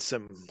 Let's get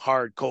some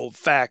hard, cold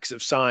facts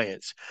of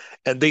science.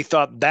 And they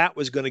thought that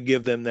was going to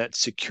give them that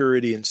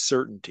security and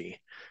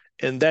certainty.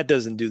 And that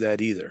doesn't do that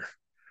either.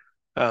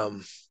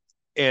 Um,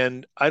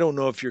 and I don't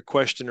know if your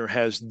questioner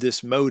has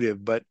this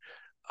motive, but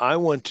I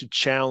want to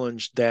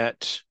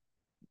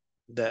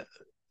that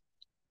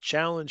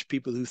challenge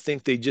people who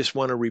think they just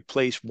want to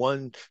replace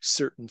one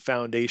certain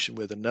foundation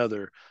with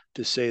another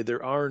to say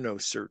there are no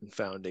certain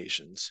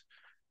foundations.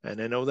 And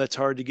I know that's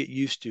hard to get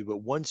used to, but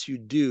once you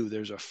do,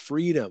 there's a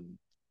freedom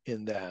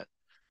in that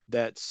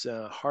that's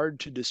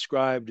hard to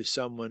describe to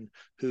someone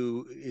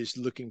who is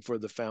looking for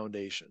the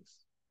foundation.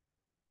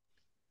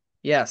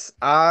 yes,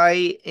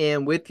 I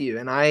am with you.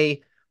 And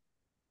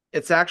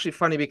it's actually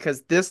funny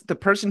because the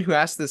person who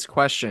asked this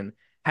question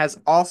has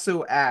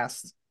also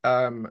asked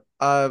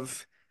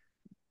of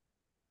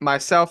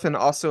myself and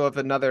also of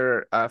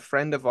another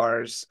friend of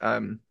ours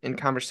in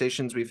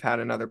conversations we've had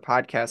in other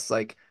podcasts,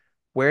 like,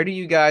 where do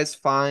you guys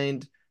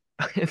find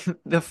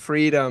the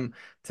freedom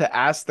to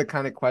ask the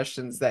kind of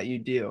questions that you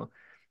do?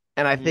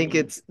 And I think Mm,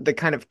 it's the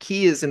kind of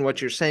key is in what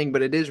you're saying,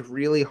 but it is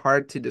really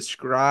hard to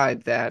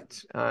describe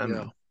that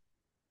yeah,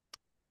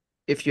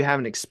 if you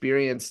haven't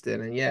experienced it.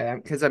 And yeah,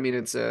 because I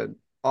mean,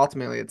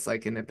 ultimately it's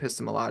like an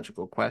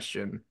epistemological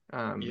question.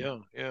 yeah,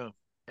 yeah,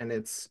 And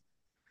it's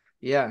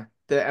yeah,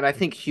 and I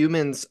think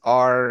humans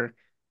are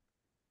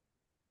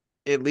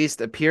at least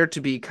appear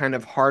to be kind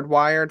of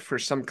hardwired for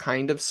some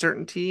kind of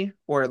certainty,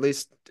 or at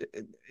least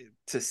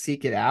to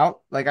seek it out.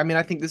 Like, I mean,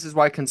 I think this is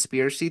why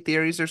conspiracy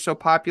theories are so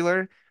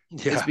popular,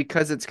 is yeah,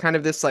 because it's kind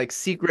of this like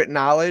secret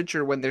knowledge,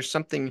 or when there's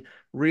something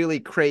really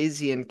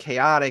crazy and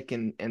chaotic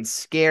and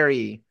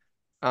scary,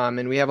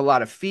 and we have a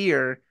lot of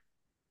fear,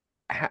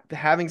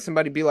 having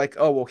somebody be like,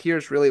 oh, well,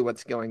 here's really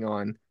what's going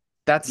on.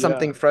 That's yeah,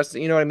 something for us to,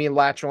 you know what I mean,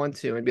 latch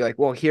onto and be like,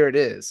 well, here it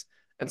is.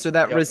 And so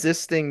that yep.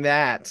 resisting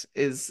that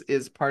is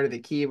part of the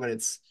key, but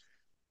it's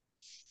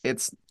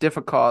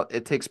difficult.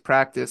 It takes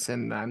practice,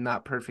 and I'm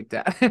not perfect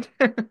at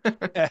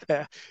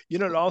it.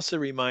 It also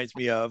reminds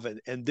me of,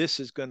 and this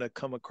is going to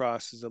come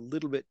across as a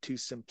little bit too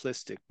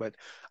simplistic, but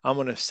I'm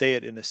going to say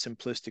it in a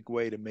simplistic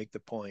way to make the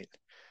point.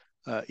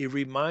 It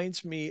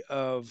reminds me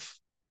of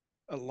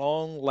a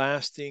long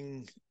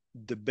lasting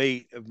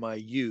debate of my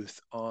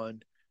youth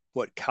on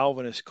what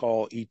Calvinists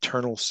call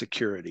eternal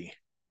security.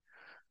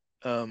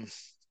 Um,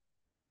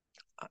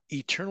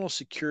 Eternal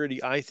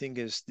security, I think,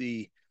 is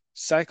the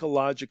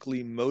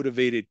psychologically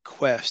motivated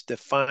quest to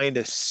find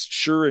a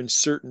sure and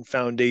certain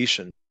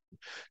foundation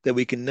that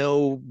we can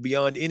know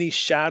beyond any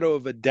shadow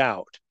of a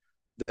doubt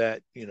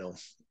that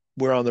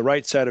we're on the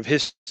right side of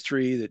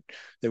history,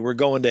 that we're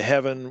going to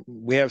heaven,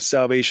 we have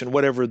salvation,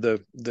 whatever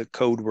the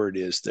code word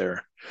is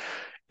there.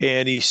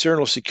 And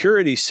eternal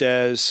security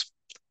says,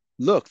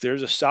 look,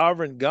 there's a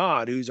sovereign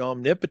God who's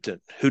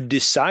omnipotent, who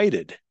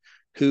decided,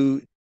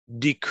 who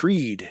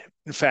decreed,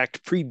 in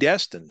fact,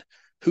 predestined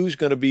who's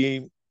going to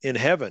be in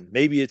heaven.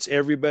 Maybe it's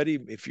everybody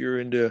if you're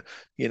into,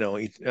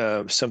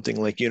 something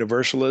like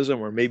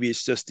universalism, or maybe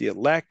it's just the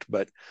elect.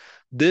 But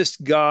this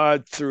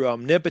God, through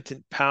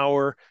omnipotent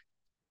power,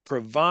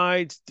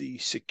 provides the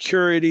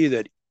security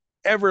that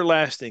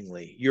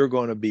everlastingly you're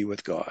going to be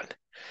with God.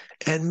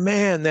 And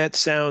man, that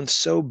sounds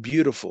so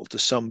beautiful to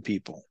some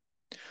people.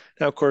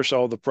 Now, of course,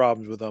 all the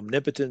problems with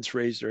omnipotence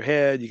raise their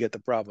head. You get the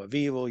problem of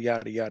evil,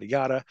 yada, yada,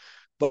 yada.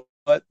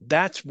 But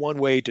that's one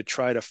way to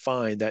try to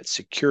find that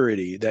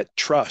security, that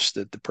trust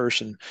that the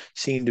person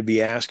seemed to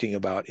be asking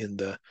about in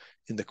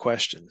the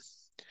question.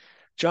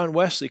 John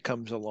Wesley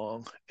comes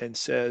along and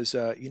says,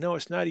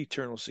 it's not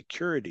eternal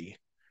security.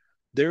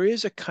 There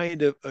is a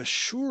kind of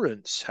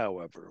assurance,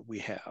 however, we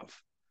have,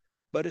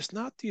 but it's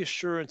not the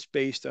assurance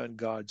based on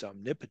God's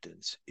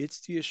omnipotence.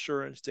 It's the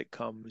assurance that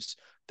comes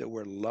that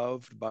we're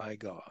loved by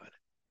God.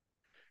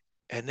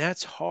 And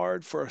that's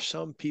hard for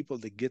some people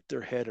to get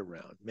their head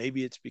around.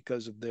 Maybe it's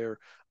because of their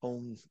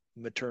own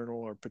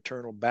maternal or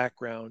paternal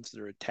backgrounds,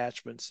 their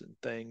attachments and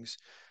things.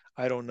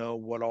 I don't know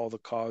what all the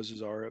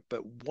causes are,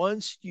 but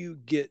once you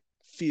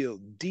feel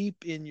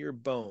deep in your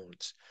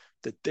bones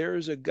that there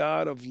is a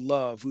God of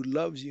love who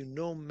loves you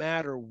no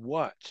matter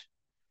what,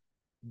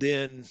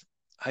 then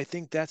I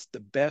think that's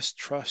the best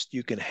trust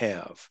you can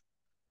have.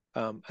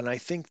 And I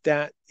think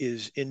that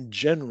is, in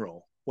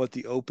general, what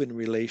the open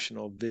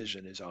relational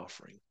vision is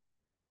offering.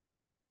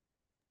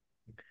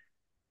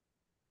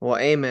 Well,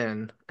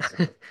 amen.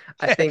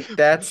 I think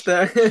that's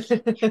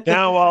the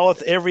Now, all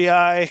with every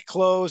eye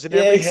closed and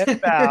yeah. every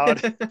head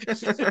bowed.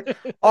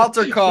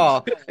 Altar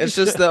call. It's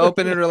just the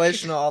open and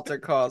relational altar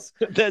calls.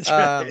 That's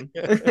right.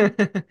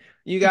 Um,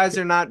 you guys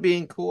are not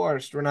being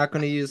coerced. We're not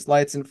going to use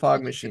lights and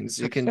fog machines.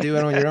 You can do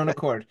it on your own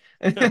accord.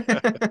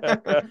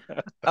 But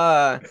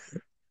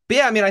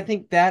yeah, I mean, I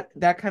think that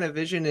kind of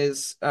vision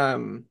is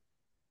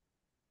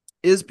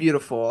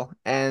beautiful,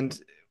 and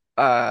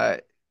uh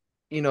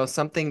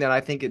something that I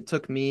think it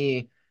took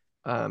me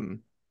I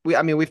mean,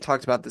 we've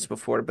talked about this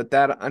before, but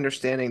that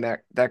understanding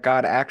that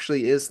God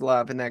actually is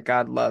love and that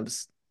God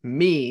loves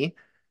me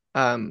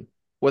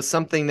was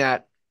something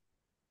that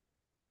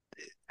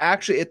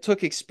actually it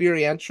took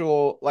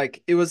experiential,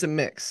 like it was a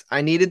mix.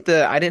 I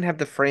didn't have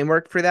the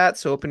framework for that,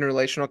 so open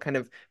relational kind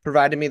of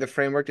provided me the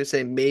framework to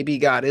say maybe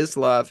God is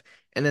love,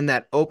 and then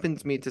that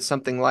opens me to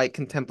something like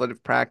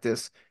contemplative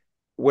practice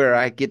where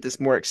I get this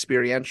more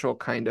experiential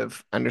kind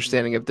of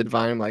understanding of the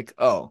divine. I'm like,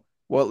 oh,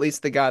 well, at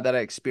least the God that I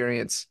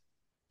experience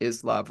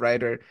is love,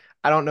 right? Or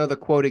I don't know the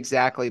quote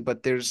exactly,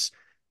 but there's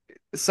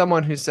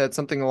someone who said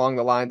something along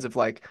the lines of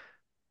like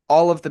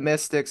all of the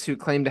mystics who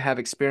claim to have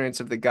experience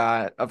of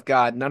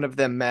God, none of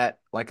them met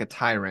like a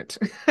tyrant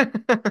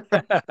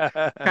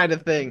kind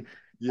of thing.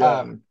 Yeah.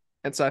 Um,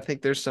 and so I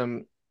think there's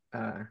some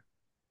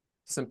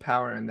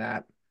power in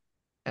that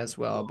as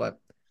well. Well, But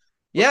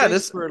well, yeah, thanks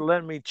this for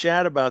letting me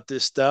chat about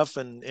this stuff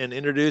and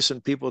introducing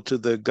people to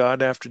the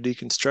God After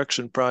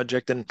Deconstruction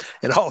project and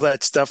all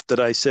that stuff that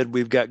I said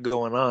we've got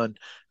going on.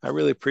 I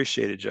really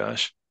appreciate it,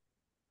 Josh.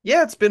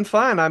 Yeah, it's been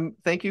fun.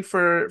 Thank you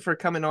for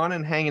coming on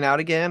and hanging out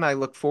again. I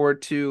look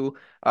forward to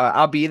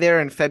I'll be there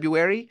in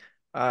February.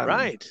 Um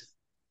Right.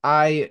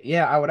 I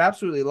would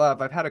absolutely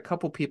love. I've had a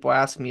couple people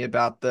ask me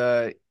about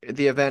the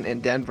event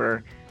in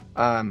Denver.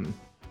 Um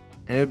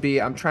and it would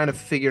be I'm trying to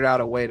figure out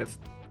a way to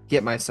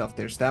get myself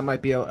there. So that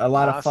might be a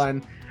lot of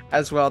Awesome. fun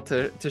as well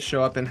to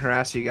show up and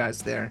harass you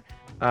guys there.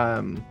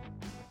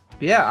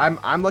 But yeah,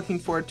 I'm looking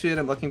forward to it.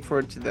 I'm looking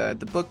forward to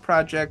the book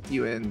project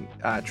you and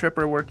Trip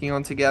are working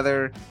on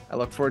together. I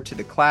look forward to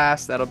the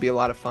class. That'll be a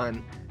lot of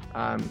fun.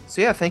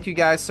 So yeah, thank you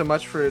guys so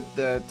much for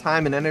the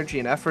time and energy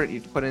and effort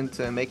you've put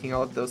into making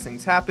all of those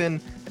things happen,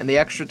 and the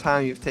extra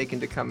time you've taken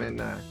to come and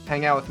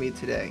hang out with me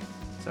today.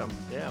 So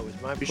Yeah, it was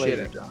my appreciate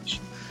pleasure, it. Josh.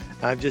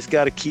 I've just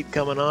got to keep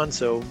coming on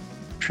so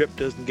Trip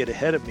doesn't get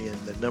ahead of me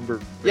in the number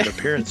of Yeah,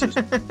 appearances.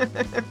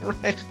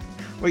 right.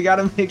 We got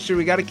to make sure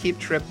we got to keep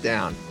Trip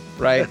down,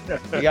 right?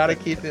 We got to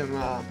keep him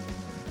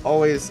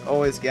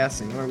always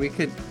guessing. Or we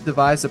could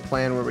devise a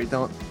plan where we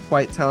don't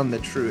quite tell him the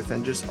truth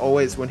and just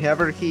always,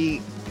 whenever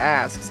he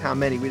asks how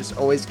many, we just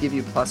always give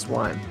you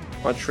 +1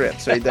 on Trip,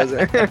 so he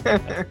doesn't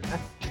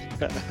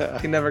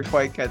can never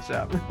quite catch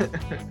up.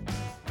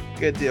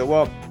 Good deal.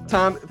 Well,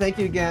 Tom, thank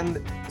you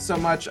again so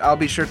much. I'll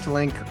be sure to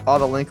link all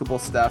the linkable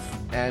stuff.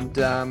 And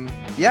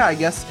yeah, I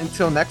guess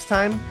until next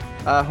time,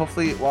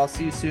 hopefully, well, I'll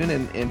see you soon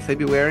in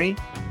February.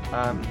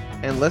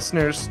 And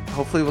listeners,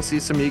 hopefully we'll see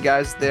some of you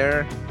guys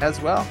there as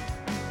well.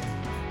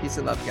 Peace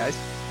and love, guys.